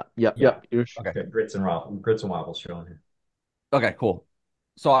sharing. Yeah, yep, Yeah. yep. You're Okay. Good. Grits and waffles showing here. Okay, cool.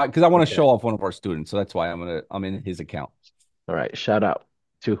 So because I want to Okay. show off one of our students, so that's why I'm in his account. all right. Shout out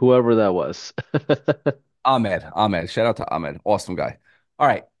to whoever that was. Ahmed. Shout out to Ahmed. Awesome guy. All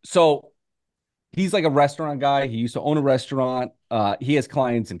right. So he's like a restaurant guy. He used to own a restaurant. He has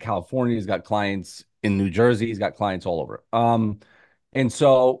clients in California. He's got clients in New Jersey. He's got clients all over. And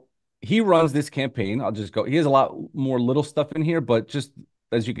so he runs this campaign. I'll just go. He has a lot more little stuff in here, but just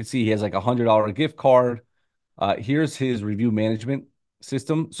as you can see, he has like $100 gift card. Here's his review management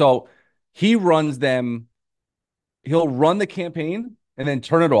system. So he runs them. He'll run the campaign and then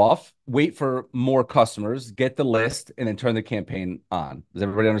turn it off, wait for more customers, get the list, and then turn the campaign on. Does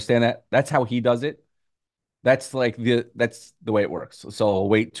everybody understand that? That's how he does it. That's the way it works. So I'll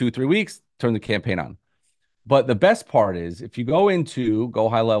wait 2, 3 weeks, turn the campaign on. But the best part is if you go into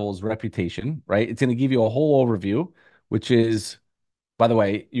GoHighLevel's reputation, right? It's going to give you a whole overview, which is, by the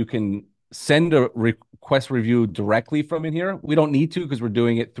way, you can send a request review directly from in here. We don't need to because we're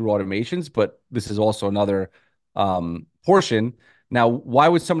doing it through automations, but this is also another portion. Now, why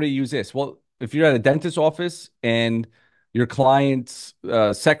would somebody use this? Well, if you're at a dentist's office and your client's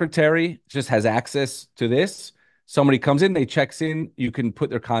secretary just has access to this, somebody comes in, they checks in, you can put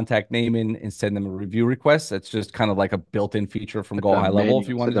their contact name in and send them a review request. That's just kind of like a built-in feature from GoHighLevel if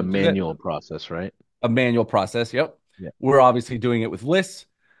you It's like wanted a to do that. manual process, right? A manual process. Yep. Yeah. We're obviously doing it with lists.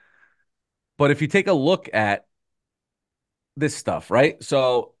 But if you take a look at this stuff, right?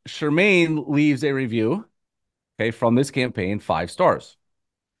 So Charmaine leaves a review, okay, from this campaign, 5 stars.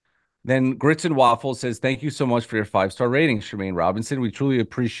 Then Grits and Waffles says, "Thank you so much for your 5 star rating, Charmaine Robinson. We truly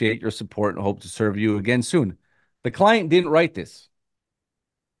appreciate your support and hope to serve you again soon." The client didn't write this.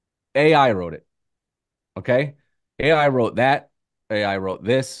 AI wrote it. Okay. AI wrote that. AI wrote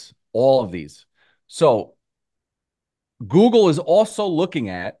this, all of these. So Google is also looking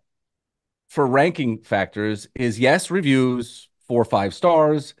at for ranking factors is yes, reviews, 4 or 5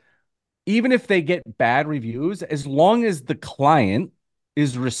 stars, even if they get bad reviews, as long as the client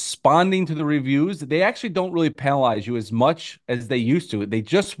is responding to the reviews, they actually don't really penalize you as much as they used to. They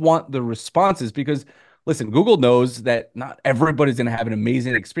just want the responses because, listen, Google knows that not everybody's going to have an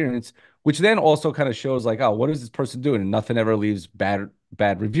amazing experience, which then also kind of shows like, oh, what is this person doing? And nothing ever leaves bad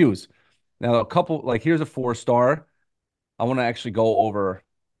reviews. Now, a couple like here's a 4 star. I want to actually go over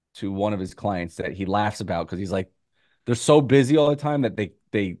to one of his clients that he laughs about because he's like, they're so busy all the time that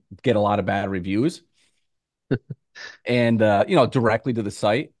they get a lot of bad reviews and directly to the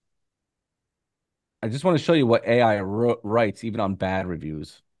site. I just want to show you what AI writes even on bad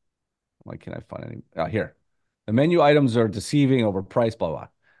reviews. Why can't I find any? Here. The menu items are deceiving, overpriced, blah blah.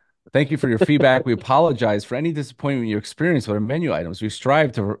 Thank you for your feedback. We apologize for any disappointment you experience with our menu items. We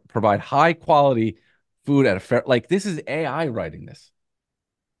strive to provide high quality food at a fair. Like this is AI writing this.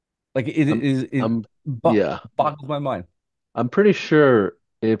 Like I'm, it I'm, yeah. boggles my mind. I'm pretty sure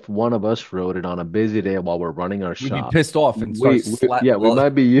if one of us wrote it on a busy day while we're running our We'd be shop, pissed off and start yeah, we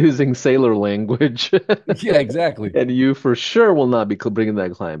might be using sailor language, Yeah, exactly. and you for sure will not be bringing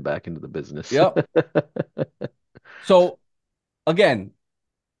that client back into the business. Yep. So again,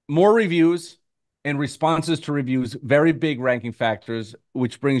 more reviews and responses to reviews, very big ranking factors,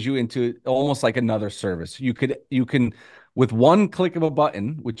 which brings you into almost like another service. You can with one click of a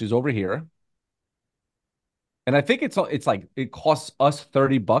button, which is over here, and I think it's like it costs us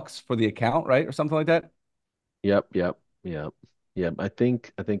 $30 for the account, right? Or something like that. Yep, yep, yep, yep. I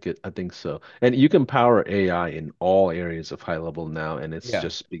think so. And you can power AI in all areas of high level now, and it's Yeah.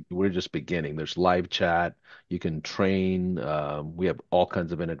 just we're just beginning. There's live chat. You can train. We have all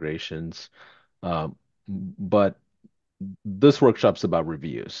kinds of integrations. But this workshop's about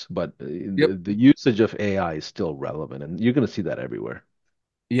reviews, but Yep. the usage of AI is still relevant, and you're going to see that everywhere.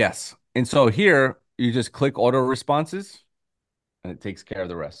 Yes. And so here you just click auto responses and it takes care of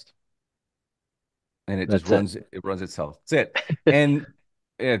the rest. And it just That's it. runs itself. That's it. And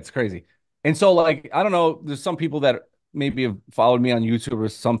yeah, it's crazy. And so like I don't know, there's some people that maybe have followed me on YouTube or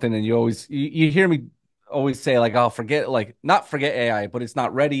something, and you hear me always say like, "Oh, forget like not forget AI, but it's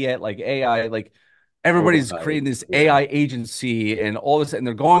not ready yet." Like AI, like everybody's Overhyped. creating this Yeah. AI agency and all this, and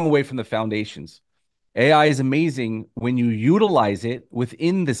they're going away from the foundations. AI is amazing when you utilize it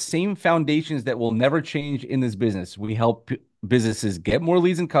within the same foundations that will never change in this business. We help businesses get more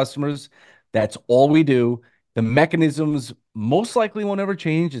leads and customers. That's all we do. The mechanisms most likely won't ever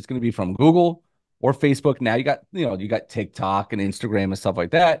change. It's going to be from Google or Facebook. Now you got TikTok and Instagram and stuff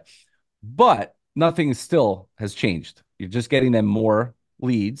like that, but nothing still has changed. You're just getting them more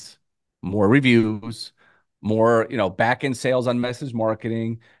leads, more reviews, more, back end sales on message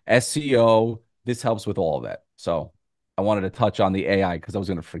marketing, SEO. This helps with all of that. So I wanted to touch on the AI because I was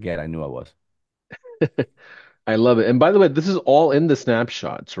going to forget. I knew I was. I love it. And by the way, this is all in the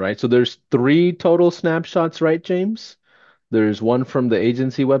snapshots, right? So there's three total snapshots, right, James? There's one from the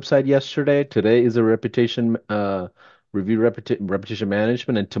agency website yesterday. Today is a reputation reputation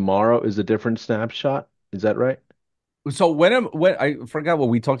management, and tomorrow is a different snapshot. Is that right? So when I forgot what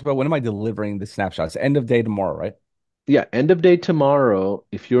we talked about, when am I delivering the snapshots? End of day tomorrow, right? Yeah, end of day tomorrow.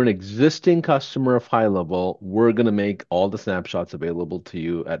 If you're an existing customer of High Level, we're gonna make all the snapshots available to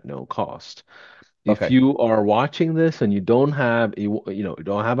you at no cost. If Okay. you are watching this and you don't have you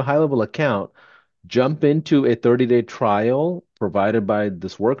don't have a High Level account, jump into a 30-day trial provided by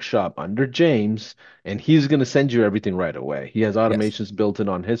this workshop under James, and he's going to send you everything right away. He has Yes. automations built in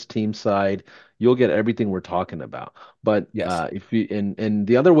on his team side. You'll get everything we're talking about. But Yes. if you and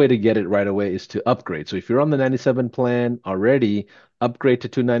the other way to get it right away is to upgrade. So if you're on the 97 plan already, upgrade to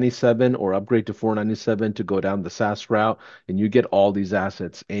 297 or upgrade to 497 to go down the SaaS route, and you get all these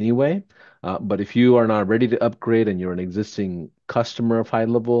assets anyway. But if you are not ready to upgrade and you're an existing customer of high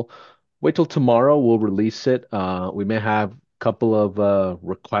level, wait till tomorrow. We'll release it. We may have a couple of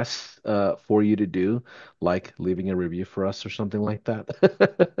requests for you to do, like leaving a review for us or something like that.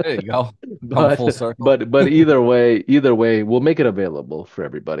 There you go. Come But full circle. but either way, we'll make it available for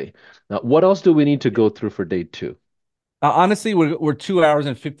everybody. Now, what else do we need to go through for day two? Honestly, we're 2 hours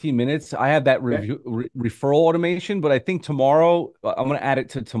and 15 minutes. I have that Okay. referral automation, but I think tomorrow I'm going to add it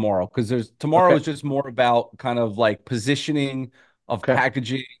to tomorrow because there's tomorrow Okay. is just more about kind of like positioning of Okay.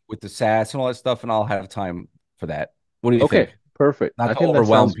 packaging with the SaaS and all that stuff, and I'll have time for that. What do you Okay. think? Perfect. Not I to think that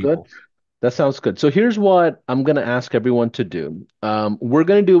overwhelm sounds good. people. That sounds good. So here's what I'm going to ask everyone to do. We're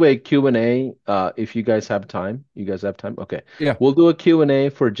going to do a Q&A if you guys have time. You guys have time? Okay. Yeah. We'll do a Q&A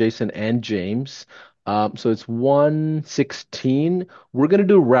for Jason and James. So it's 1:16. We're going to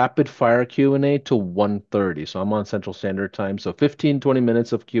do rapid fire Q&A to 1:30. So I'm on Central Standard Time. So 15, 20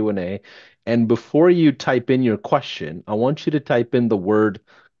 minutes of Q&A. And before you type in your question, I want you to type in the word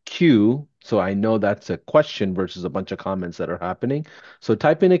Q. So I know that's a question versus a bunch of comments that are happening. So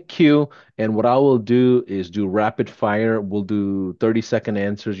type in a Q, and what I will do is do rapid fire. We'll do 30-second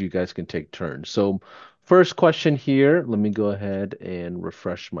answers. You guys can take turns. So first question here, let me go ahead and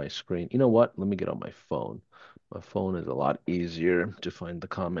refresh my screen. You know what? Let me get on my phone. My phone is a lot easier to find the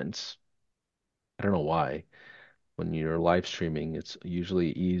comments. I don't know why. When you're live streaming, it's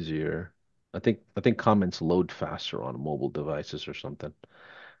usually easier. I think comments load faster on mobile devices or something.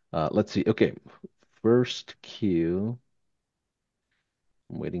 Let's see. Okay, first Q.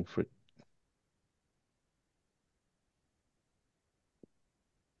 I'm waiting for.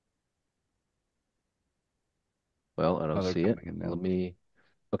 Well, I don't Oh, they're see it. coming in Let now. me.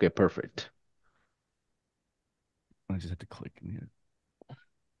 Okay, perfect. I just have to click in here.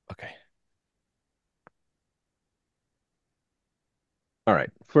 Okay. All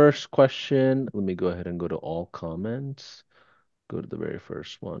right. First question. Let me go ahead and go to all comments. Go to the very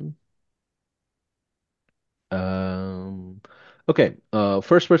first one. Um, okay.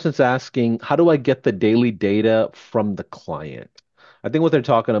 First person's asking, how do I get the daily data from the client? I think what they're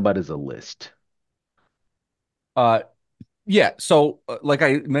talking about is a list. Uh, Yeah, so like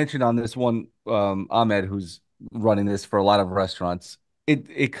I mentioned on this one, Ahmed, who's running this for a lot of restaurants,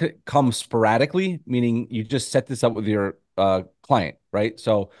 it comes sporadically, meaning you just set this up with your client, right?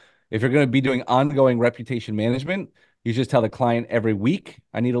 So if you're going to be doing ongoing reputation management, you just tell the client every week,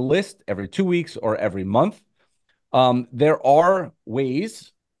 I need a list, every 2 weeks or every month. There are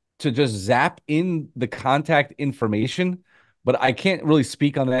ways to just zap in the contact information, but I can't really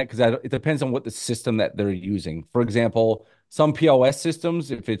speak on that because it depends on what the system that they're using. For example, some POS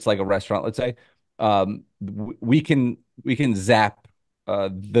systems, if it's like a restaurant, let's say, we can zap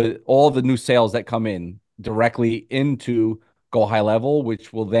the all the new sales that come in directly into GoHighLevel,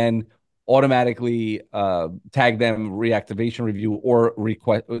 which will then automatically tag them reactivation review or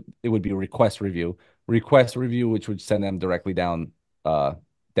request. It would be a request review, which would send them directly down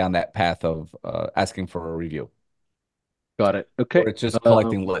that path of asking for a review, Got it. or Okay. it's just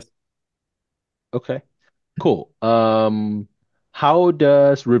collecting lists. Okay. Cool. How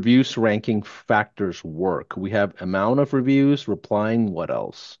does reviews ranking factors work? We have amount of reviews, replying, what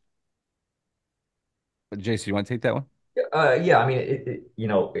else? Jason, you want to take that one? Yeah, I mean,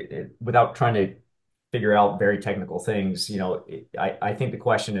 without trying to figure out very technical things, I think the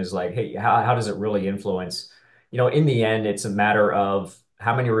question is like, hey, how does it really influence? In the end, it's a matter of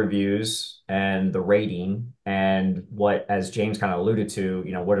how many reviews and the rating and what, as James kind of alluded to,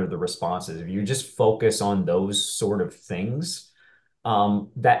 what are the responses? If you just focus on those sort of things,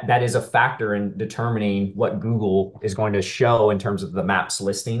 that is a factor in determining what Google is going to show in terms of the maps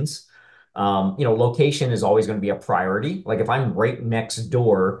listings. Location is always going to be a priority. Like if I'm right next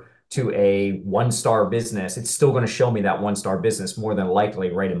door to a one-star business, it's still going to show me that one-star business more than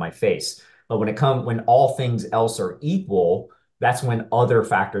likely right in my face. But when all things else are equal, that's when other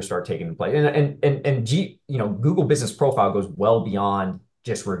factors start taking place. Google Business Profile goes well beyond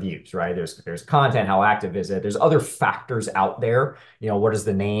just reviews, right? There's content, how active is it? There's other factors out there. What is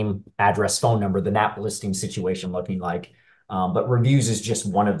the name, address, phone number, the NAP listing situation looking like? But reviews is just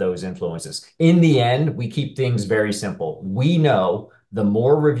one of those influences. In the end, we keep things very simple. We know the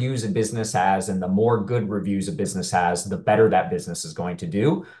more reviews a business has and the more good reviews a business has, the better that business is going to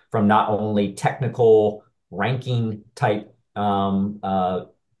do from not only technical ranking type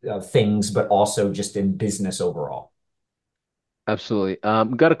things, but also just in business overall. Absolutely.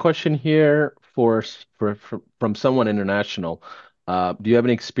 Got a question here from someone international. Do you have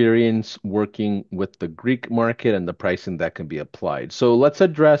any experience working with the Greek market and the pricing that can be applied? So let's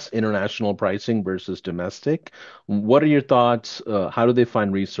address international pricing versus domestic. What are your thoughts? How do they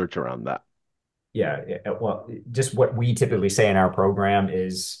find research around that? Yeah, well, just what we typically say in our program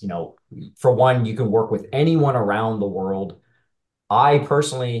is, for one, you can work with anyone around the world. I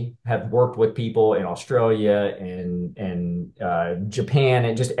personally have worked with people in Australia and Japan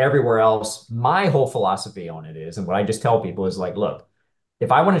and just everywhere else. My whole philosophy on it is, and what I just tell people is like, look,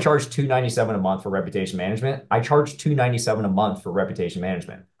 if I want to charge 297 a month for reputation management, I charge 297 a month for reputation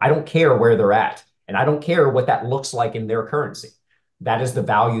management. I don't care where they're at, and I don't care what that looks like in their currency. That is the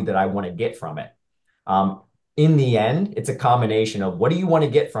value that I want to get from it. Um, in the end, it's a combination of what do you want to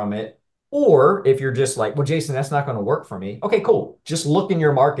get from it? Or if you're just like, well, Jason, that's not going to work for me. Okay, cool. Just look in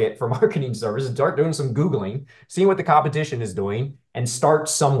your market for marketing services, start doing some Googling, seeing what the competition is doing, and start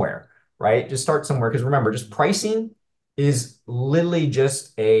somewhere, right? Just start somewhere. Because remember, just pricing is literally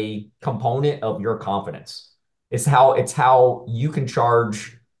just a component of your confidence. It's how you can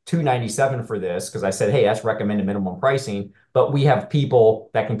charge 297 for this because I said, hey, that's recommended minimum pricing. But we have people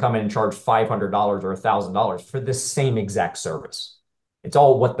that can come in and charge $500 or $1,000 for the same exact service. It's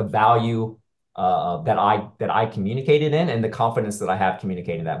all what the value that I communicated in and the confidence that I have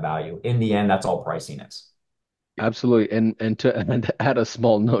communicating that value. In the end, that's all pricing is. Absolutely. And to add a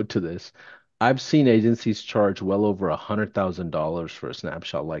small note to this, I've seen agencies charge well over $100,000 for a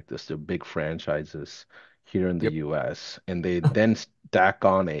snapshot like this. They're big franchises here in the Yep. US, and they then stack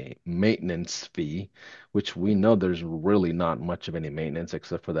on a maintenance fee, which we know there's really not much of any maintenance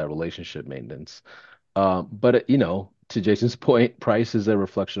except for that relationship maintenance. But to Jason's point, price is a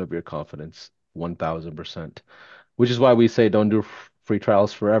reflection of your confidence, 1000%, which is why we say don't do free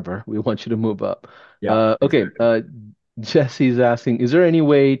trials forever. We want you to move up. Yeah, Okay. exactly. Jesse's asking, is there any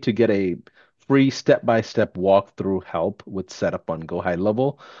way to get a free step-by-step walkthrough help with setup on Go High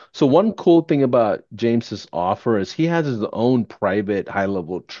Level? So one cool thing about James's offer is he has his own private high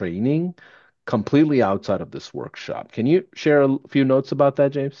level training completely outside of this workshop. Can you share a few notes about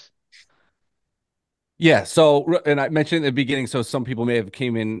that, James? Yeah. So, and I mentioned in the beginning, so some people may have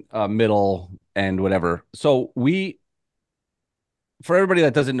came in middle and whatever. So for everybody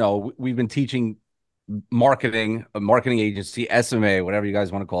that doesn't know, we've been teaching marketing, a marketing agency, SMA, whatever you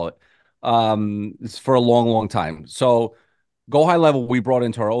guys want to call it, it's for a long, long time. So Go High Level, we brought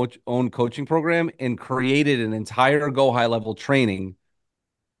into our own coaching program and created an entire Go High Level training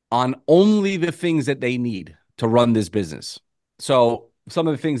on only the things that they need to run this business. So some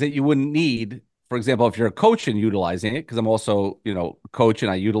of the things that you wouldn't need, for example, if you're a coach and utilizing it, because I'm also, coach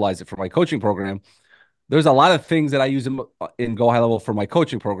and I utilize it for my coaching program. There's a lot of things that I use in Go High Level for my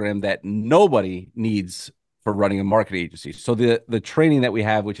coaching program that nobody needs for running a marketing agency. So the training that we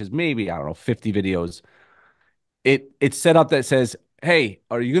have, which is maybe, I don't know, 50 videos, it's set up that says, hey,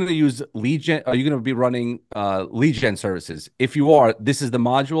 are you going to use lead gen? Are you going to be running lead gen services? If you are, this is the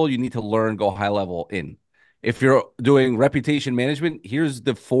module you need to learn Go High Level in. If you're doing reputation management, here's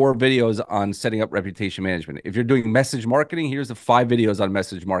the 4 videos on setting up reputation management. If you're doing message marketing, here's the 5 videos on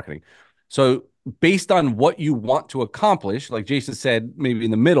message marketing. So based on what you want to accomplish, like Jason said, maybe in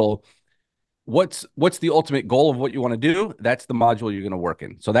the middle, what's the ultimate goal of what you want to do? That's the module you're going to work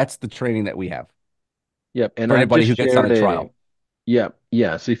in. So that's the training that we have Yep. And for I've anybody just who gets on shared a a trial Yeah,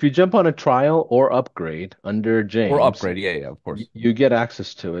 yeah. So if you jump on a trial or upgrade under or James, upgrade. Yeah, yeah, of course. you get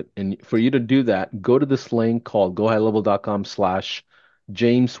access to it. And for you to do that, go to this link called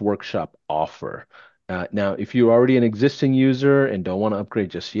gohighlevel.com/James Workshop offer. Now, if you're already an existing user and don't want to upgrade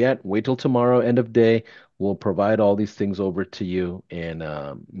just yet, wait till tomorrow, end of day. We'll provide all these things over to you and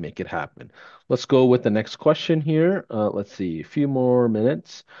make it happen. Let's go with the next question here. Let's see, a few more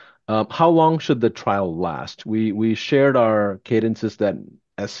minutes. How long should the trial last? We shared our cadences that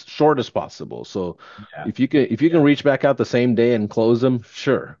as short as possible. So Yeah. if you can reach back out the same day and close them,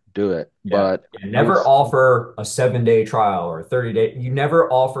 sure, do it. Yeah. But You I would never offer a 7-day trial or a 30-day. You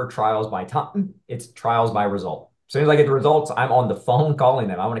never offer trials by time. It's trials by result. As soon as I get the results, I'm on the phone calling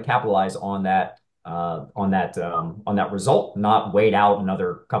them. I want to capitalize on that result, not wait out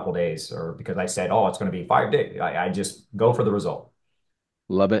another couple days or because I said, oh, it's going to be 5 days. I just go for the result.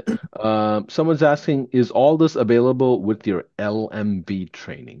 love it. Someone's asking, is all this available with your LMB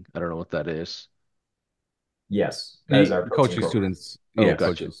training? I don't know what that is. Yes, that is The our coaching coaching program. students, Oh, yeah, Yes.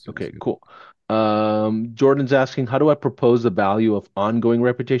 gotcha. coaches, students. Okay, cool. Jordan's asking, how do I propose the value of ongoing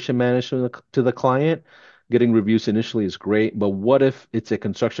reputation management to the client? Getting reviews initially is great, but what if it's a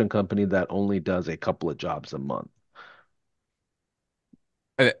construction company that only does a couple of jobs a month?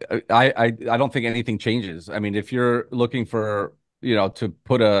 I don't think anything changes. I mean, if you're looking for, to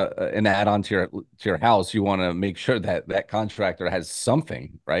put an add-on to your house, you want to make sure that that contractor has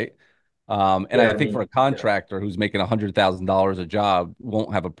something, right? And Yeah, I I think for mean, a yeah. contractor who's making $100,000 a job,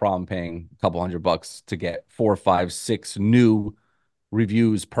 won't have a problem paying a couple $100 to get 4, 5, 6 new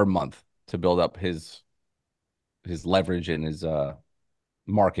reviews per month to build up his leverage and his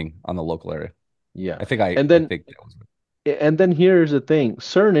marking on the local area. Yeah. I think I And I then think that was and then here's the thing.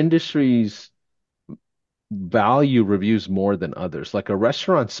 Certain industries value reviews more than others. Like a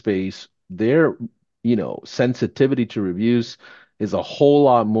restaurant space, their, sensitivity to reviews is a whole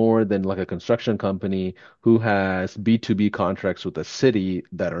lot more than like a construction company who has B2B contracts with a city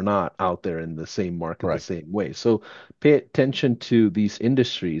that are not out there in the same market the correct. same way. So pay attention to these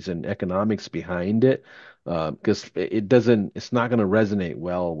industries and economics behind it, because it's not going to resonate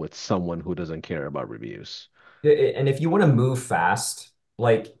well with someone who doesn't care about reviews. And if you want to move fast,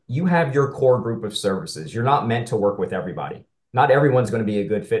 like you have your core group of services. You're not meant to work with everybody. Not everyone's going to be a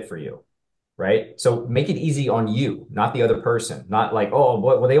good fit for you, right? So make it easy on you, not the other person. Not like, oh,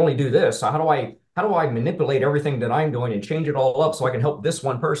 well, they only do this. So how do I manipulate everything that I'm doing and change it all up so I can help this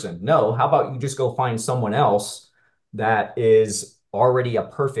one person? No, how about you just go find someone else that is already a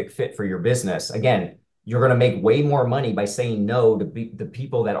perfect fit for your business? Again, you're going to make way more money by saying no to the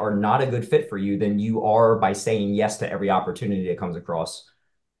people that are not a good fit for you than you are by saying yes to every opportunity that comes across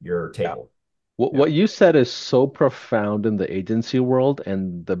your table. Yeah. What you said is so profound in the agency world,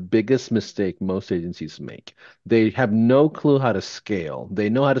 and the biggest mistake most agencies make. They have no clue how to scale. They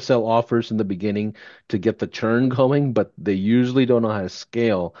know how to sell offers in the beginning to get the churn going, but they usually don't know how to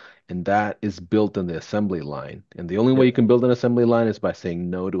scale, and that is built in the assembly line. And the only way you Yep. can build an assembly line is by saying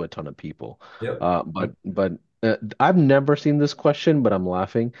no to a ton of people. Yep. I've never seen this question, but I'm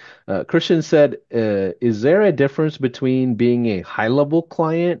laughing. Christian said, "Is there a difference between being a high-level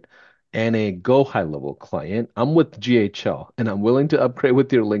client?" and a GoHighLevel client. I'm with GHL and I'm willing to upgrade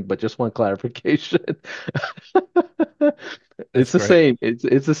with your link, but just want clarification. It's That's the great. same.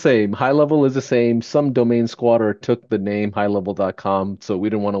 It's the same. High level is the same. Some domain squatter took the name highlevel.com, so we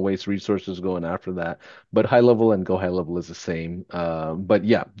didn't want to waste resources going after that. But high level and GoHighLevel is the same. But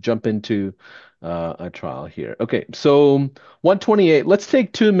yeah, jump into a trial here. Okay, so 128. Let's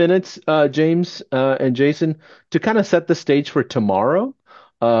take 2 minutes, James and Jason, to kind of set the stage for tomorrow.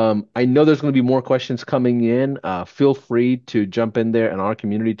 I know there's going to be more questions coming in. Feel free to jump in there, and our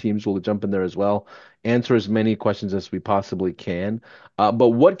community teams will jump in there as well. Answer as many questions as we possibly can. But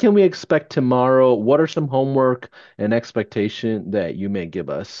what can we expect tomorrow? What are some homework and expectation that you may give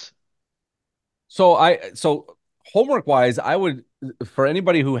us? So homework wise, I would, for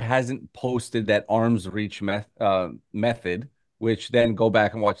anybody who hasn't posted that arms reach method, which then go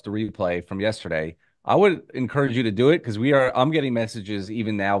back and watch the replay from yesterday. I would encourage you to do it because I'm getting messages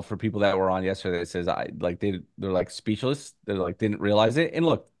even now for people that were on yesterday that says I like they're like speechless. They're like didn't realize it. And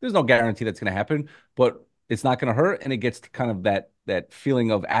look, there's no guarantee that's going to happen, but it's not going to hurt, and it gets to kind of that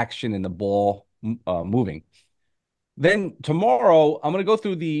feeling of action and the ball moving. Then tomorrow, I'm going to go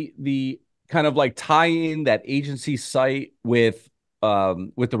through the kind of like tie in that agency site with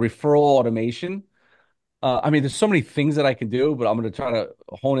the referral automation. I mean, there's so many things that I can do, but I'm going to try to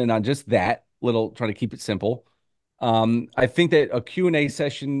hone in on just that little, try to keep it simple. I think that a Q&A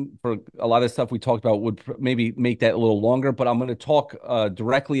session for a lot of stuff we talked about would maybe make that a little longer, but I'm going to talk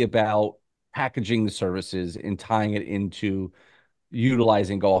directly about packaging the services and tying it into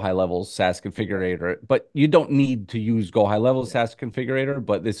utilizing GoHighLevel SaaS configurator, but you don't need to use GoHighLevel Yeah. SaaS configurator,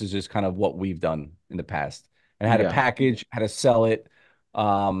 but this is just kind of what we've done in the past and how to Yeah, package, how to sell it,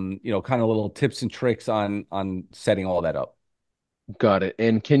 kind of little tips and tricks on setting all that up. got it.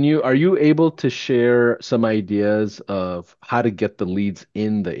 And are you able to share some ideas of how to get the leads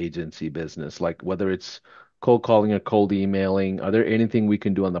in the agency business? Like whether it's cold calling or cold emailing, are there anything we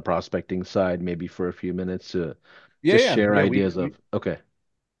can do on the prospecting side, maybe for a few minutes to Yeah, just yeah, share yeah. We, ideas we of, okay,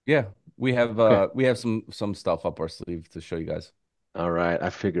 yeah, we have okay. some stuff up our sleeve to show you guys. All right, I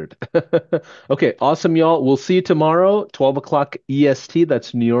figured. Okay, awesome, y'all. We'll see you tomorrow, 12 o'clock EST.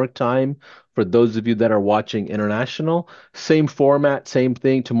 That's New York time for those of you that are watching international. Same format, same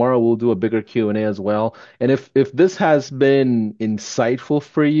thing. Tomorrow we'll do a bigger Q&A as well. And if this has been insightful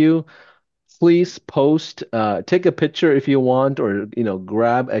for you, please post, take a picture if you want, or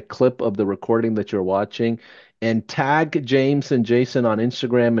grab a clip of the recording that you're watching, and tag James and Jason on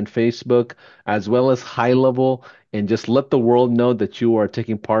Instagram and Facebook, as well as High Level, and just let the world know that you are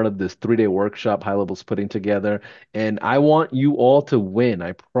taking part of this 3-day workshop High Level's putting together. And I want you all to win.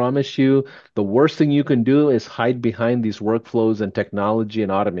 I promise you, the worst thing you can do is hide behind these workflows and technology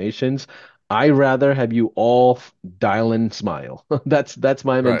and automations. I rather have you all dial in smile. That's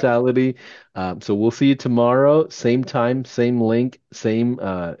my Right. mentality. So we'll see you tomorrow, same time, same link, same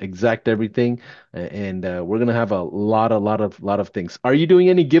exact everything, and we're gonna have a lot of things. Are you doing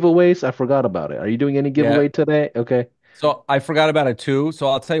any giveaways? I forgot about it. Are you doing any Yeah. giveaway today? Okay. So I forgot about it too. So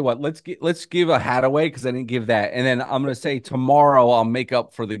I'll tell you what, let's give a hat away because I didn't give that. And then I'm gonna say tomorrow I'll make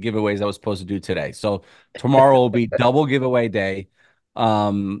up for the giveaways I was supposed to do today. So tomorrow will be double giveaway day.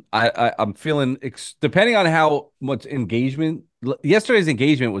 I'm feeling depending on how much engagement yesterday's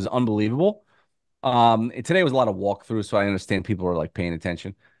engagement was unbelievable. And today was a lot of walkthrough, so I understand people are like paying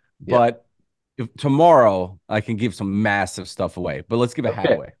attention. Yeah. But if tomorrow I can give some massive stuff away. But let's give a hat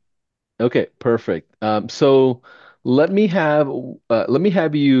Okay. away. Okay, perfect. So let me have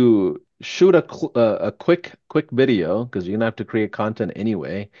you shoot a quick video because you're gonna have to create content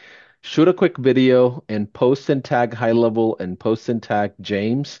anyway. Shoot a quick video and post and tag high level and post and tag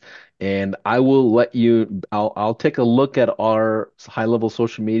James, and I will let you. I'll take a look at our high level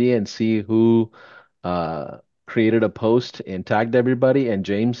social media and see who uh created a post and tagged everybody. And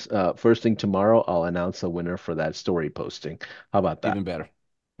James, first thing tomorrow, I'll announce a winner for that story posting. How about that? Even better.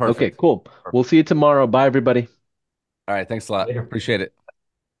 Okay, Perfect. cool. We'll Perfect. see you tomorrow. Bye, everybody. All right. Thanks a lot. Later. Appreciate it.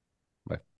 Bye.